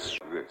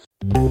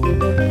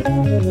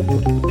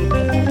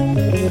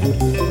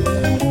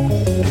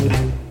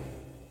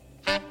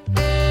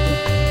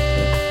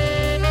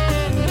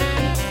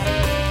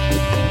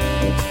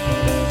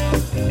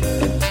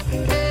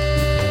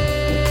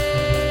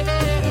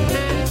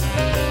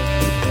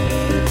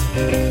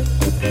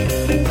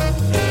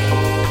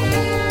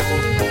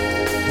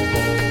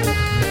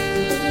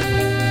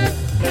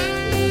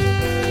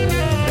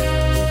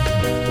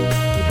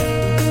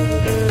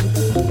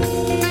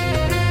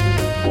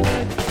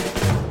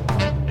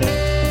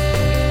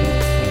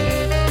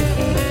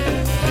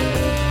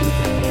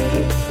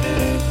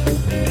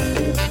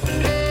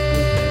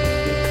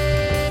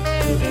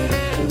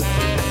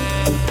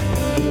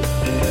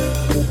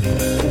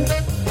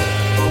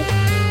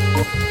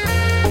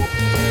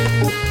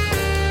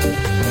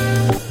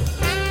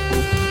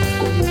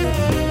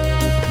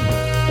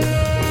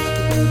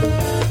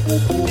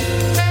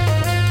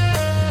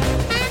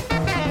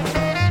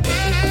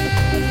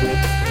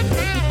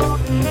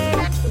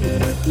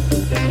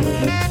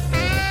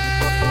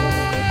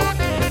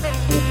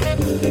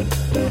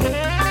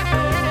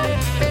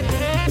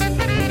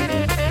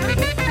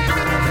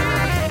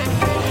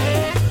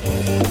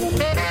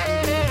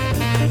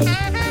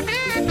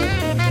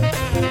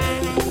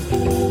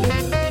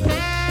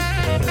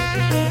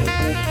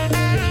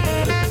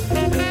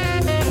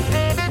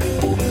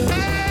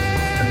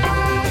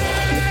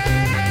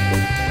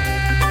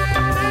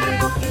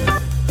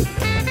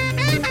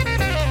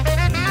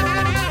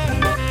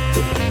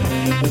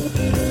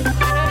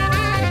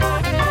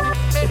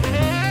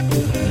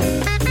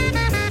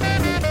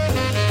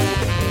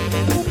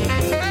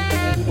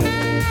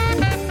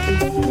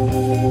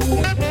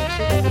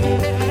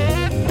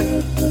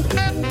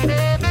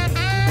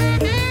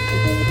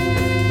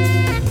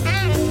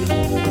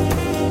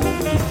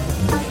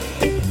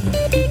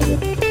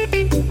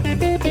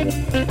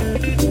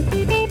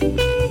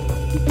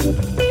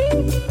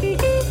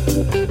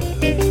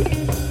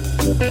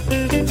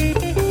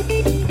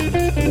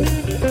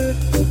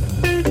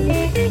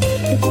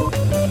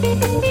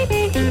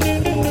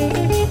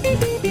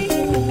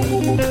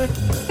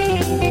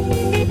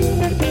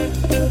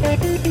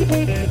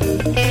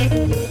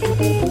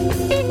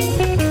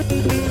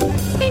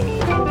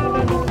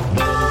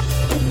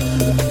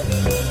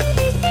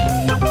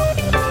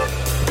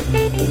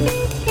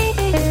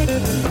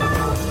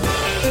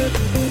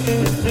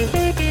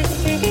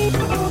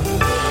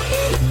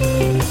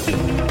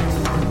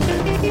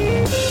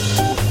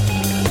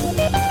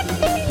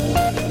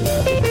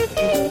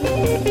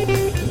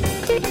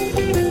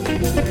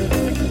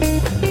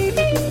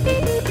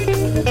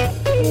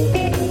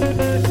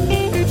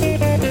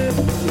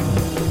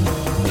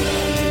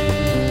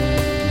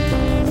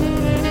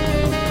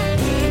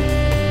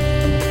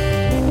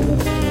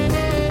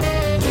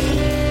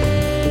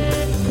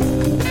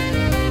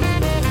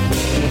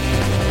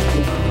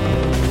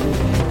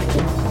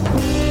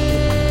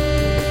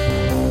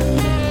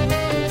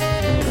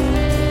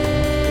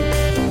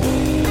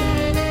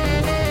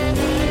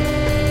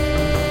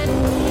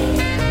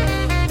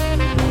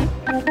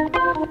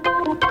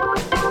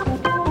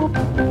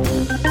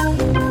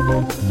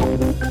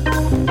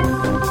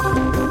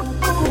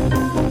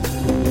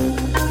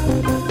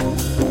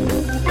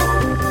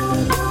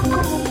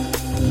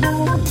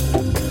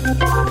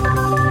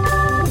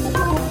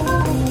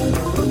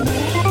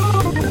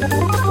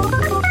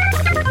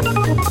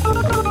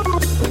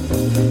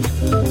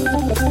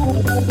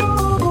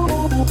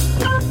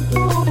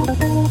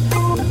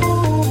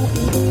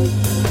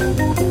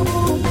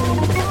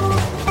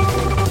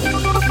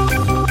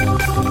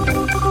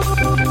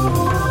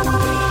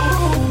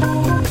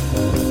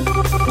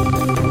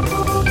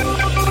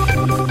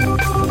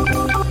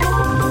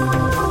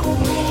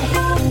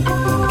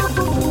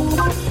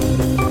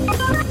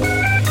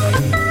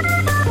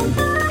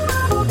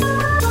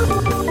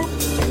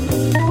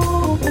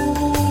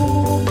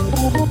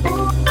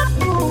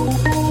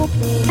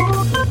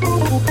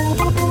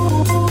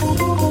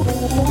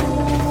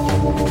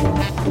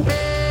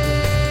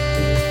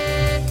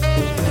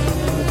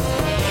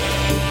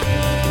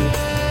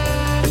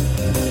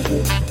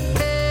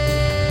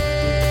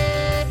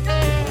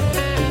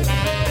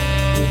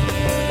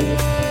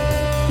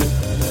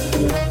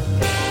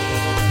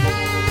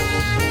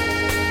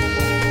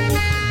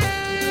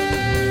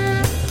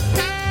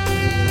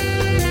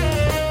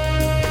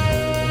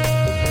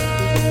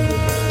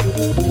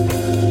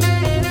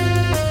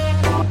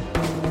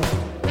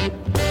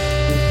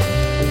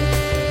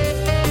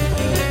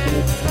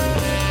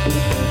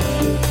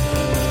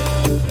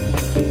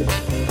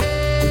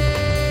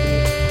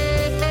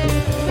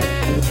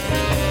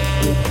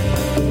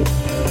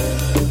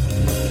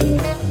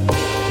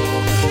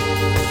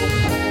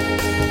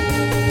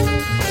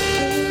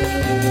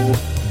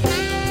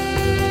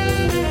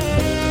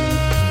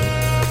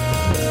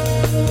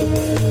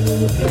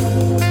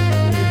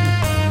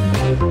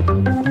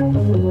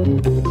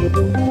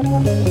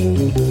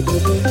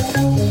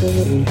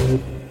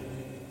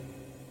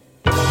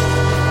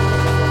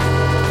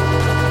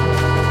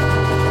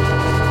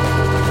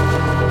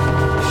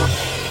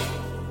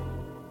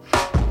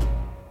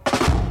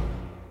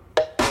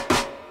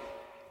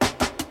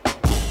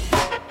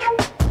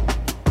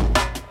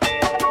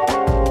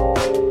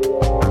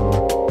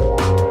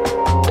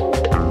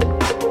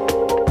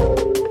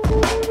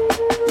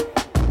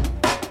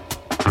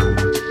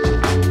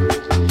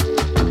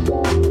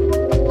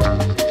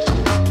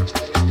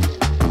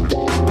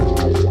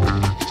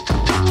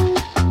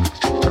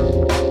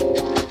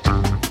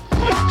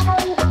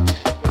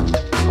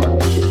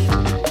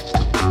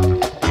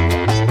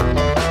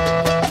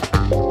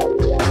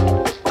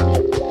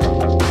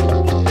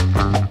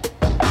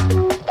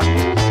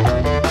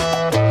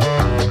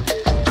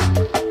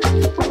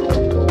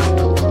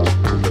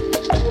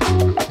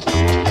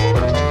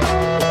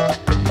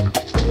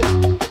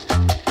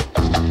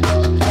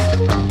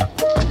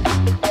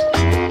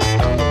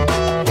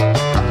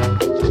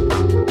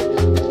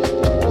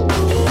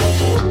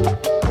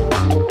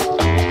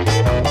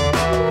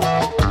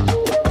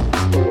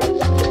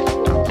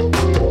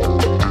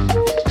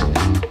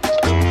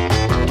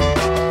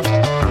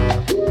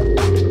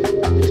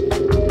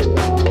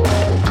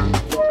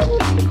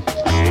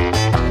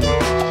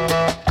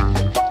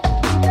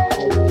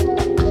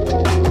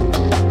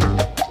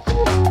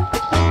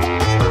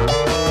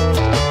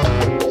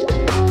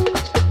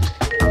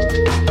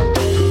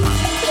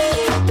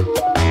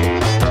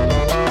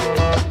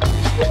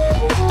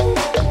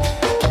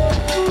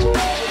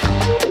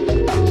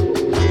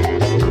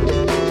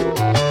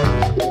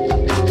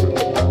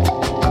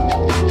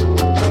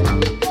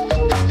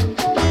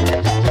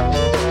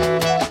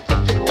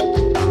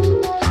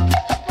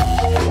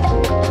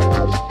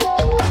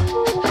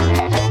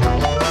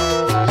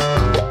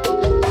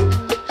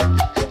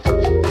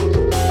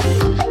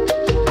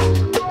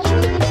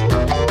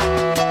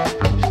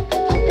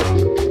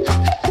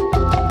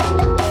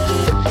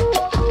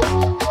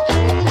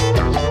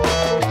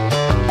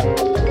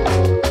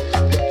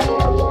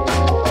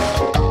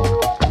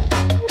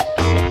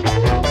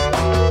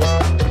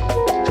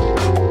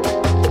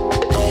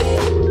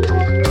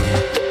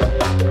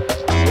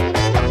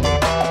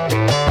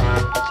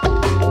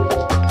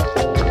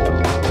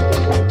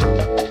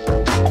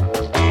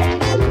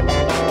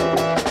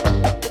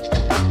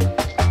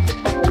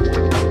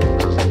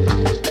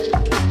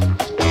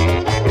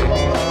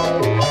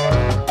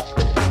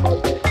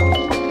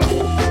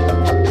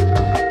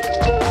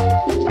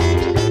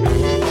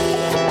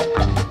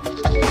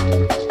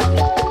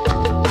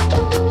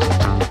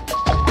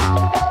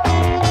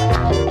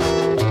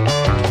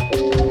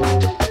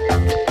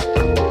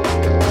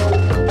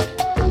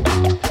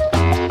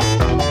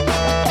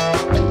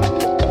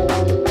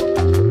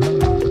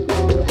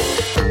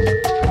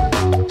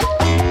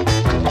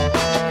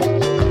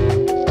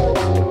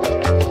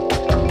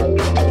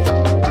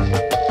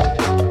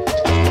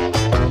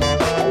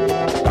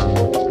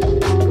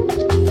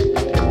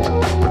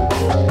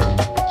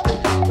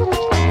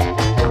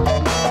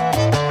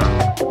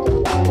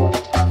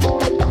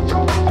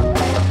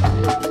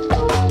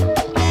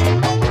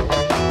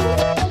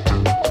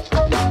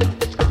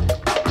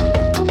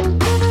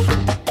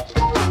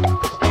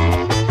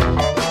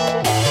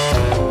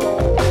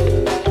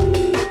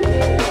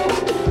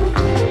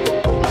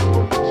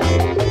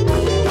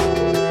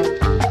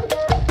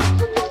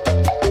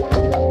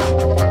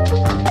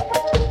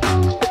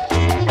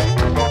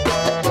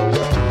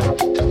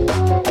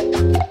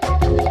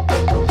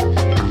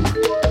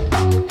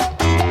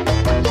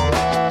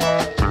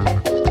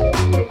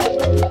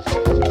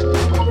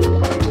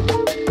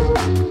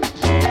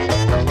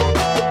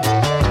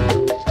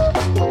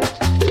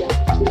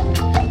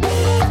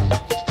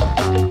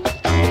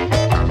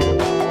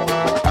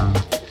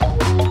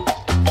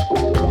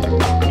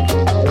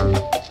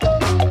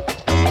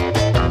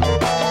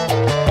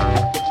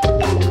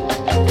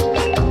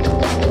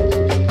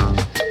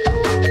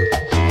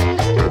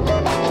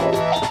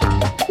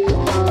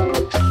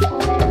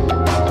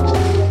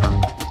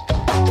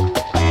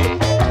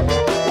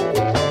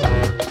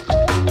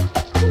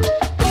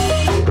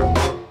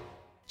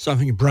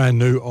 Something brand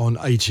new on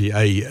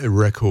 88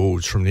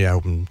 Records from the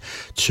album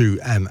To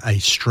Am a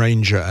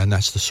Stranger, and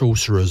that's the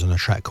Sorcerers and a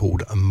track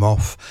called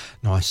Moth.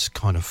 Nice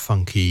kind of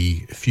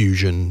funky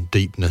fusion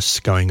deepness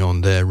going on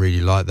there,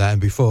 really like that.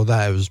 And before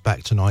that it was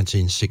back to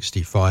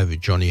 1965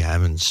 with Johnny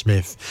Hammond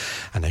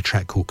Smith and a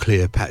track called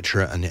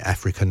Cleopatra and the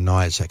African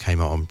Nights that came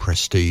out on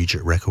Prestige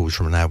Records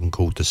from an album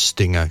called The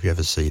Stinger. If you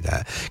ever see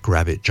that,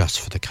 grab it just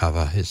for the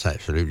cover, it's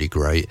absolutely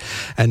great.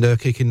 And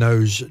kicking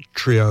those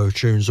trio of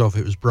tunes off,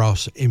 it was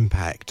Brass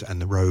Impact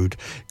and The Road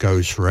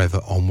Goes Forever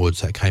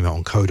Onwards that came out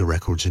on Coda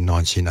Records in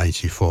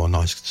 1984.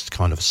 Nice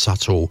kind of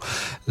subtle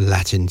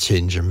Latin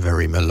tinge and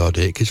very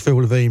melodic. It's Phil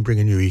Levine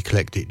bringing you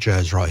Eclectic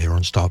Jazz right here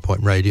on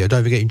Starpoint Radio.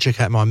 Don't forget you can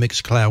check out my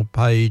Mixcloud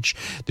page.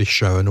 This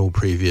show and all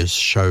previous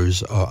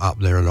shows are up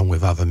there along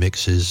with other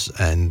mixes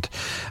and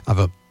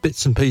other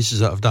bits and pieces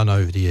that I've done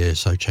over the years,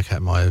 so check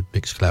out my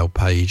Mixcloud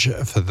page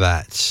for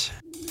that.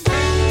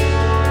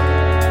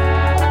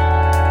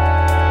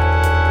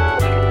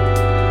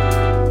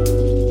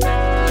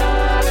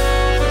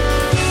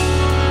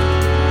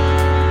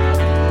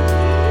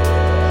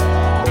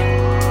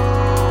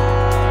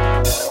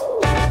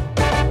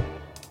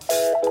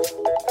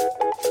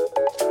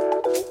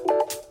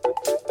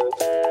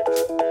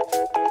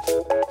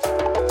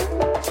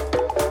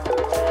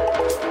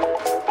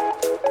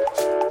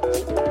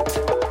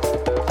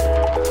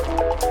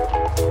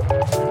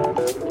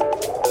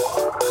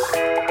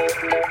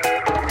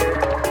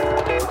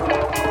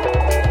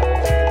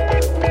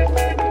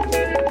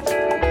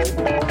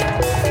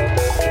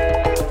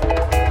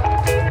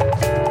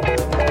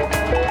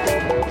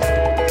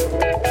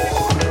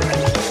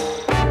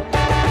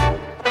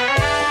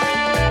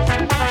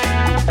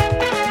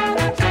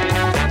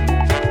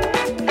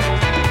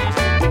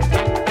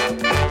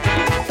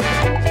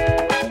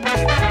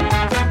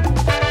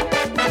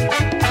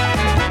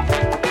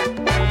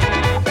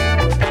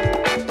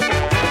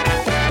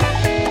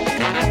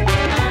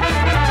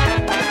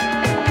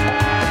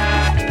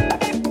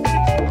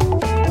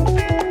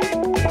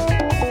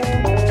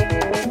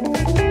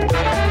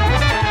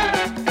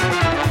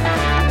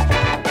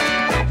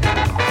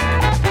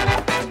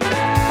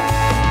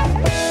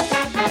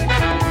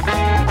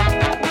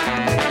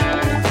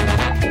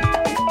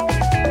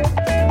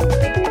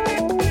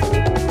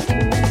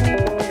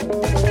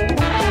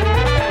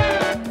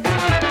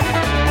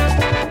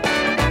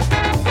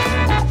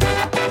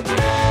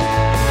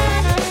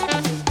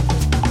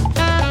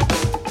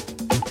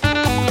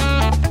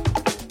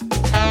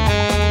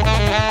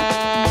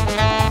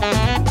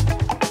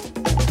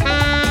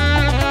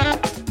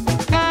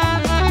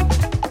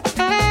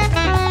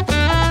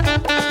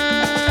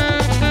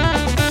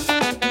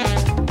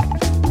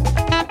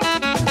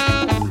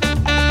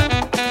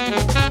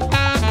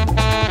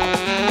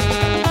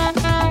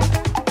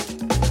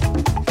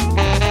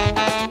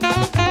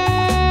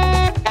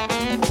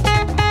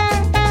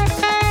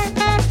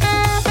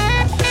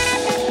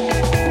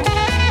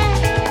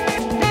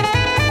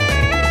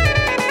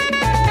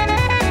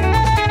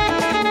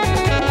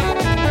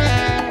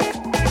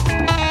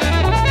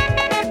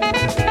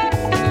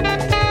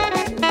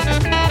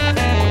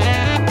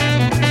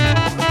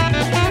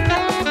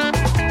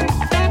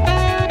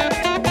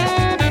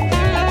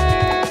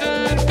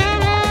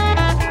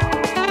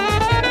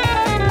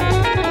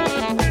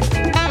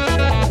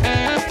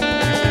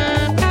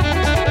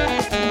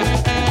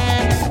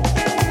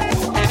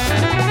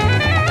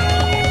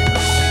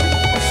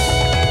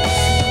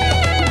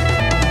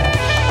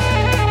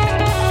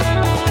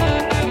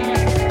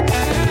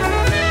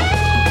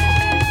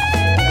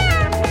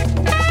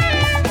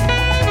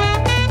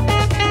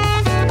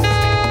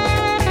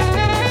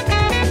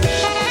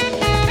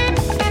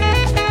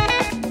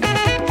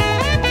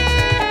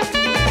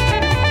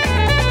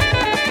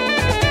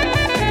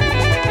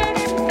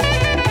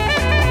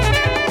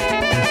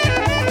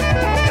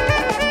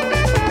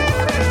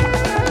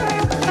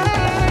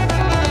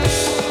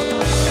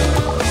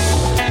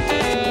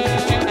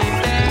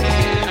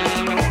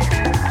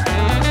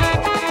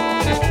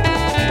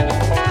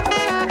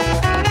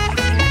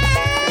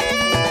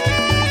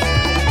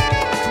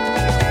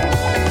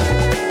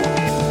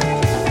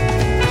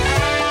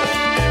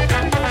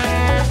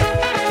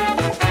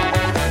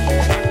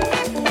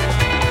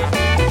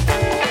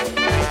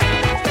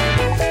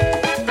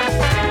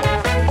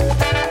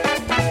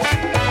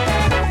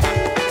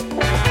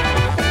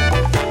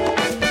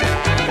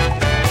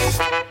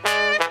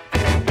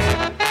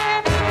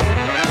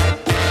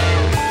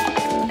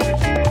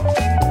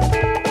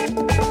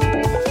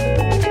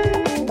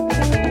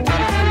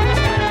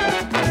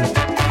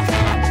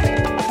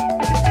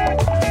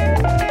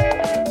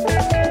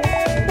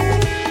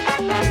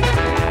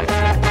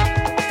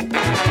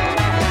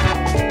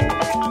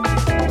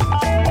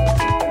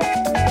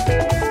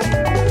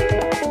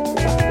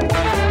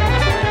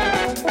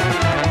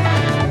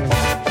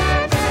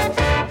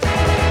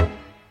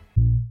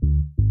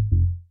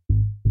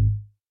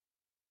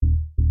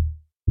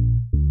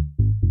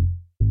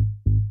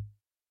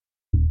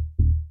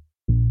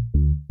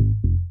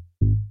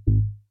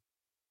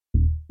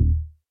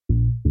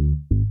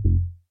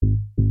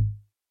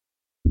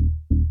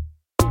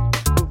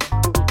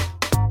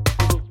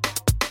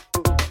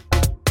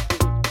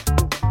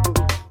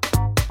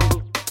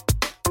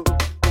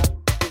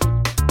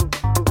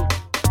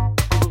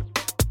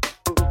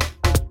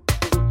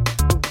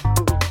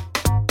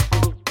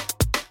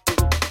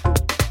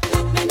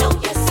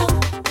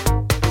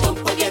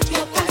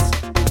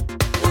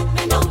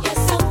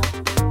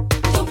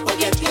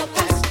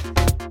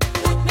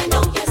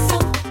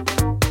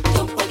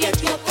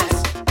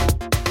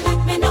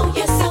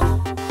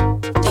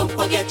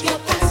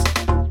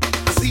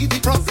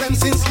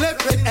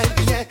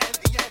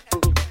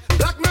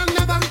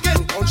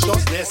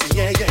 consciousness,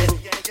 yeah, yeah.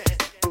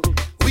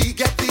 We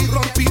get the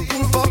wrong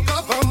people for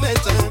government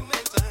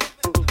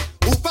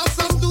who pass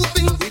us to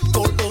things with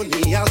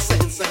colonial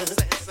sense.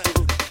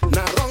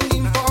 Now wrong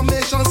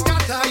information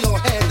scatter your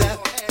head.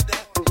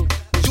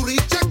 You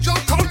reject your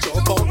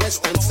culture for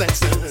Western sense.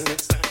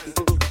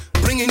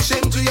 Bringing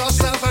shame to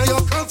yourself and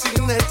your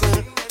continent.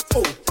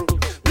 Oh,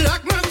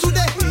 black man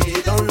today,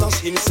 he don't lose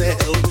himself.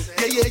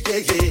 Yeah, yeah,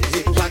 yeah, yeah.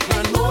 Black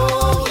man,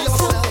 know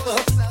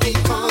yourself. Be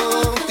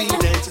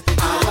confident.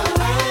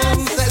 Our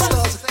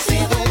ancestors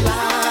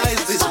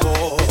civilized this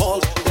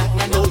world. Black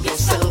man, know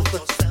yourself.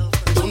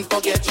 Don't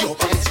forget your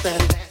past.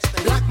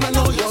 Black man,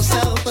 know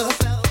yourself.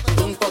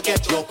 Don't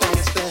forget your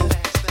past.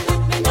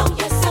 Black man, know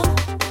yourself.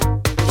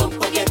 Don't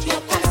forget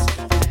your past.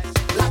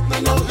 Black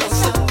man, know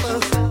yourself.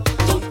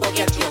 Don't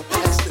forget your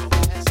past.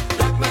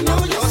 Black man,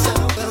 know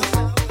yourself.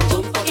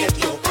 Don't forget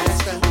your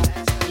past.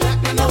 Black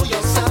man, know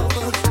yourself.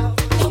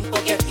 Don't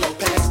forget your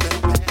past.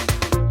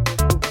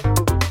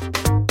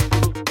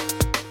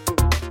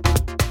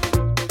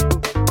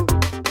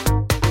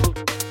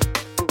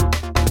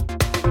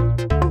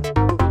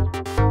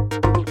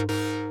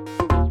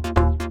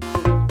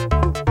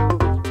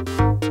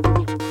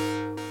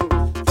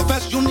 The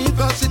first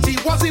university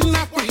was in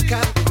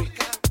Africa.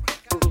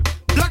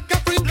 Black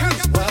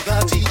Africans were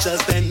the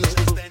teachers then.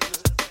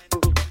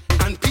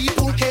 And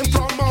people came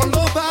from all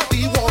over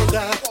the world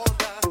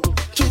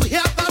to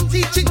hear the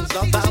teachings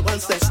of our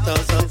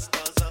ancestors.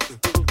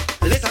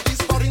 Later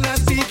these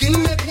foreigners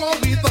begin make war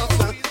with us.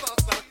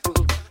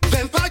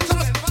 Then fight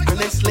us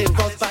and enslave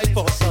us by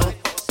force.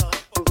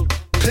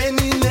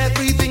 Claiming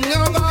everything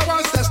of our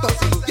ancestors.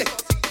 Yeah,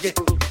 yeah.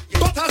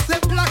 But as a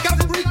black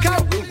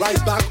Africa will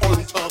rise back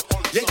on top.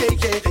 Yeah, yeah,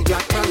 yeah.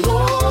 Black man,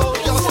 know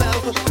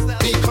yourself.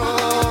 Be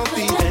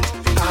confident.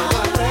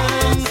 Our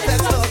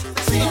ancestors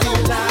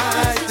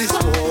civilized this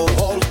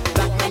world.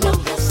 Black man, know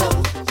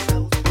yourself.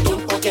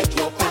 Don't forget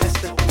your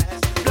past.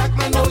 Black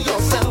man, know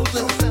yourself.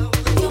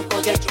 Don't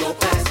forget your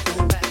past.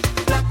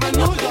 Black man,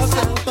 know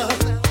yourself.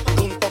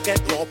 Don't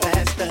forget your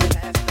past.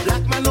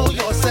 Black man, know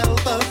yourself.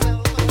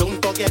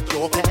 Don't forget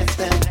your past.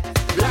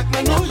 Black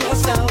man, know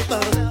yourself.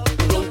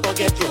 Don't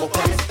forget your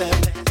past.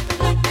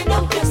 Black man,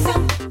 know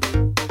yourself.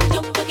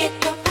 Don't forget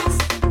your past.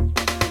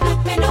 Black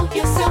man, know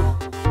yourself.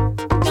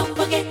 Don't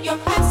forget your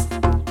past.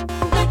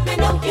 Black man,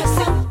 know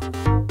yourself.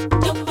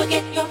 Don't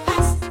forget your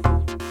past.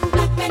 Black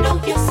man, know yourself. Don't forget your past. Black man, know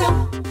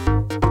yourself.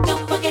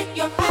 Don't forget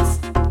your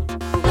past.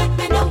 Black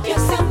man, know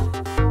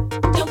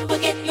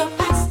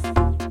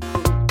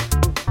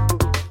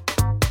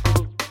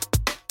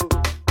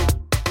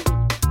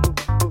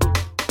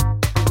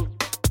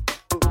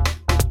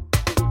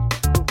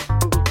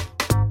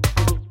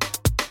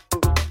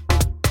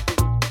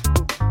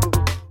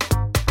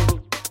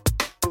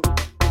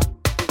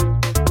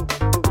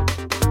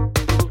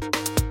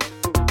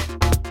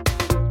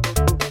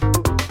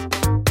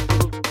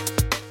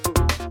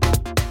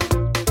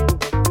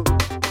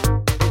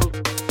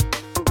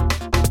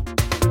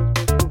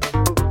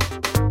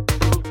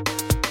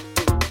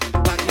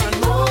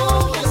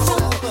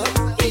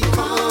yourself. Be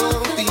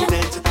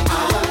confident.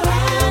 Our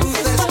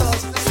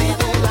ancestors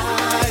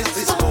civilized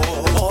this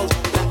world.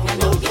 Black man,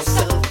 know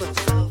yourself.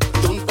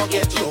 Don't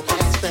forget your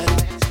past.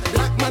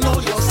 Black man, know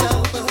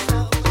yourself.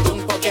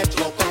 Don't forget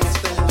your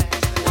past.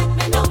 Black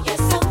man, know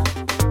yourself.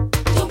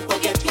 Don't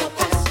forget your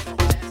past.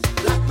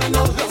 Black man,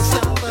 know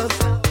yourself.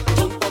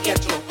 Don't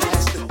forget your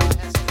past.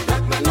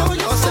 Black man, know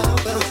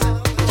yourself.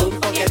 Don't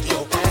forget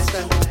your past.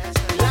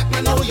 Black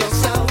man, know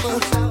yourself.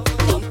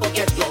 Don't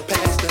forget your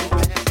past.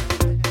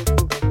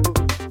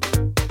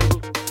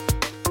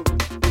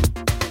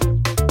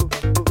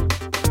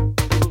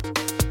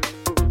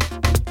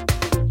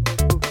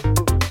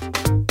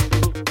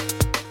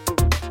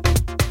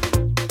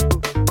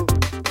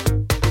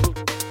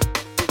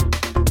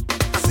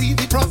 I see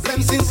the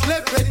problems in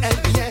slavery and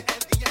yeah.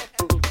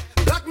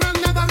 Black man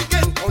never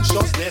gain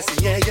consciousness,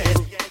 yeah, yeah.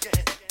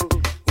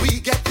 We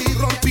get the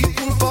wrong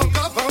people for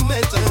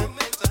government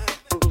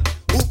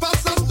who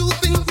pass us to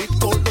things with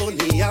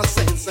colonial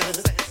sense.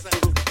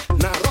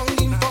 Now wrong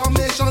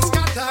information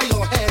scatter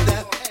your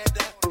head.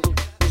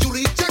 You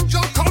reject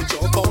your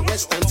culture for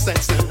Western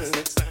sense.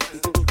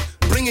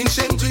 Bringing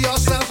shame to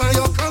yourself and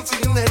your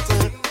continent.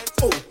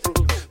 Oh,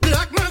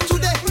 black man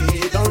today,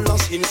 he don't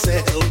lose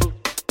himself.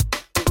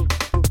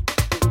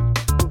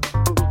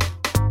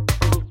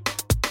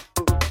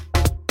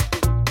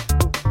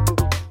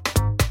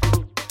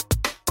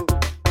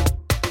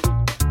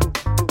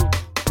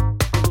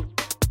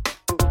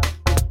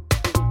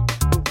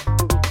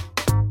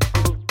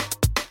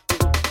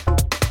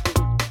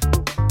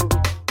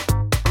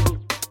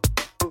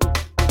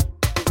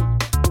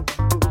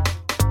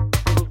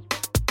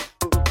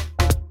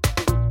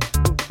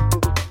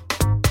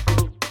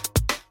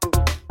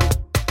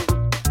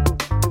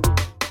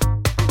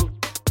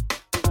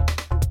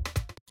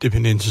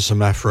 Dipping into some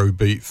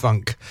Afrobeat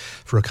funk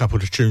for a couple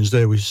of tunes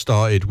there. We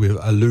started with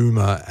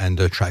Aluma and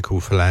a track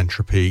called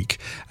Philanthropique,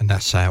 and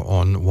that's out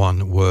on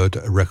One Word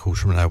Records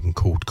from an album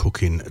called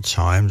Cooking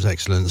Times.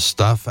 Excellent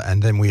stuff.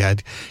 And then we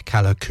had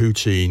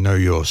Kalakuti, Know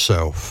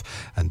Yourself,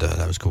 and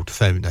that was called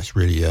Femi. That's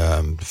really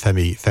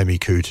Femi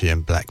Kuti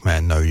and Black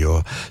Man Know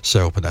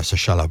Yourself, but that's a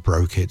Shala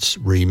Brokits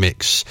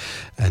remix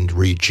and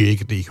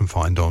rejig that you can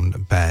find on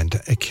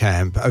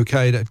Bandcamp.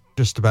 Okay, that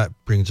just about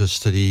brings us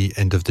to the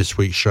end of this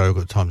week's show.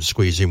 Got time to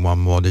squeeze in one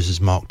more. This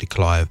is Mark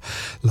DeClive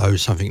Lowe,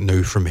 something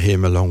new from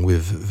him, along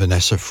with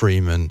Vanessa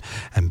Freeman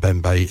and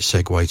Bembe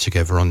Segway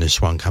together on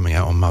this one, coming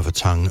out on Mother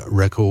Tongue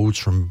Records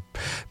from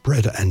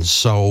Bread and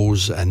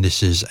Souls. And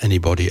this is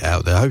Anybody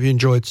Out There. I hope you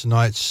enjoyed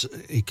tonight's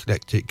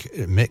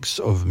eclectic mix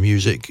of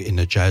music in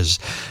the jazz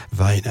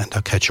vein, and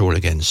I'll catch you all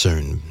again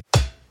soon.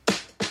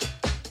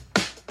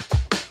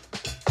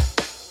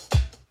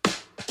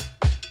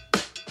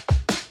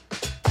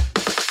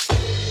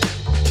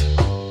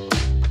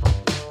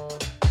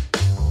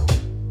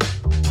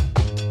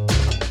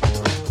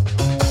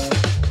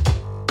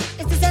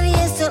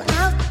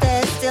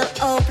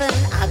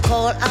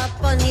 Call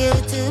up on you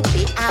to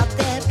be out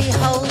there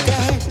beholden.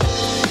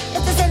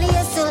 If there's any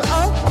ear still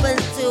open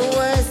to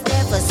words,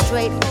 never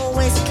straight,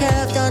 always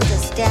curved,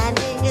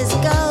 understanding is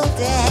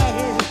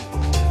golden.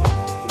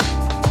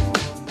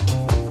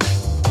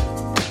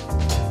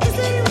 Is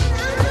anyone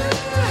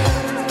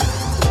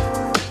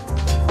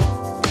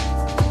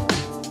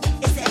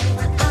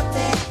out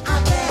there?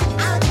 Out there,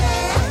 out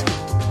there?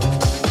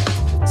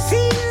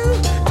 See you,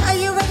 are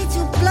you ready to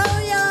blow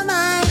your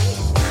mind?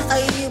 Are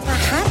you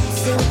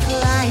perhaps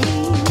inclined?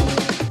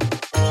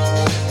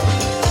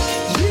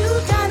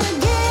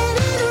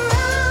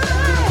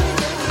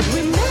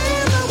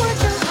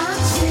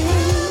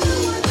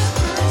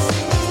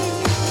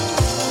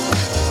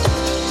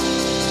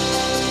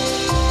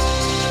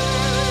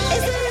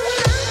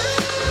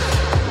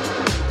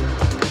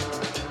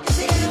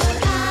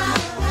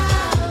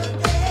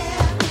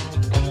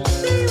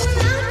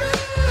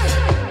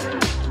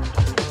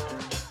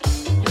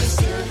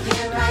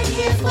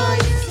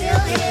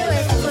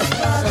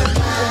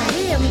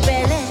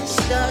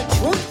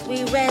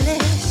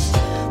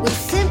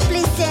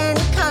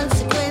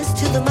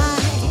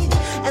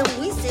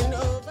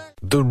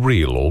 The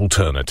real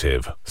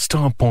alternative.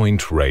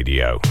 Starpoint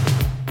Radio.